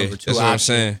number 2 that's what I'm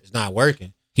saying. It's not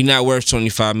working. He not worth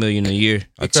 $25 million a year.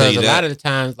 I tell you that. Because a lot of the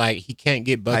times, like, he can't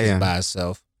get buckets by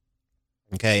himself.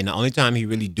 Okay, and the only time he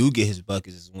really do get his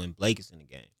buckets is when Blake is in the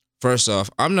game. First off,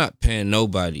 I'm not paying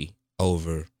nobody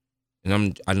over,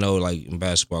 and I know like in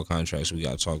basketball contracts we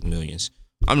gotta talk millions.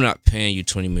 I'm not paying you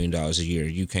 $20 million a year.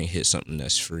 You can't hit something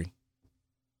that's free.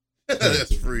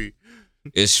 That's free.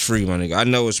 It's free, my nigga. I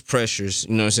know it's pressures.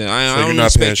 You know what I'm saying? I So don't you're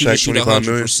not paying expect you to Shaq shoot 25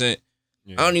 million? 100%.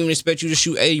 I don't even expect you to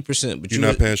shoot 80%. But You're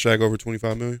not paying Shaq over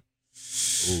 $25 million?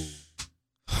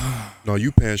 No,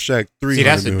 you paying Shaq $300 million. See,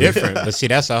 that's a different. But see,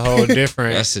 that's a whole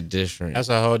different. That's a different. That's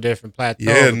a whole different plateau.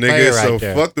 Yeah, nigga. Right So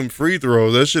there. fuck them free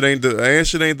throws. That shit ain't the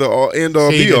end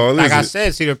all See, be all. like is I it?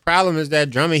 said, see, the problem is that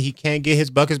Drummond, he can't get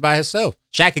his buckets by himself.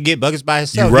 Shaq could get buckets by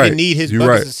himself. You He right. didn't need his You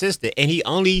buckets right. assisted, and he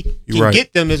only You can right.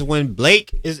 get them is when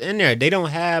Blake is in there. They don't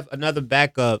have another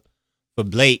backup for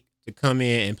Blake to come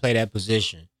in and play that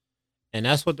position, and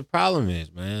that's what the problem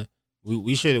is, man.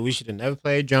 We should have never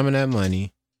played Drummond that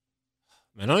money.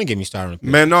 Man, don't even get me started on the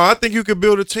Man, no, I think you could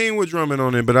build a team with Drummond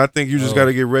on it, but I think you just got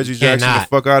to get Reggie Jackson cannot. the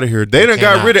fuck out of here. They done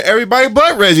got cannot. rid of everybody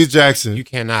but Reggie Jackson. You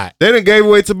cannot. They done gave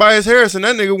away Tobias Harris, and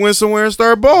that nigga went somewhere and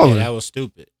started balling. Yeah, that was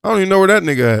stupid. I don't even know where that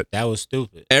nigga at. That was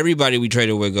stupid. Everybody we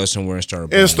traded away go somewhere and start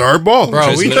balling. And start balling. Bro,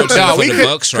 Chris we Middleton could. for We the could.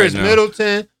 Bucks Chris right now.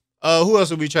 Middleton. Who else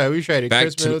did we trade? We traded Back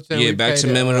Chris to Middleton. yeah, we back to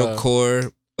traded, Middleton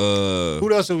Core.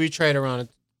 Who else did we trade around the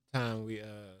time we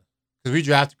because we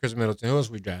drafted Chris Middleton. Who else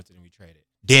we drafted and we traded?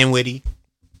 Dinwiddie.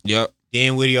 Yep.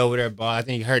 Dinwiddie over there, ball. I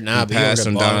think he hurt now, We but he over passed there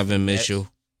on balling. Donovan Mitchell.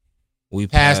 We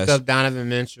Passed up Donovan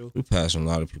Mitchell. We passed on a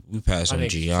lot of people. We passed I on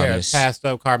think Giannis. Passed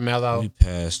up Carmelo. We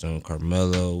passed on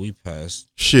Carmelo. We passed.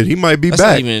 Shit, he might be That's back.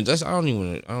 Not even, that's I don't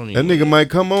even. That nigga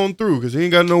might come on through because he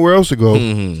ain't got nowhere else to go.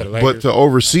 Mhm. To the But Lakers. to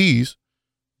overseas,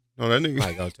 no, that nigga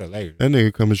Might go to the Lakers. that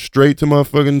nigga coming straight to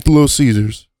motherfucking Little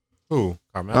Caesars. Who?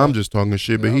 Carmelo. I'm just talking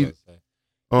shit, but he.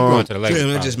 going to the Lakers. Damn,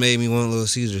 that probably. just made me want Little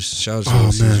Caesars. Shout out to Oh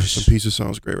Little man, Caesars. some pizza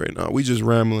sounds great right now. We just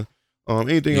rambling.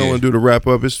 Anything I Yeah. want to do to wrap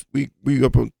up is we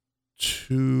up on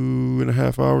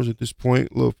 2.5 hours at this point.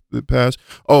 A little bit past.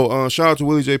 Shout out to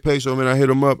Willie J. Peso, man. I hit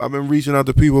him up. I've been reaching out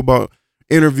to people about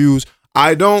interviews.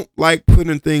 I don't like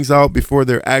putting things out before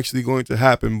they're actually going to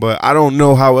happen, but I don't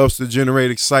know how else to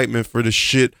generate excitement for the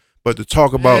shit, but to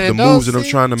talk about Man, the don't moves that I'm see-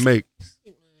 trying to make.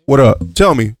 What up?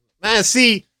 Tell me. Man,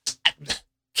 see,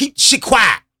 keep the shit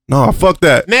quiet. No, fuck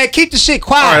that. Man, keep the shit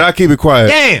quiet. All right, I'll keep it quiet.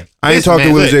 Damn. I ain't Listen, talking to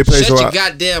man, Willie J. look, Peso. Shut your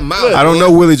goddamn mouth. I don't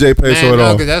know Willie J. Peso Man, at no,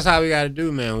 all. because that's how we got to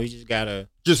do, man. We just got to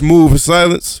Just move in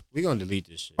silence. We gonna delete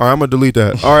this shit. All right, I'm gonna delete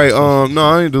that. All right, no,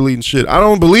 I ain't deleting shit. I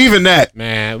don't believe in that.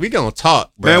 Man, we gonna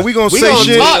talk, bro. Man, we gonna say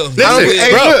shit. Talk. Listen, Hey,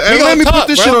 bro, look, we let me gonna put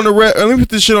this talk, shit bro. on the let me put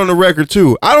this shit on the record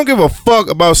too. I don't give a fuck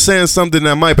about saying something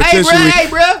that might potentially Hey,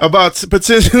 bro. about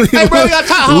potentially Hey, bro, we gotta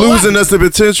talk. losing us the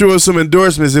potential of some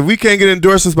endorsements. If we can't get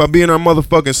endorsements by being our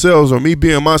motherfucking selves or me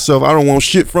being myself, I don't want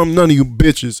shit from none of you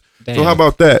bitches. Damn. So how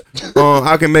about that?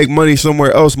 I can make money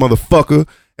somewhere else, motherfucker,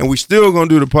 and we still gonna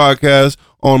do the podcast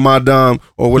on my dime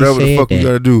or whatever the fuck we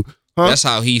gotta do. Huh? That's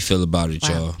how he feel about it,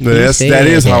 y'all. No, that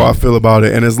is how I feel about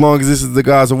it. And as long as this is the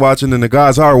guys are watching, then the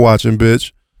guys are watching,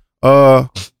 bitch.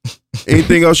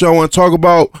 Anything else y'all want to talk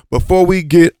about before we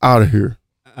get out of here?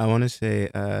 I want to say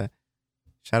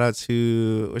shout out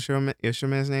to what's your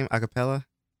man's name? Acapella.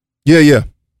 Yeah.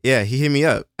 Yeah, he hit me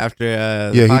up after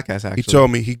the Yeah, podcast. Actually, he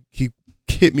told me he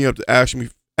hit me up to ask me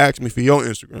for your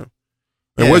Instagram.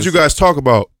 And Yeah, what'd you guys talk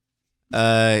about?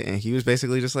 And he was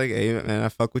basically just like, "Hey man, I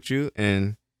fuck with you,"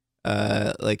 and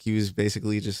like he was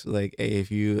basically just like, "Hey,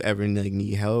 if you ever like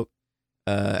need help,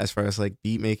 as far as like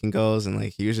beat making goes," and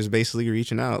like he was just basically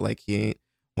reaching out. Like he ain't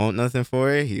want nothing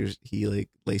for it. He like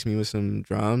laced me with some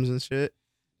drums and shit,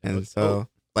 and so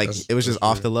like it was just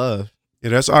off the love. Yeah,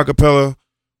 that's Acapella,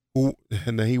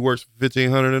 and then he works for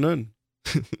 1,500 and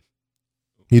nothing.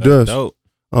 He does. Dope.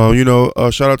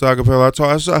 Shout out to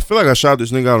Acapella. I feel like I shout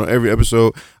this nigga out on every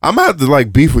episode. I'm gonna have to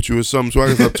like beef with you or something so I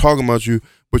can start talking about you.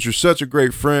 But you're such a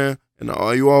great friend, and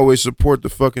you always support the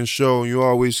fucking show, and you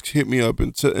always hit me up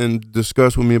and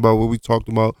discuss with me about what we talked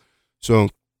about. So,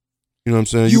 you know what I'm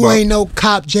saying? You ain't no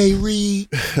cop, Jay Reed.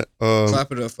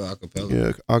 Clap it up for Acapella.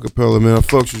 Yeah, Acapella, man. I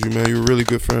fucks with you, man. You're a really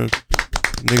good friend.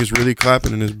 Niggas really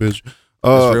clapping in this bitch.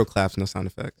 Just real claps, no sound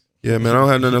effects. Yeah, man. I don't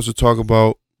have nothing else to talk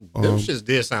about. Them shits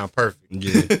did sound perfect.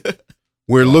 Yeah.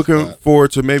 We're looking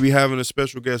forward to maybe having a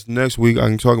special guest next week. I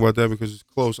can talk about that because it's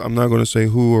close. I'm not going to say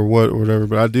who or what or whatever,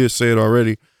 but I did say it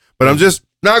already. But I'm just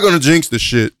not going to jinx the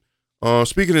shit.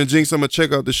 Speaking of jinx, I'm going to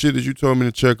check out the shit that you told me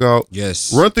to check out.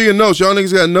 Yes. Run through your notes. Y'all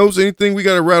niggas got notes? Anything we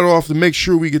got to rattle off to make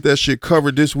sure we get that shit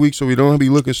covered this week so we don't be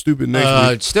looking stupid next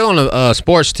week? Still on the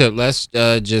sports tip, let's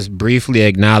just briefly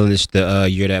acknowledge the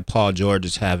year that Paul George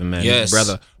is having, man. Yes. His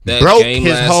brother That broke game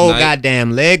his last whole night.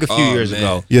 goddamn leg a few years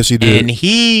ago. Yes, he did. And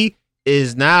he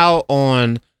is now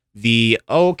on the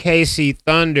OKC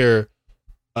Thunder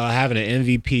having an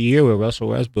MVP year with Russell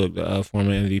Westbrook, the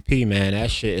former MVP, man.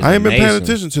 That shit is I ain't been paying amazing.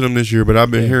 attention to them this year, but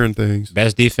I've been hearing things.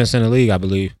 Best defense in the league, I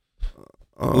believe.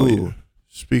 Yeah.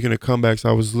 Speaking of comebacks,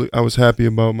 I was happy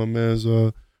about my man's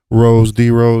Rose,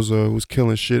 D Rose, who was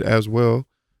killing shit as well.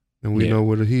 And we know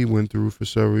what he went through for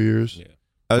several years. Yeah.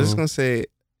 I was just gonna say,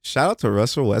 shout out to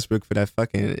Russell Westbrook for that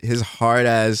fucking his hard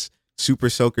ass Super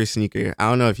Soaker sneaker. I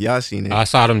don't know if y'all seen it. I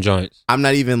saw them joints. I'm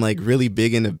not even like really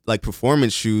big into like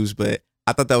performance shoes, but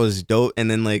I thought that was dope. And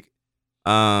then like,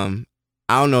 I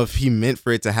don't know if he meant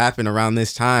for it to happen around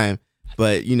this time,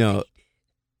 but you know,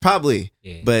 probably.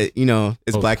 Yeah. But you know,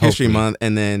 it's Black History Hopefully. Month,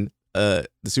 and then the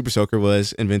Super Soaker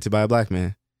was invented by a black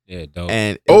man. Yeah, dope.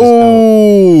 And it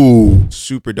was dope.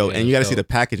 Super dope. Yeah, and you got to see dope.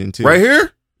 the packaging too. Right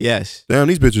here? Yes. Damn,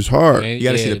 these bitches hard. You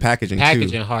got to see the packaging too.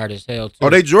 Packaging hard as hell too. Oh,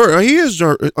 they Jordan. He is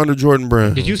under Jordan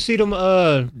Brand. Did you see them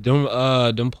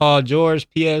Paul George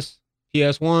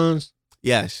PS1s?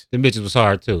 Yes. Them bitches was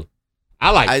hard too.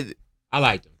 I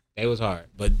liked them. They was hard.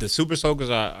 But the Super Soakers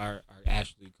are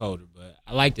actually colder, but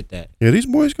I liked it that. Yeah, these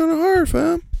boys kind of hard,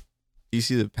 fam. You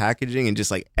see the packaging and just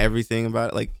like everything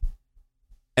about it, like.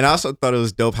 And I also thought it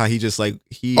was dope how he just like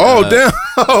damn!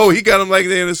 Oh, he got them like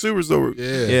they in the Super Soaker.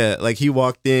 Yeah, like he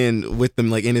walked in with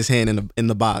them like in his hand in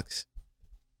the box.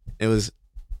 They were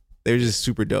just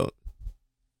super dope.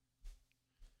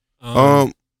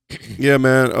 Yeah,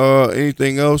 man.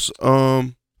 Anything else?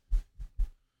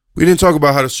 We didn't talk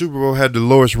about how the Super Bowl had the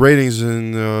lowest ratings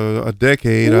in a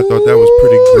decade. I thought that was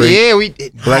pretty great. Yeah, we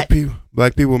did.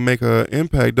 Black people make an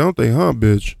impact, don't they, huh,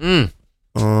 bitch?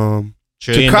 $1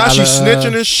 Tekashi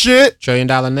snitching and shit. $1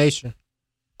 Trillion Nation.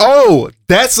 Oh,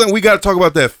 that's something we got to talk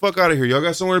about. That fuck out of here. Y'all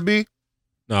got somewhere to be?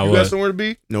 No, you got somewhere to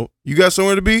be? Nope. You got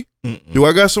somewhere to be? Mm-mm. Do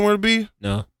I got somewhere to be?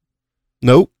 No.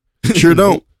 Nope. Sure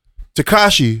don't.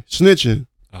 Tekashi snitching.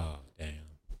 Oh, damn.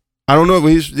 I don't know, but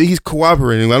he's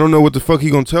cooperating. I don't know what the fuck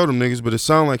he gonna tell them niggas, but it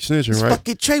sound like snitching, right?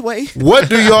 Fucking Treyway. What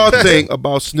do y'all think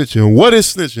about snitching? What is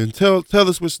snitching? Tell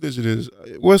us what snitching is.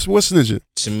 What's snitching?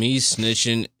 To me,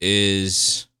 snitching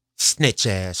is Snitch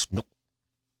ass. No.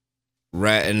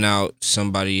 ratting out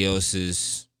somebody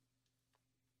else's,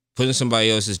 putting somebody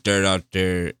else's dirt out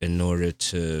there in order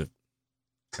to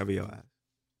cover your ass,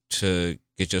 to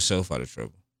get yourself out of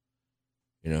trouble.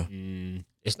 You know,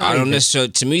 It's not I don't even-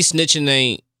 necessarily. To me, snitching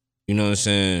ain't. You know what I'm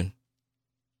saying?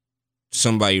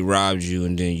 somebody robbed you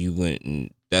and then you went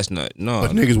and that's not no.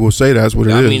 But niggas will say that's what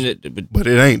it is. But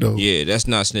it ain't though. Yeah, that's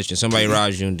not snitching. Somebody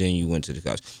robbed you and then you went to the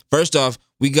cops. First off,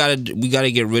 we gotta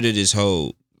get rid of this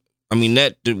whole. I mean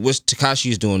that what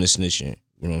Tekashi's doing is snitching.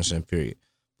 You know what I'm saying? Period.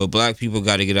 But black people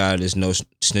got to get out of this no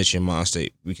snitching mind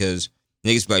state because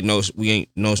niggas be like, no, we ain't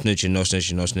no snitching, no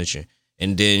snitching, no snitching.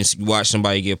 And then you watch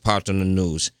somebody get popped on the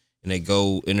news and they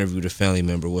go interview the family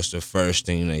member. What's the first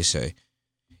thing they say?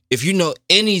 If you know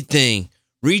anything,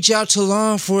 reach out to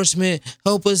law enforcement,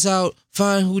 help us out,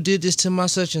 find who did this to my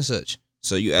such and such.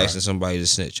 So you asking somebody to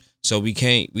snitch. So we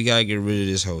got to get rid of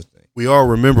this whole thing. We all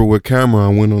remember what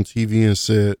Cameron went on TV and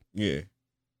said. Yeah.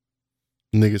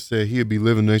 Nigga said he'd be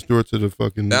living next door to the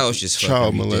fucking that was just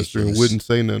child molester ridiculous. And wouldn't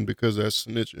say nothing because that's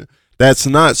snitching. That's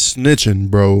not snitching,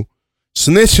 bro.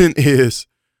 Snitching is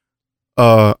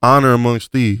honor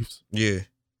amongst thieves. Yeah.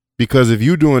 Because if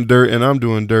you doing dirt and I'm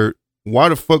doing dirt, why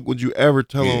the fuck would you ever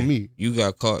tell on me? You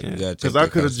got caught. You got because I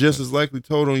could have just as likely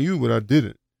told on you, but I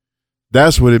didn't.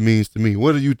 That's what it means to me.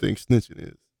 What do you think snitching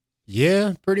is?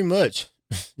 Yeah, pretty much.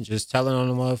 Just telling on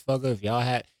the motherfucker. If y'all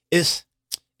had, it's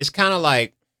kind of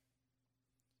like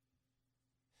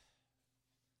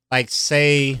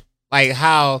say like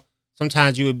how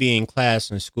sometimes you would be in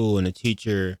class in school and the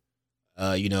teacher,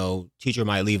 teacher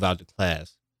might leave out the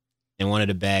class, and one of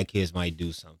the bad kids might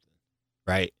do something,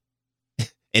 right?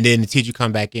 And then the teacher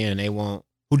come back in and they want,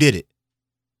 who did it?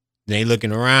 And they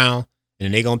looking around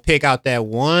and they gonna pick out that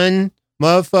one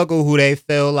motherfucker who they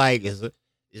feel like is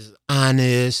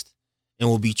honest and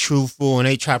will be truthful, and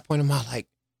they try to point him out like,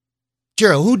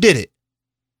 Gerald, who did it?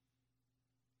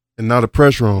 And not a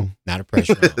pressure on. Not a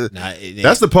pressure on.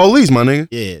 That's the police, my nigga.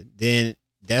 Yeah, then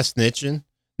that's snitching.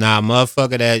 Now, a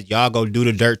motherfucker that y'all go do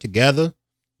the dirt together,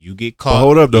 you get caught. But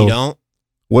hold up, though. You don't.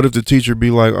 What if the teacher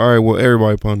be like, all right, well,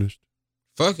 everybody punished?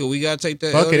 Fuck it, we gotta take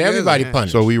that. Fuck it, everybody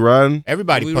punished. So we riding?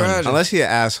 Everybody punished. Riding. Unless he an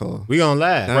asshole. We gonna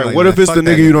laugh. Right. Like, What if it's the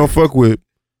nigga you don't fuck with?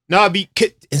 No,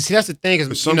 and see, that's the thing.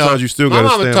 Is sometimes you still my gotta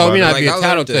mama stand told by me that. not to be a Like, I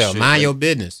learned that tattletale. shit, Mind like- your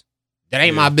business. That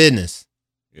ain't my business.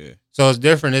 Yeah. So it's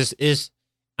different. It's.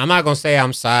 I'm not gonna say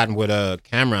I'm siding with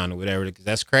Cameron or whatever because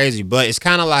that's crazy. But it's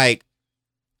kind of like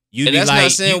you. And be that's like,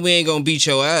 not saying we ain't gonna beat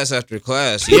your ass after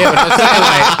class. Yeah, but I'm saying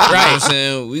like, You know what right. I'm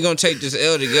saying? We gonna take this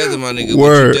L together, my nigga.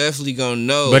 Word. But you definitely gonna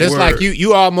know. But it's Word. like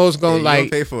you almost gonna you like gonna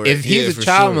pay for it. if he's Yeah, a for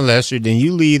child sure. molester, then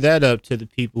you leave that up to the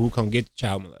people who come get the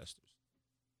child molesters.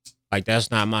 Like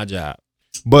that's not my job.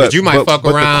 But you might fuck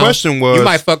but around. the question was, you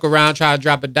might fuck around, try to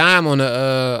drop a dime on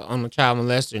the child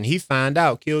molester, and he find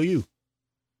out, kill you,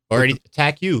 or he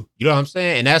attack you. You know what I'm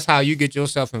saying? And that's how you get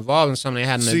yourself involved in something that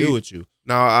had nothing to do with you.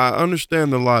 Now, I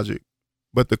understand the logic,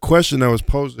 but the question that was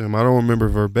posed to him, I don't remember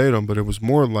verbatim, but it was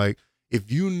more like,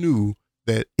 if you knew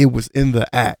that it was in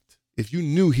the act, if you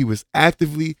knew he was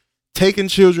actively taking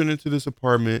children into this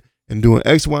apartment and doing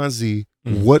X, Y, and Z,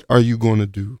 what are you going to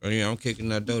do? Oh, yeah, I'm kicking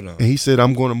that door down. And he said,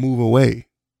 I'm going to move away.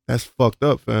 That's fucked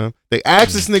up, fam. They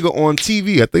asked this nigga on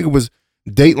TV, I think it was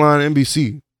Dateline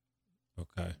NBC.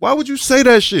 Okay. Why would you say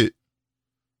that shit?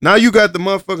 Now you got the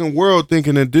motherfucking world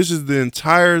thinking that this is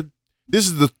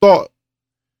the thought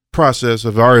process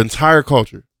of our entire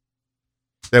culture.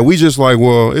 That we just like,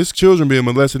 well, it's children being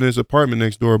molested in this apartment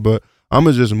next door, but I'm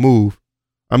going to just move.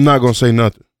 I'm not going to say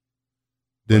nothing.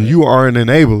 Then you are an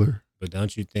enabler. But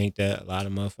don't you think that a lot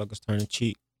of motherfuckers turn to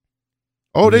cheat?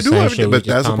 Oh, they do Same everything, shit we but just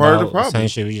that's a talking part of the about- problem. Same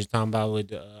shit we just talking about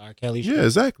with R. Kelly shit. Yeah,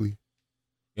 exactly.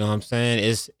 You know what I'm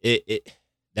saying? It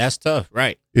that's tough,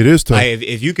 right? It is tough. Like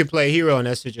if you could play hero in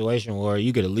that situation, where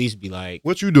you could at least be like,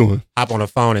 What you doing? hop on the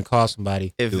phone and call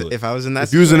somebody. If I was in that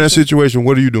If you was in that situation,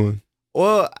 what are you doing?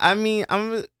 Well, I mean,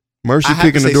 Mercy I have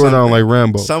kicking to the say door down something. like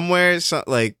Rambo. Somewhere,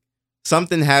 like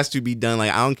something has to be done.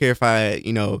 Like I don't care if I,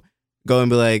 go and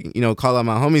be like, call out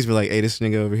my homies, be like, hey, this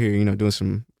nigga over here, doing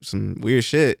some weird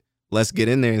shit. Let's get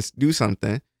in there and do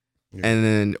something. Yeah. And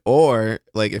then, or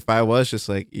like if I was just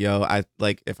like, yo,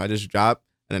 if I just drop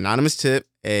an anonymous tip,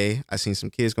 hey, I seen some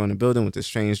kids go in the building with this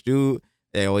strange dude.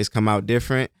 They always come out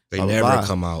different. They blah, blah, never blah.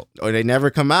 come out. Or they never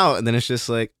come out. And then it's just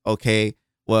like, okay,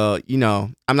 well,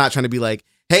 I'm not trying to be like,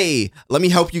 hey, let me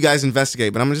help you guys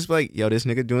investigate. But I'm just like, yo, this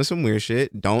nigga doing some weird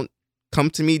shit. Don't come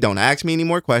to me. Don't ask me any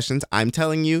more questions. I'm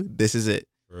telling you, this is it.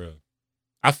 For real.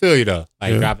 I feel you though.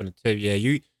 Like Yeah. dropping a tip. Yeah,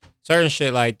 you certain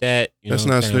shit like that. You That's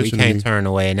know what I'm not saying? We snitching to can't me. turn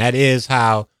away, and that is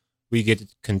how we get the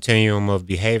continuum of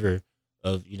behavior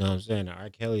of what I'm saying, the R.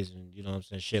 Kelly's and what I'm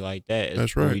saying, shit like that.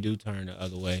 That's when right. We do turn the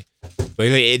other way, but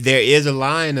there is a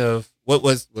line of what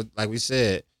like we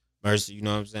said. Mercy, what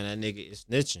I'm saying? That nigga is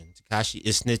snitching. Tekashi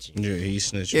is snitching. Yeah,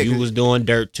 he's snitching. You was doing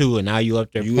dirt too, and now you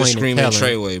up there You was pointing screaming and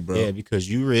telling. Treyway, bro. Yeah, because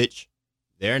you rich.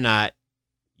 They're not.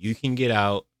 You can get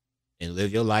out and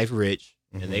live your life rich,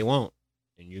 and they won't.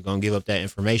 and you're gonna give up that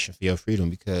information for your freedom,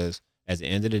 because at the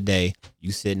end of the day,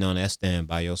 you sitting on that stand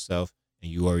by yourself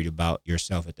and you worried about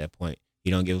yourself at that point.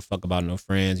 You don't give a fuck about no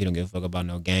friends. You don't give a fuck about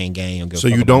no gang. You don't give So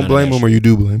a fuck you about don't none of blame that him, or shit. you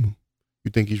do blame him?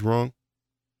 You think he's wrong?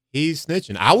 He's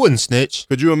snitching. I wouldn't snitch.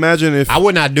 Could you imagine if I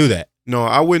would not do that. No,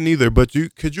 I wouldn't either. But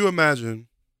could you imagine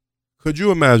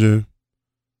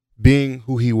being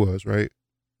who he was? Right.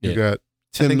 You Yeah. got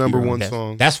 10 number one That's-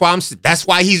 songs. That's why that's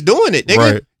why he's doing it, nigga.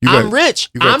 Right. You got- I'm rich.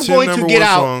 you got I'm 10 going to number get one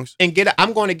out songs. and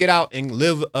I'm going to get out and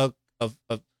live a high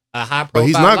profile. But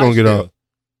he's not going to get lifestyle. out.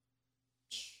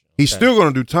 He's still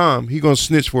going to do time. He's going to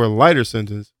snitch for a lighter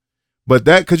sentence. But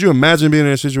could you imagine being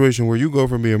in a situation where you go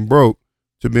from being broke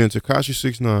to being Tekashi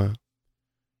 6ix9ine,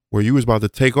 where you was about to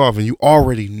take off and you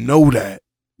already know that,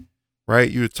 right?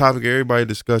 You're the topic of everybody's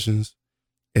discussions,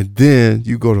 and then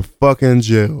you go to fucking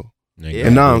jail. Nigga,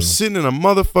 And now I'm sitting in a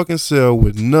motherfucking cell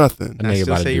with nothing. That nigga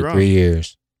about to do 3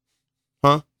 years.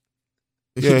 Huh?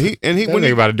 Yeah, he That when nigga he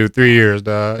about to do 3 years,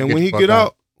 dog. and Get when the he fuck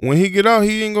get out,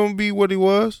 he ain't gonna be what he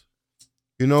was.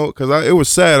 You know, because it was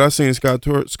sad. I seen Scott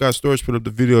Storch put up the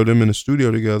video of them in the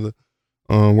studio together,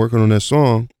 working on that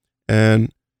song,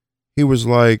 and he was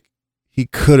like, he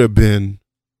could have been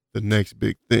the next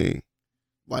big thing.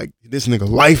 Like this nigga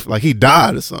life, like he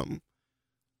died or something.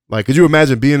 Like, could you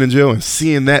imagine being in jail and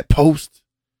seeing that post?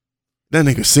 That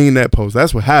nigga seen that post.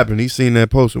 That's what happened. He seen that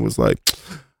post and was like,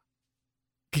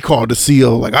 he called the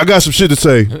CO, like, I got some shit to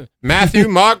say. Matthew,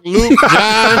 Mark, Luke, John.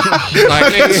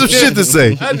 I got some shit to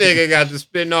say. That nigga got to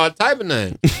spitting all type of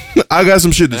names. I got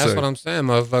some shit to That's say. what I'm saying,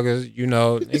 motherfuckers. You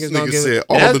know, niggas don't nigga give said a,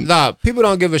 all that's, the- nah, people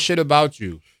don't give a shit about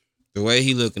you. The way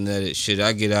he looking at it, shit,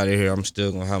 I get out of here, I'm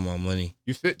still gonna have my money.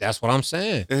 You fit? That's what I'm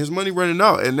saying. And his money running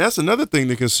out. And that's another thing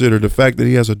to consider. The fact that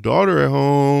he has a daughter at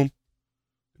home.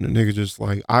 And the nigga just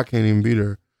like, I can't even be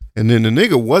there. And then the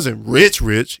nigga wasn't rich.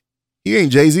 He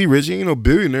ain't Jay-Z rich. He ain't no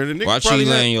billionaire. The nigga Watch probably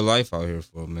you had- laying your life out here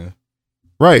for, man.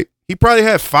 Right. He probably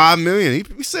had $5 million.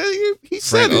 He said he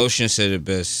said Frank it. Ocean said it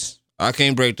best. I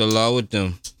can't break the law with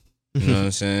them. You know what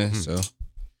I'm saying? So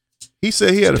He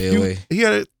said he had Stay a few. away.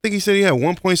 I think he said he had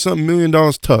 $1.something million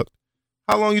tucked.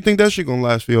 How long you think that shit gonna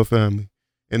last for your family?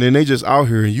 And then they just out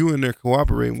here and you in there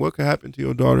cooperating. What could happen to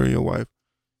your daughter and your wife?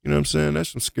 You know what I'm saying? That's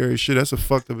some scary shit. That's a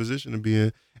fucked up position to be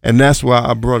in. And that's why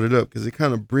I brought it up, because it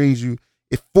kind of brings you,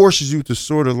 it forces you to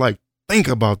sort of like think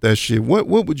about that shit. What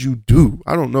would you do?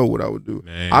 I don't know what I would do.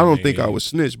 Man, I don't think I would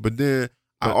snitch. But then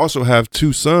I also have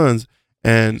 2 sons,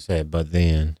 and said, but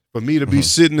then for me to be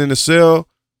sitting in a cell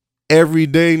every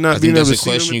day, I not think being able that's to a see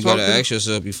question them you and talk gotta to them, ask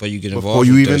yourself before you get involved. before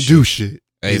you with even that do shit. shit.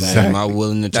 Hey man, am I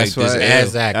willing to take this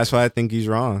L? That's why I think he's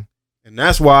wrong. And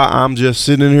that's why I'm just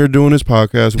sitting in here doing this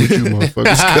podcast with you motherfuckers,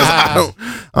 because I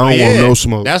don't want no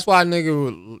smoke. That's why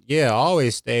nigga,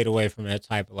 always stayed away from that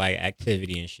type of like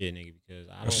activity and shit, nigga. Because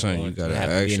I I'm don't saying you want gotta to have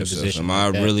to ask be in a yourself, position am I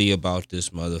like that. really about this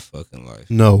motherfucking life?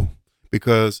 No,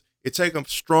 because it take a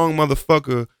strong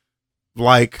motherfucker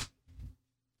like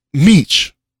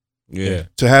Meech Yeah.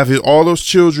 to have all those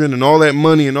children and all that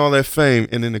money and all that fame,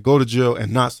 and then to go to jail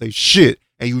and not say shit.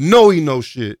 And you know he knows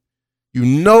shit. You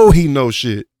know he knows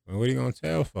shit. Well, what are you gonna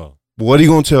tell for? What are you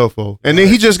gonna tell for? And then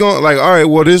he just gonna like, all right,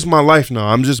 well, this is my life now.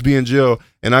 I'm just being jail,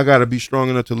 and I gotta be strong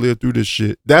enough to live through this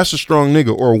shit. That's a strong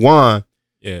nigga. Or Juan.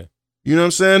 Yeah. You know what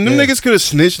I'm saying? Them niggas could have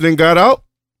snitched and got out.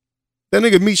 That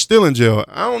nigga Meech still in jail.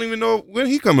 I don't even know when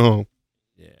he coming home.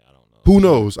 Yeah, I don't know. Who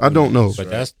knows? I don't know. But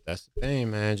that's the thing,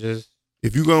 man. Just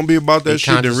if you gonna be about that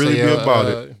shit, then really be about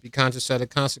it. Be conscious of the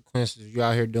consequences. You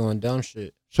out here doing dumb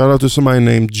shit. Shout out to somebody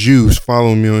named Juice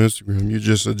following me on Instagram. You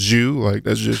just a Jew? Like,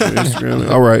 that's just your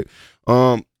Instagram. All right.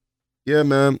 Yeah,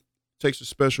 man. Takes a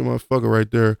special motherfucker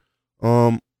right there.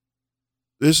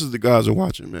 This is the guys are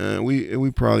watching, man.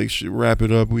 We probably should wrap it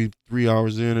up. We 3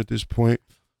 hours in at this point.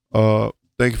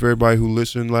 Thank you for everybody who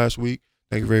listened last week.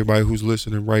 Thank you for everybody who's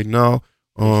listening right now.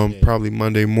 Probably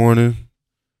Monday morning.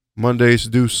 Mondays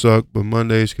do suck, but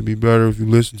Mondays can be better if you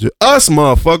listen to us,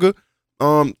 motherfucker.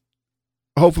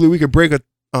 Hopefully we can break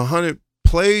 100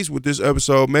 plays with this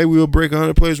episode. Maybe we'll break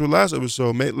 100 plays with last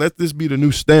episode. Let this be the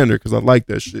new standard, because I like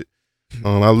that shit.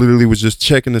 I literally was just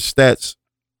checking the stats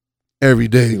every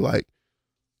day. Like,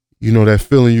 you know that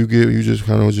feeling you get, you just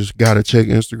kind of just got to check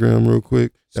Instagram real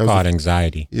quick. It's called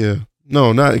anxiety. Yeah.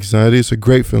 No, not anxiety. It's a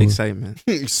great feeling. Excitement.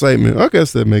 Excitement. I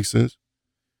guess that makes sense.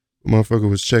 Motherfucker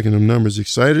was checking them numbers,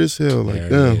 excited as hell. Like,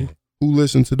 damn, who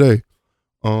listened today?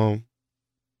 I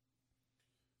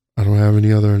don't have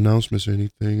any other announcements or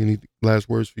anything. Any last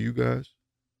words for you guys?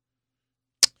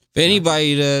 If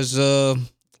anybody that's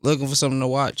looking for something to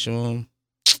watch,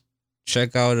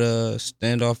 check out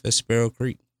Standoff at Sparrow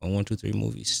Creek on 123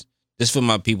 Movies. This for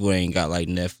my people that ain't got like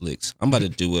Netflix. I'm about to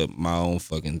do it my own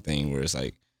fucking thing where it's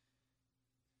like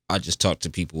I just talk to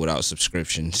people without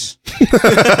subscriptions.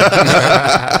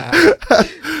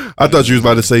 I thought you was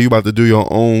about to say you about to do your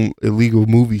own illegal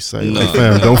movie site. No. Like,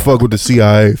 fam, don't fuck with the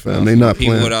CIA, fam. They not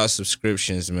people playing. without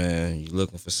subscriptions, man. You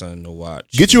looking for something to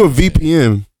watch? Get you a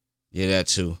VPN. Yeah, that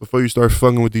too. Before you start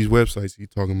fucking with these websites you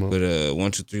talking about. But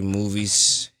 123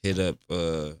 Movies hit up.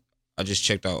 I just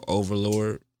checked out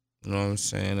Overlord. You know what I'm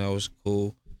saying? That was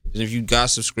cool. And if you got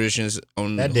subscriptions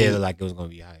on That did look like it was gonna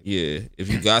be hype. Yeah, if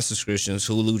you got subscriptions,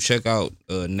 Hulu, check out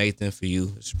Nathan For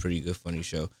You. It's a pretty good, funny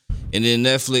show. And then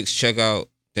Netflix, check out.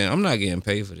 Then I'm not getting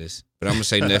paid for this, but I'm gonna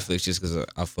say Netflix just because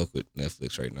I fuck with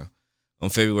Netflix right now. On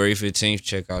February 15th,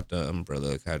 check out the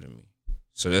Umbrella Academy.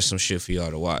 So that's some shit for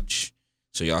y'all to watch.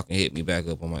 So y'all can hit me back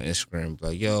up on my Instagram and be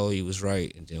like, yo, he was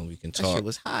right, and then we can talk. That shit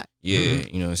was hot. Yeah,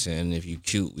 Mm-hmm. you know what I'm saying? And if you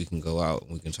cute, we can go out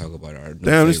and we can talk about our new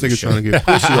Damn, this favorite nigga show. trying to get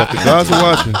pussy off the guys are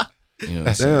watching. You know what I'm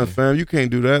Damn, saying? fam, you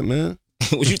can't do that, man.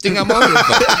 What you think I'm on here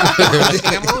for? What you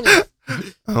think I'm on here?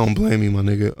 I don't blame you, my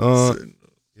nigga.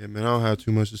 Yeah, man, I don't have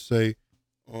too much to say.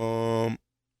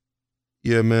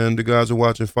 Yeah, man, the guys are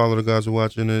watching. Follow the guys are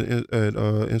watching at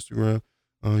Instagram.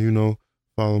 You know,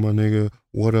 follow my nigga.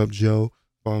 What up, Joe?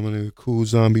 Follow my nigga. Cool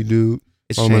Zombie Dude.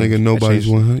 It's Follow my changed. nigga. I Nobody's changed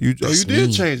it. 100. You That's did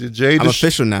me. change it, Jay. I'm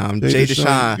official now. I'm Jay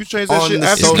Deshaun. You changed that On shit the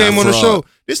after you social came on the fraud. show.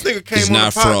 This nigga came It's on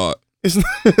not the pod. fraud. It's not,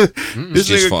 It's this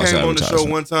just nigga false came on the show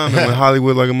advertising. one time and went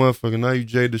Hollywood like a motherfucker. Now you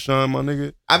Jay Deshaun, my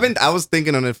nigga. I was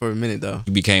thinking on it for a minute though.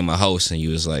 You became a host and you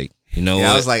was like, you know Yeah,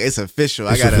 what? I was like, it's official.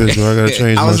 It's official. I gotta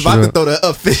change I my was about shit to up. throw the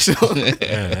official.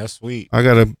 Yeah, that's sweet. I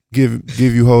gotta give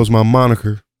you hoes my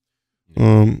moniker.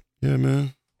 Yeah,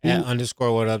 man. At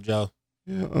underscore what up, Joe?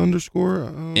 Yeah,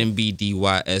 underscore.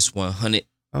 MBDYS 100.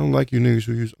 I don't like you niggas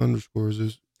who use underscores.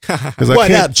 Because I What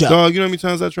can't, up, Joe? dog. You know how many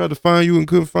times I tried to find you and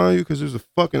couldn't find you because there's a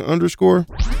fucking underscore.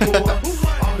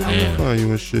 Damn. Find you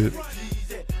and shit.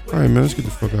 All right, man. Let's get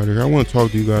the fuck out of here. I want to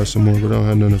talk to you guys some more, but I don't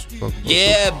have nothing else to talk about.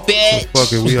 Yeah, bitch. So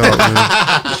fuck it. We out,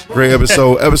 man. Great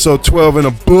episode. Episode 12 in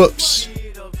the books. You're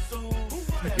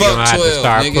gonna have to 12,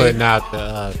 start nigga. putting out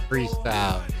the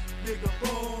freestyle.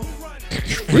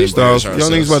 Freestyles. Y'all ourselves.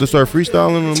 niggas about to start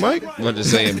freestyling on the mic? What to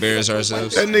say, embarrass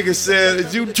ourselves? That nigga said,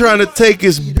 "Is you trying to take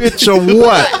his bitch or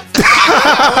what?"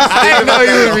 I didn't know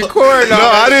you was recording. No,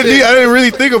 I didn't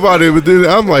really think about it, but then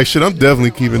I'm like, shit, I'm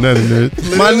definitely keeping that in there.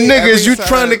 My Literally nigga, is every you time.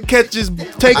 trying to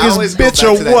take I his always go bitch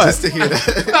back or to that what? just to hear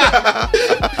that.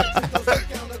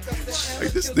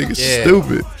 Like, this nigga's Yeah.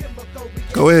 stupid.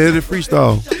 Go ahead and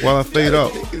freestyle while I fade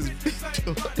out.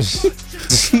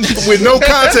 With no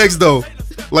context though.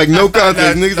 Like no context.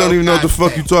 That's Niggas no don't even know what the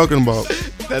fuck you talking about.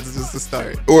 That's just the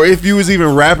start. Or if you was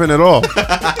even rapping at all. God,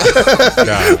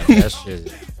 that shit.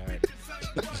 is-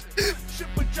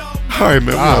 All right,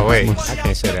 man. we out Oh wait, this I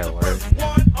can't say that word.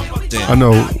 month. I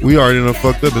know. We already done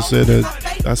fucked up and said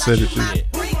that. I said it too.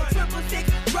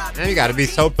 Man, you gotta be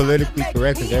so politically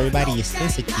correct because everybody is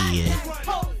sensitive.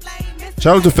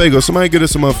 Shout out to Fago. Somebody get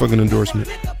us a motherfucking endorsement.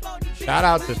 Shout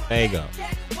out to Fago.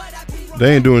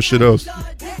 They ain't doing shit else.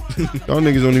 Y'all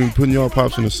niggas don't even putting y'all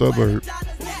pops in the suburb.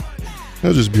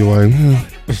 They'll just be like,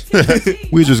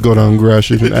 we just go down and grab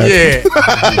shit and act.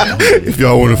 Yeah. If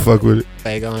y'all want to fuck with it.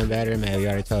 Fago and better, man. We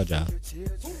already told y'all.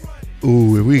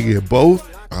 Ooh, if we get both.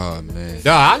 Oh, man.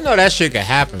 No, I know that shit could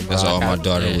happen, bro. That's all Like, my I-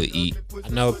 daughter yeah. would eat. I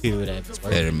know people that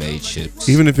Better made chips.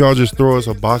 Even if y'all just throw us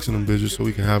a box of them bitches so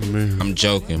we can have them in here. I'm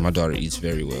joking. My daughter eats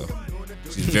very well.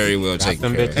 She's very well Got taken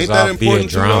them care of. bitches Ain't that off via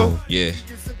important to know? drone. Yeah.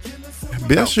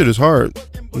 That shit is hard.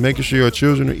 Making sure your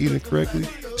children are eating correctly.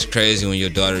 It's crazy when your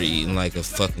daughter eating like a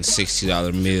fucking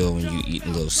 $60 meal when you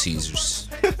eating Little Caesars.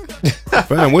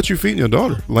 Fam, what you feeding your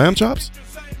daughter? Lamb chops?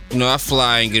 You know, I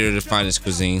fly and get her the finest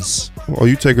cuisines. Or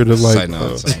you take her to It's like, like,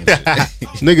 no, it's like-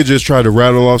 nigga just tried to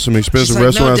rattle off some expensive She's like, "No,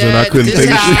 restaurants and I Dad, couldn't this take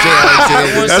is- it.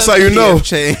 I want That's how something you know.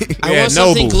 I Yeah, want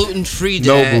something Noble. gluten-free,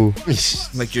 Dad. Noble.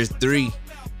 Like you're 3.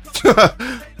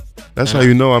 That's how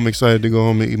you know I'm excited to go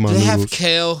home and eat my Do they have noodles.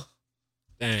 kale?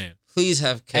 Damn. Please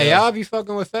have kale. Hey, y'all be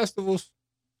fucking with festivals?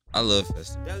 I love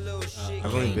festivals.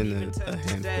 I've only been to a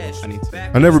handful. I need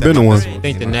to. I never been to one. I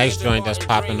think the next joint that's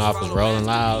popping off is Rolling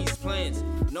Loud.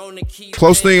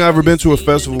 Close thing I ever been to a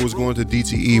festival was going to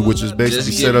DTE, which is basically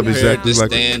Just set up getting prepared exactly to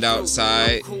like stand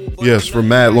outside. yes, for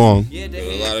mad long.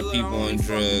 A lot of people on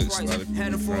drugs. A lot of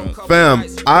people drunk. Fam,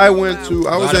 I was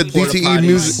lot at of porta DTE potties.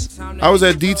 Music. I was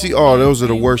at DTE. Oh, those are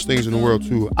the worst things in the world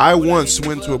too. I once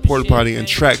went to a porta potty and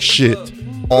tracked shit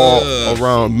all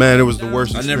around. Man, it was the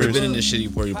worst. I've never been in experience. the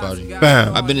shitty porta potty.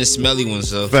 Fam. I've been in smelly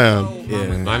ones though. Fam,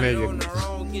 Yeah. My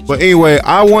nigga. But anyway,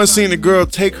 I once seen a girl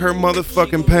take her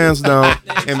motherfucking pants down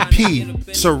and pee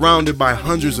surrounded by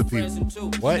hundreds of people.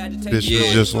 What? Bitch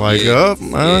was just like, up,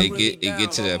 man. Yeah, it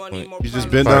get to that point. You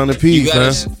just bent down to pee,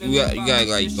 man. You gotta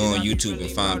like go on YouTube and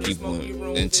find people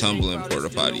in tumbling porta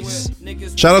potties.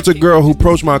 Shout out to a girl who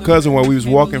approached my cousin while we was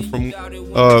walking from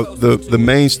the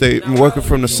main stage, walking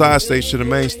from the side stage to the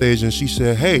main stage, and she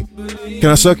said, "Hey,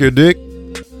 can I suck your dick?"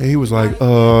 And he was like,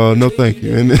 no, thank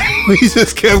you. And then we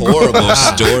just kept Horrible going.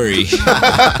 story. He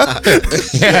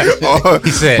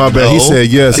said, my bad. No. He said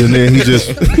yes, and then he just.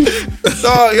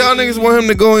 Y'all niggas want him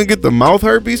to go and get the mouth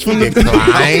herpes from the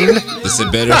It's a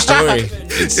better story.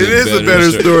 It is a better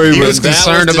story. He was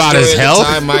concerned about his health. At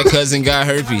the time my cousin got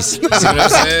herpes. See what I'm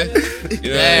saying?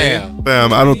 You know Damn.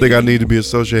 Fam, I don't think I need to be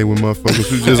associated with motherfuckers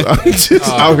who just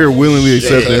out here willingly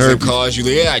accepting herpes. Calls you,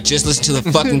 yeah, I just listened to the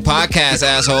fucking podcast,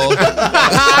 asshole.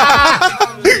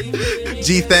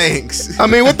 Gee, thanks. I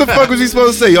mean, what the fuck was he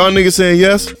supposed to say? Y'all niggas saying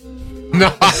yes? No.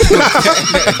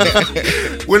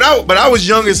 But I was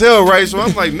young as hell, right? So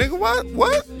I'm like, nigga,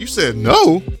 what? You said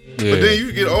no. Yeah. But then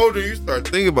you get older, you start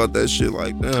thinking about that shit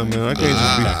like, damn, man, I can't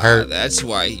just be hurt. That's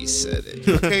why he said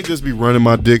it. I can't just be running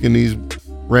my dick in these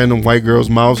random white girls'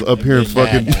 mouths up here in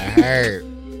fucking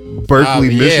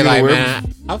Berkeley, Michigan. Yeah, like, man,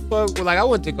 I fuck with, like, I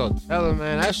went to Coachella,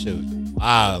 man. That shit was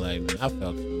wild. Like, man, I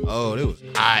felt, it was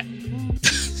hot.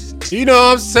 You know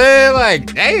what I'm saying?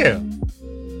 Like, damn.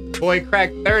 Boy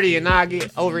cracked 30 and now I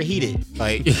get overheated.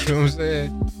 Like, you know what I'm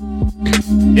saying?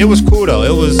 It was cool though.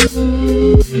 It was just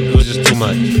too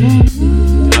much.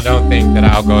 I don't think that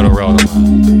I'll go to Rolling Loud.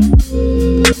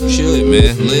 Should,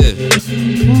 man. Live.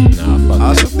 Nah, fuck I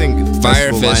also think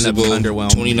Fire Festival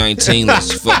 2019.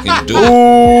 Let's fucking do it.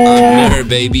 Ooh. I'm there,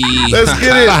 baby. Let's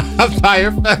get it.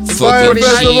 Fire Festival. Fire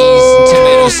Festival.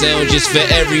 Tomato sandwiches for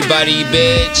everybody,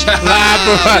 bitch.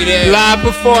 Live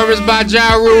performance by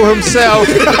Ja Rule himself.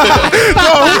 Yo,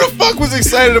 who the fuck was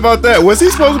excited about that? Was he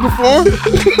supposed to perform?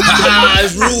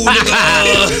 It's Rule,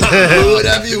 nigga. What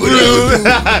up, you?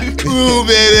 Rule,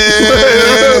 baby.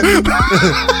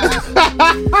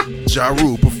 Ja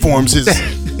Rule performs his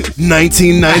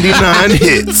 1999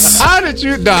 hits. How did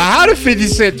 50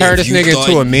 Cent turn this nigga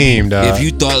into a meme, dog? If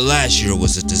you thought last year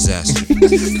was a disaster,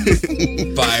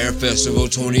 Fire Festival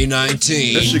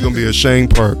 2019. That shit gonna be a Shane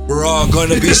Park. We're all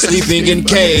gonna be sleeping in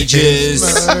cages. We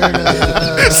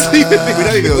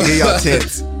don't even go get y'all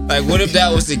tents. Like, what if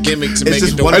that was the gimmick to make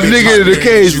it a nigga in the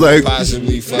cage, like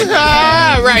possibly fucking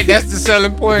right? That's the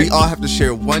selling point. We all have to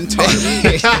share one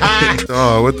target.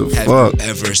 Oh, what the Have fuck? you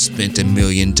ever spent $1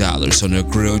 million on a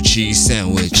grilled cheese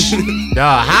sandwich?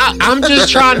 I'm just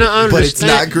trying to understand. But it's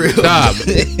not grilled.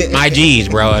 My G's,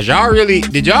 bro.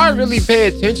 Did y'all really pay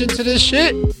attention to this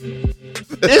shit?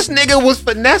 This nigga was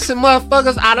finessing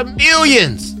motherfuckers out of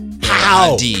millions.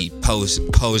 How? ID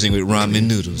posing with ramen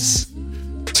noodles.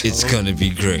 It's gonna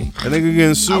be great. That nigga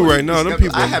getting sued right now. Them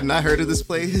people. I have not heard of this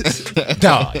place.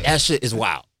 Dog, that shit is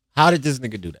wild. How did this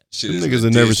nigga do that? Shit, them niggas will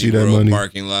never see that money.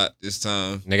 Parking lot this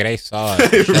time. Nigga, they saw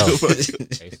it. For sure.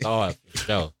 They saw it for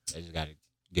sure. They just gotta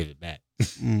give it back.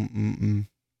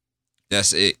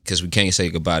 That's it, because we can't say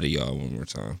goodbye to y'all one more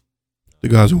time. The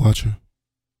guys are watching.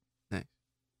 Nice.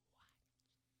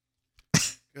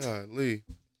 God, Lee.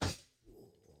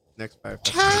 Next Fire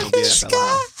Festival will be at the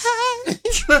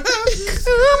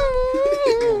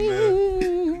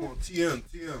Come on, TM.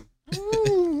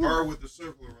 R with the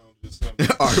circle around it or something.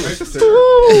 R with the circle.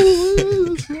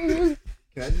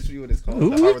 Can I just read what it's called?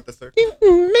 The R with the circle?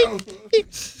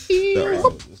 C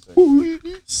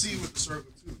with the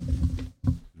circle too.